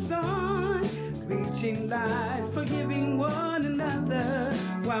press on, reaching light, forgiving one another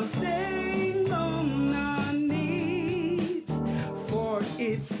while staying on our knees. For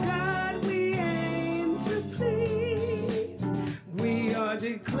it's God we aim to please. We are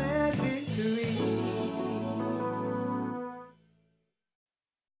declared victory.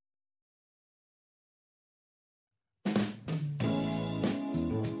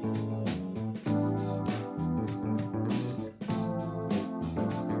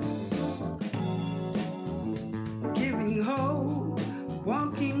 Giving hope,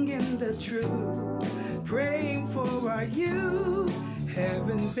 walking in the truth, praying for our youth.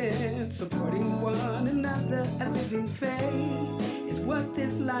 Haven't been supporting one another. A living faith is what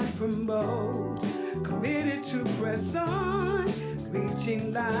this life promotes. Committed to press on,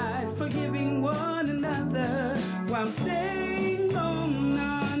 reaching light, forgiving one another while staying on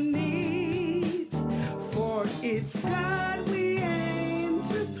our knees. For it's God we aim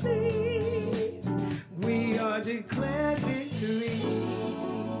to please. We are declared victory.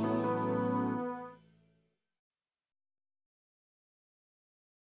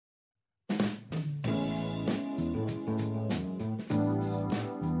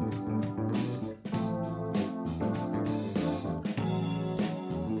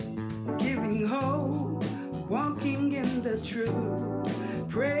 Giving hope, walking in the truth,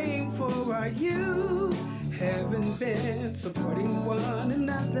 praying for our youth. Haven't been supporting one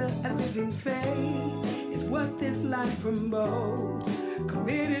another. A living faith is what this life promotes.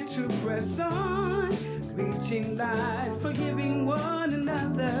 Committed to press on, reaching light, forgiving one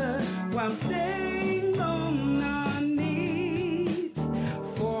another while staying on our knees.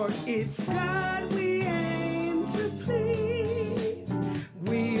 For it's God we aim to please.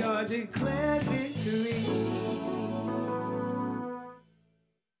 We are declared victory.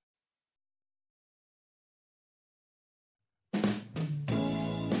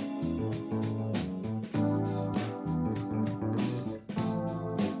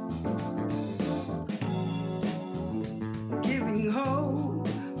 Giving hope,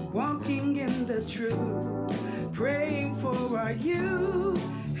 walking in the truth, praying for our youth.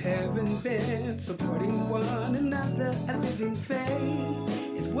 Haven't been supporting one another. A living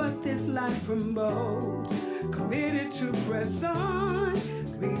faith is what this life promotes. Committed to press on,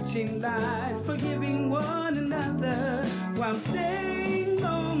 reaching light, forgiving one another while staying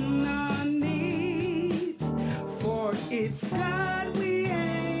on our knees. For it's God we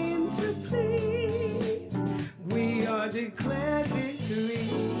aim to please. We are declared victory.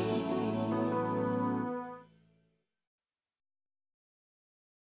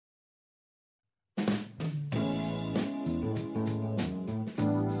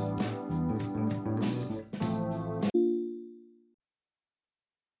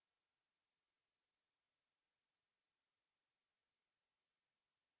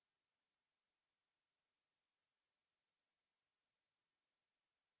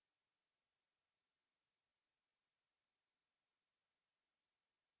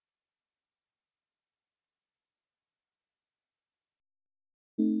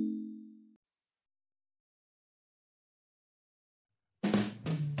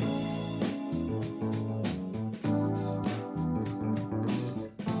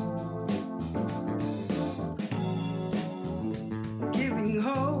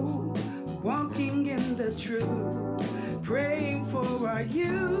 walking in the truth, praying for our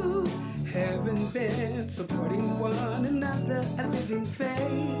youth, having been supporting one another. A living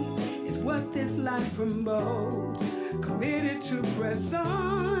faith is what this life promotes, committed to press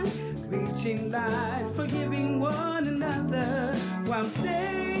on, reaching light, forgiving one another while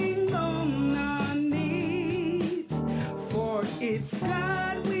staying on our knees. For it's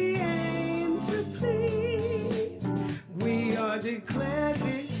God we aim to please. We are declared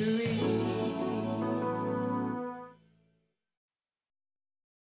victory.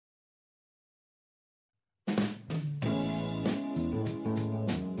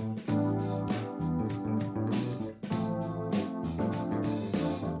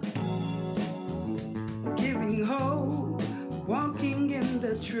 Giving hope, walking in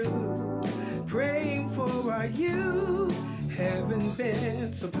the truth, praying for our youth, having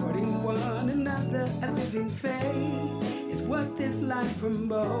been supporting one another. A living faith is what this life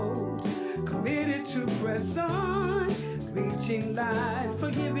promotes, committed to press on, reaching light,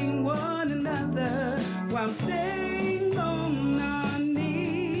 forgiving one another while staying on our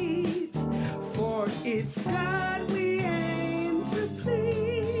knees. For it's God we aim to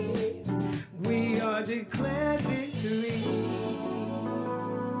please. We are declared victory.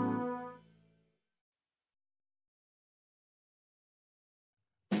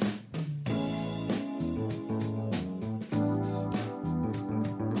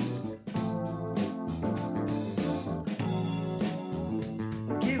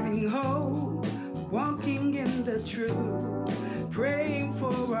 Giving hope, walking in the truth, praying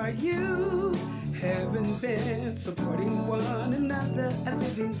for our youth, having been supporting one another. A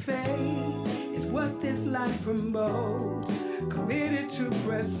living faith is what this life promotes, committed to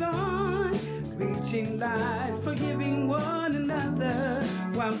press on, reaching light, forgiving one another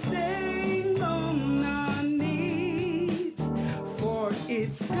while staying on our knees. For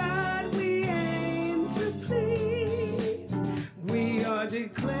it's God we aim to please. We are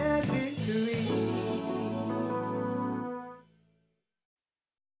declared victory.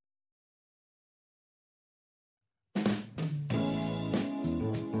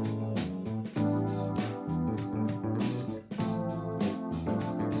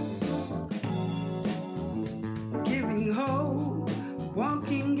 Giving hope,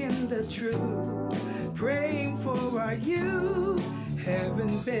 walking in the truth, praying for our youth,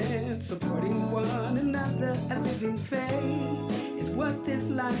 having been supporting one another. A living faith is what this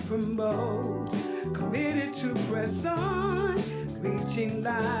life promotes, committed to press on, reaching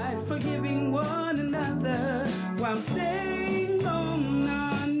light, forgiving one another while staying on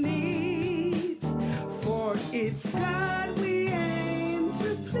our knees. For it's God we aim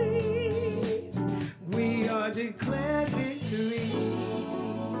to please. We are declared victory.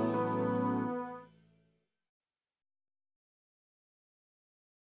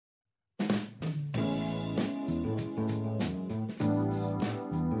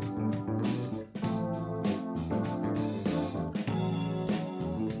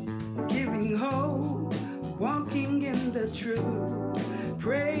 Giving hope, walking in the truth,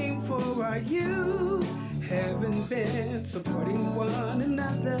 praying for our youth, having been supporting one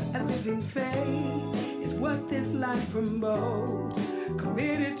another. A living faith is what this life promotes,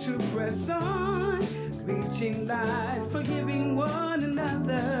 committed to press on, reaching light, forgiving one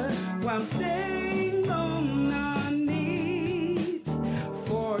another while staying on our knees.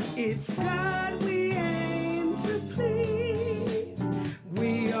 For it's God we aim to please.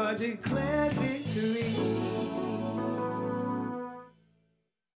 We are declared victory.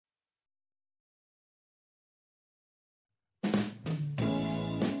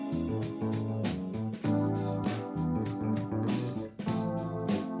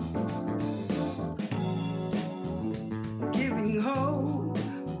 Giving hope,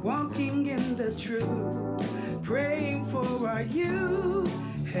 walking in the truth, praying for our youth,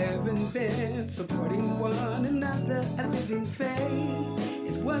 having been supporting one another. A living faith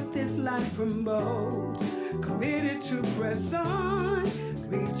is what this life promotes, committed to press on,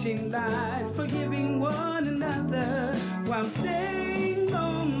 reaching light, forgiving one another while staying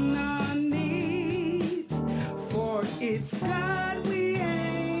on our knees. For it's God we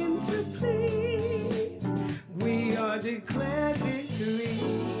aim to please. We are declared victory.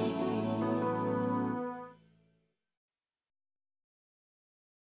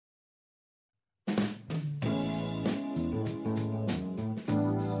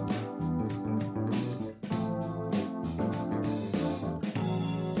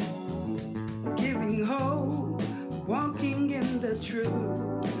 Giving hope, walking in the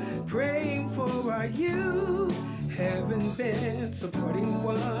truth, praying for our youth, having been supporting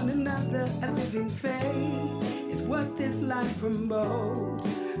one another. A living faith is what this life promotes,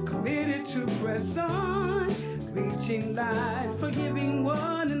 committed to press on, reaching light, forgiving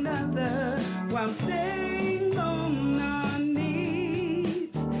one another while staying on our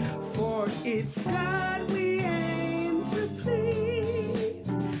knees. For it's God we aim to please.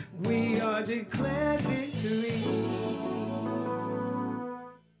 We are declared victory.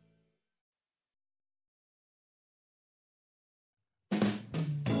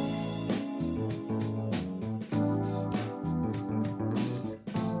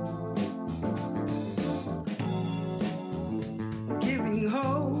 Giving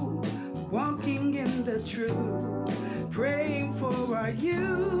hope, walking in the truth, praying for our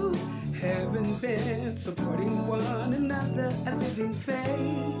youth, heaven bent, supporting one another. A living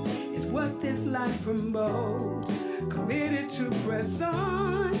faith is what this life promotes. Committed to press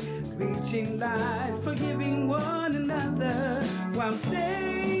on, reaching light, forgiving one another while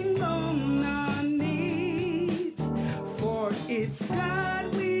staying on our knees. For it's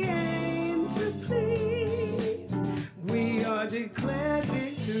God we aim to please. We are declared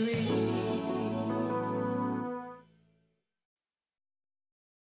victory.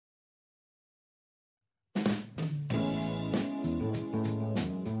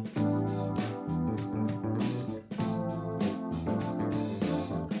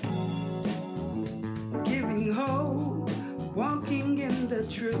 Giving hope, walking in the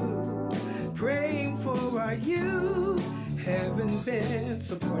truth, praying for our youth, heaven bent,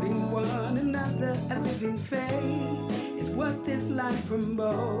 supporting one another. A living faith is what this life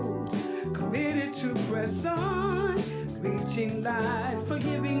promotes. Committed to press on, reaching light,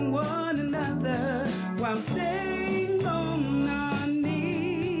 forgiving one another while staying on our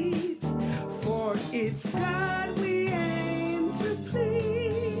knees. For it's God we aim to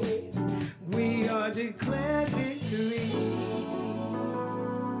please. We are declared victory.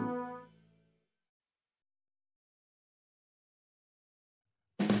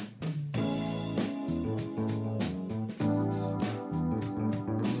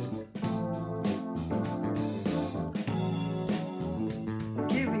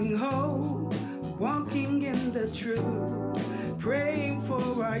 Giving hope, walking in the truth, praying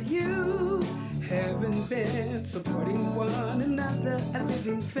for our youth, heaven bent, supporting one another. A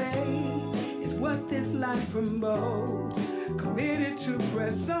living faith is what this life promotes. Committed to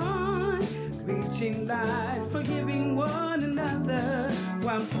press on, reaching light, forgiving one another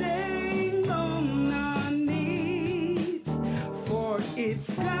while staying on our knees. For it's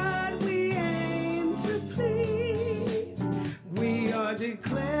God we aim to please. We are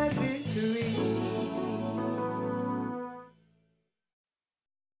declared victory.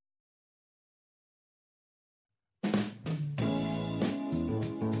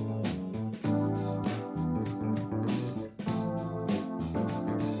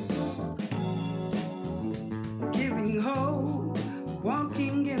 Giving hope,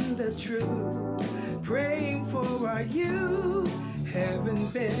 walking in the truth, praying for our youth, heaven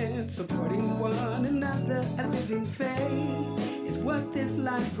bent, supporting one another. A living faith is what this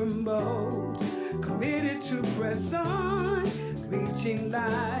life promotes. Committed to press on, reaching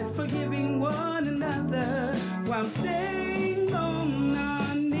light, forgiving one another while staying on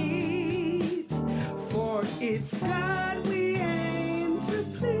our knees. For it's God we aim to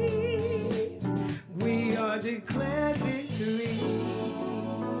please. We are declared victory.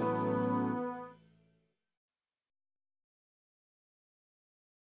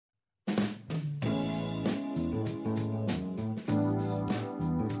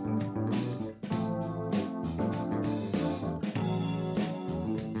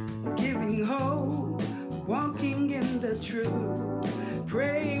 Giving hope, walking in the truth,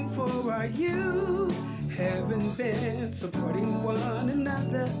 praying for our youth, heaven bent, supporting one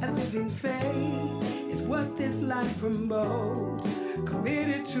another. A living faith is what this life promotes.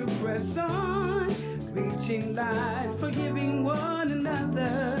 Committed to press on, reaching light, forgiving one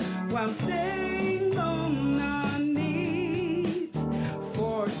another while staying on our knees.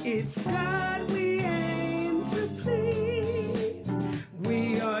 For it's God we aim to please.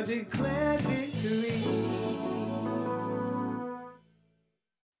 We are declared victory.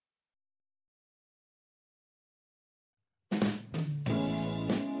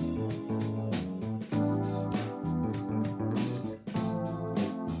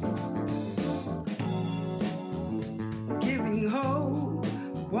 Giving hope,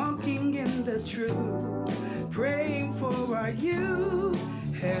 walking in the truth, praying for our youth,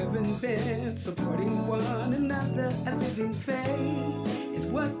 heaven bent, supporting one another. A living faith is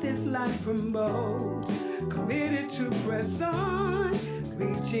what this life promotes. Committed to press on,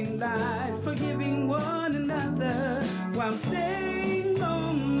 reaching light, forgiving one another while staying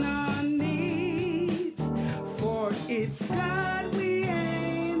on our knees. For it's God we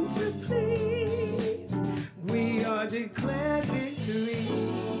aim to declared victory.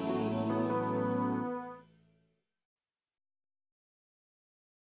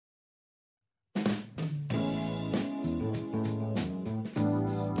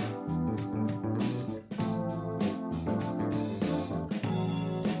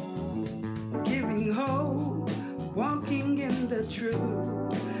 Giving hope, walking in the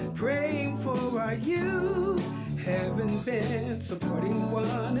truth, praying for our youth, having been supporting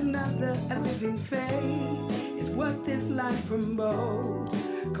one another. A living faith is what this life promotes.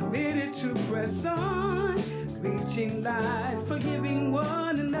 Committed to press on, reaching life, forgiving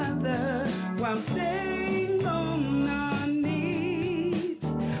one another while staying on our knees.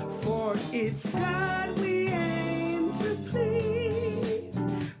 For it's God we aim to please.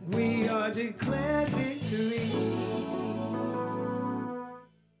 We are declared victory.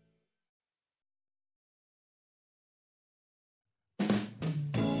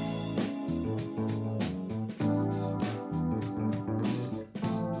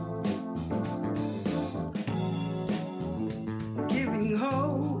 Giving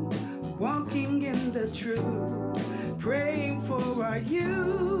hope, walking in the truth, praying for our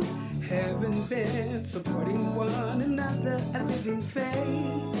youth, having been supporting one another. A living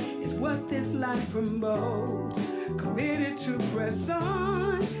faith is what this life promotes. Committed to press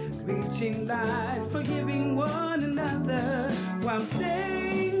on, reaching life, forgiving one another while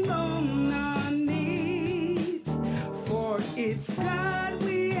staying on our knees. For it's God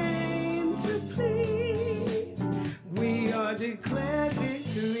we aim to please. We are declared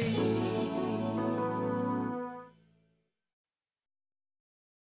victory.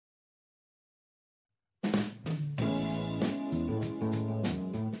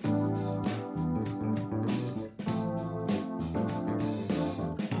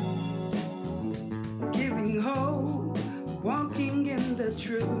 Giving hope, walking in the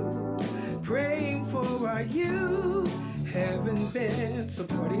truth, praying for our youth, having been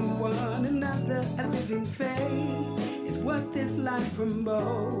supporting one another. A living faith is what this life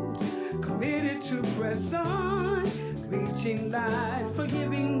promotes. Committed to press on, reaching life,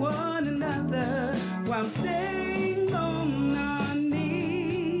 forgiving one another while staying on our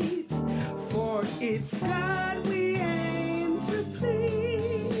knees. For it's God we aim to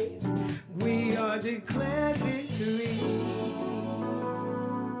please. We are declared victory.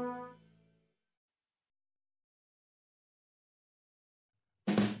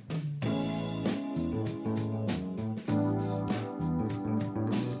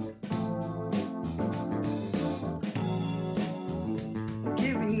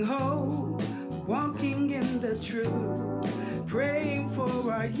 Giving hope, walking in the truth, praying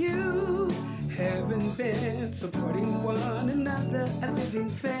for our youth, having been supporting one another. A living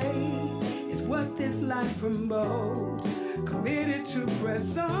faith is what this life promotes. Committed to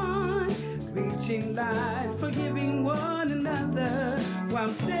press on, reaching life, forgiving one another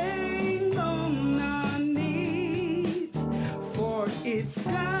while staying on our knees. For it's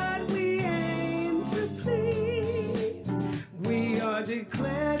God we aim to please. We are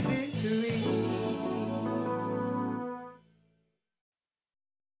declared victory.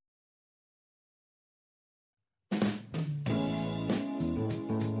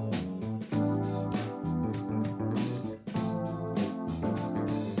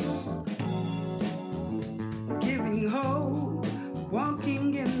 Giving hope,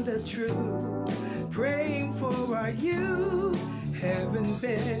 walking in the truth, praying for our youth, having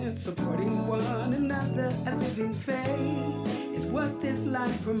been supporting one another. A living faith is what this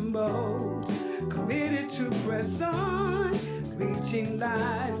life promotes. Committed to press on, reaching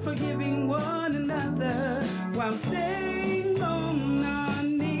life, forgiving one another while staying on our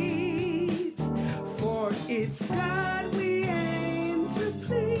knees. For it's God we aim to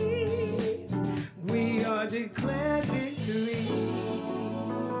please. We are declared victory.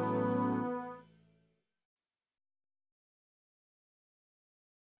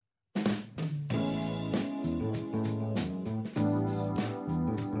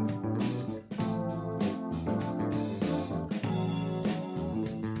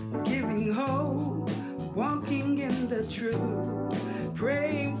 Giving hope, walking in the truth,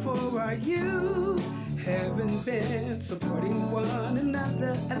 praying for our youth, having been supporting one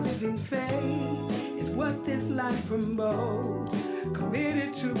another. A living faith is what this life promotes.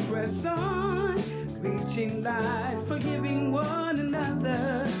 Committed to press on, reaching life, forgiving one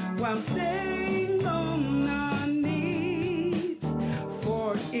another while staying on our knees.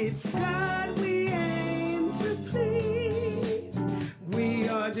 For it's God we aim to please. We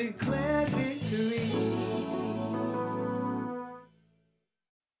are declared victory.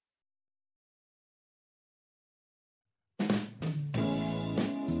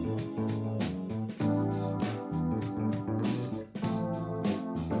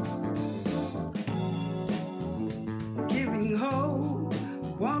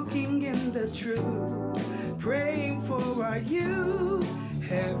 the truth, praying for our youth,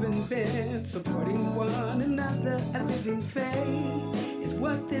 having been supporting one another. A living faith is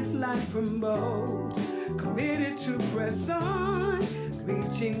what this life promotes, committed to press on,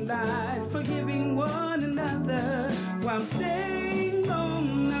 reaching life, forgiving one another while staying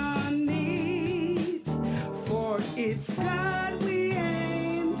on our knees. For it's God we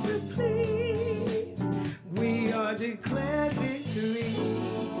aim to please. We are declared victory.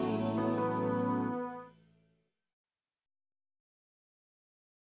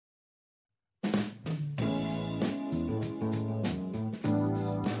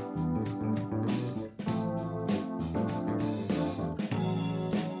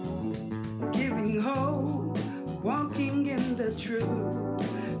 Giving hope, walking in the truth,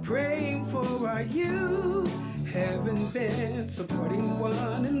 praying for our youth, having been supporting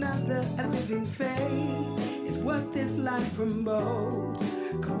one another. A living faith is what this life promotes,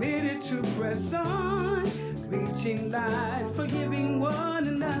 committed to press on, reaching life, forgiving one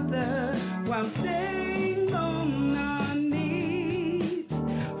another while staying on our knees.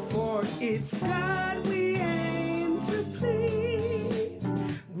 For it's God we aim to please.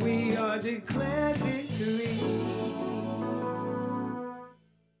 We are declared victory.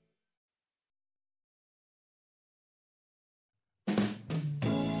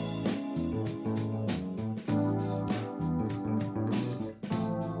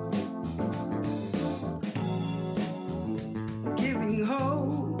 Giving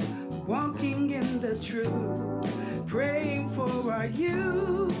hope, walking in the truth, praying for our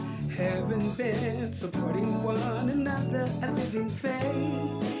youth, having been supporting one another. A living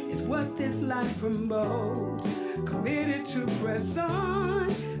faith is what this life promotes, committed to press on,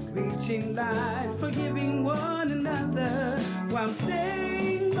 reaching life, forgiving one another while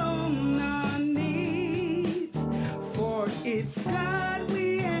staying on our knees. For it's God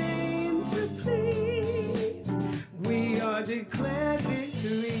we aim to please. We are declared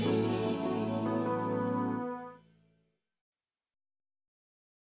victory.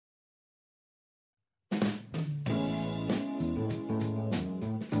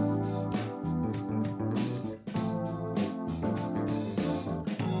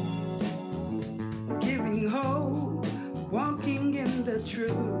 Giving hope, walking in the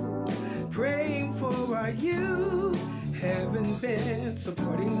truth, praying for our youth, having been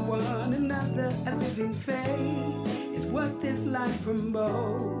supporting one another. A living faith is what this life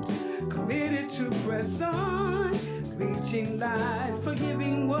promotes, committed to press on, reaching life,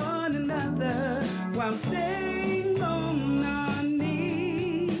 forgiving one another while staying on our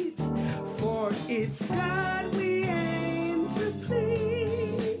knees. For it's God we aim to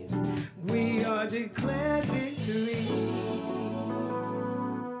please. We are declared victory.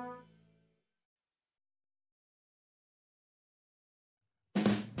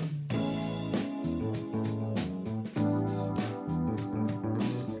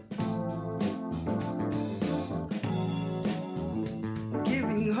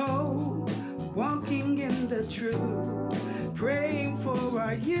 Giving hope, walking in the truth, praying for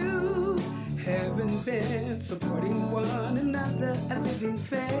our youth, having been supporting one another. A living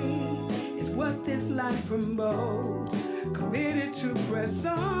faith is what this life promotes, committed to press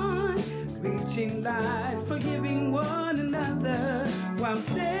on, reaching life, forgiving one another while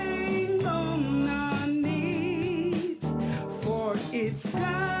staying on our knees. For it's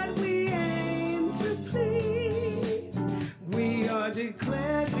God we aim to please. We are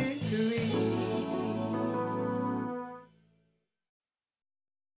declared victory.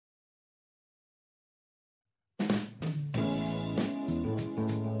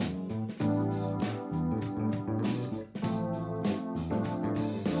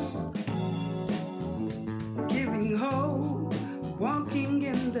 Giving hope, walking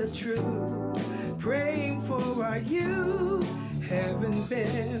in the truth, praying for our youth, having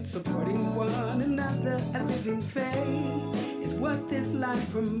been supporting one another. A living faith is what this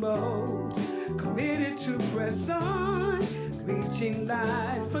life promotes, committed to press on, reaching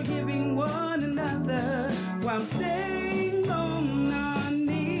life, forgiving one another while staying on our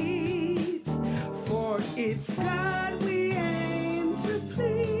knees. For it's God we aim to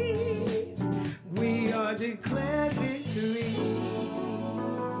please. We are declared victory.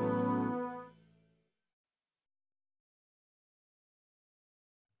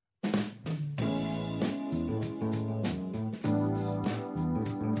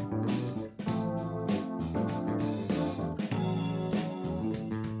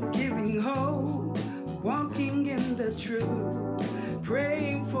 Giving hope, walking in the truth,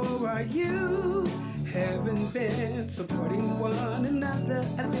 praying for our youth, having been supporting one another.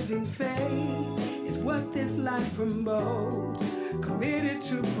 A living faith is what this life promotes, committed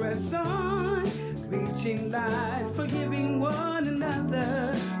to press on, reaching light, forgiving one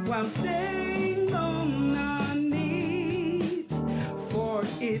another while staying on our knees. For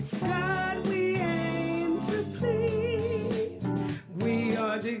it's God we aim to please. We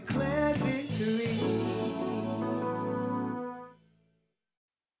are declared victory.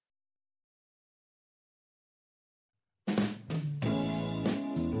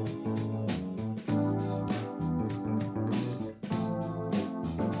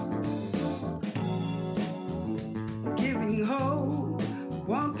 Giving hope,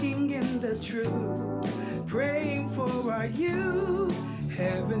 walking in the truth, praying for our youth,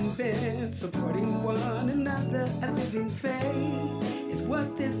 heaven bent, supporting one another. A living faith is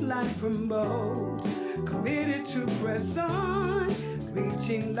what this life promotes. Committed to press on,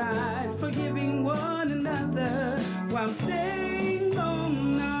 reaching light, forgiving one another while staying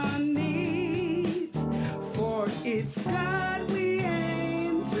on our knees. For it's God we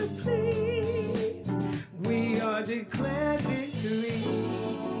aim to please. We are declared victory.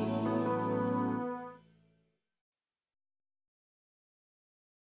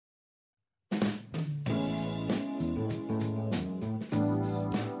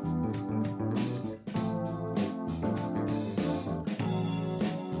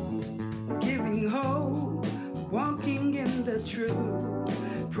 Giving hope, walking in the truth,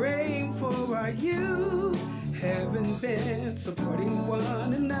 praying for our youth, heaven bent, supporting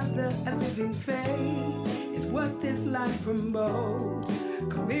one another. A living faith is what this life promotes.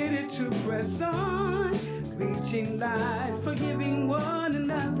 Committed to press on, reaching light, forgiving one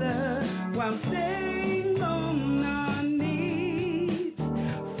another while staying on our knees.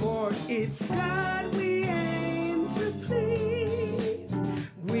 For it's God we aim to please.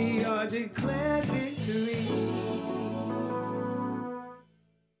 We are declared victory.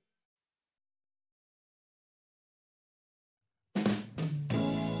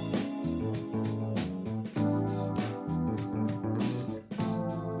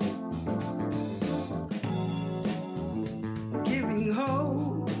 Giving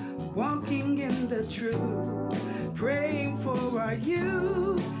hope, walking in the truth, praying for our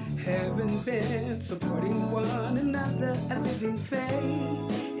youth, heaven bent, supporting one another. A living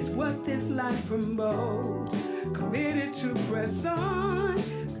faith is what this life promotes. Committed to press on,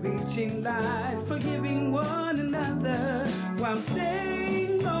 reaching light, forgiving one another while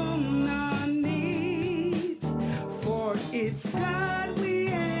staying on our knees. For it's God we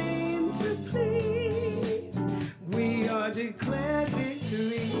aim to please. We are declared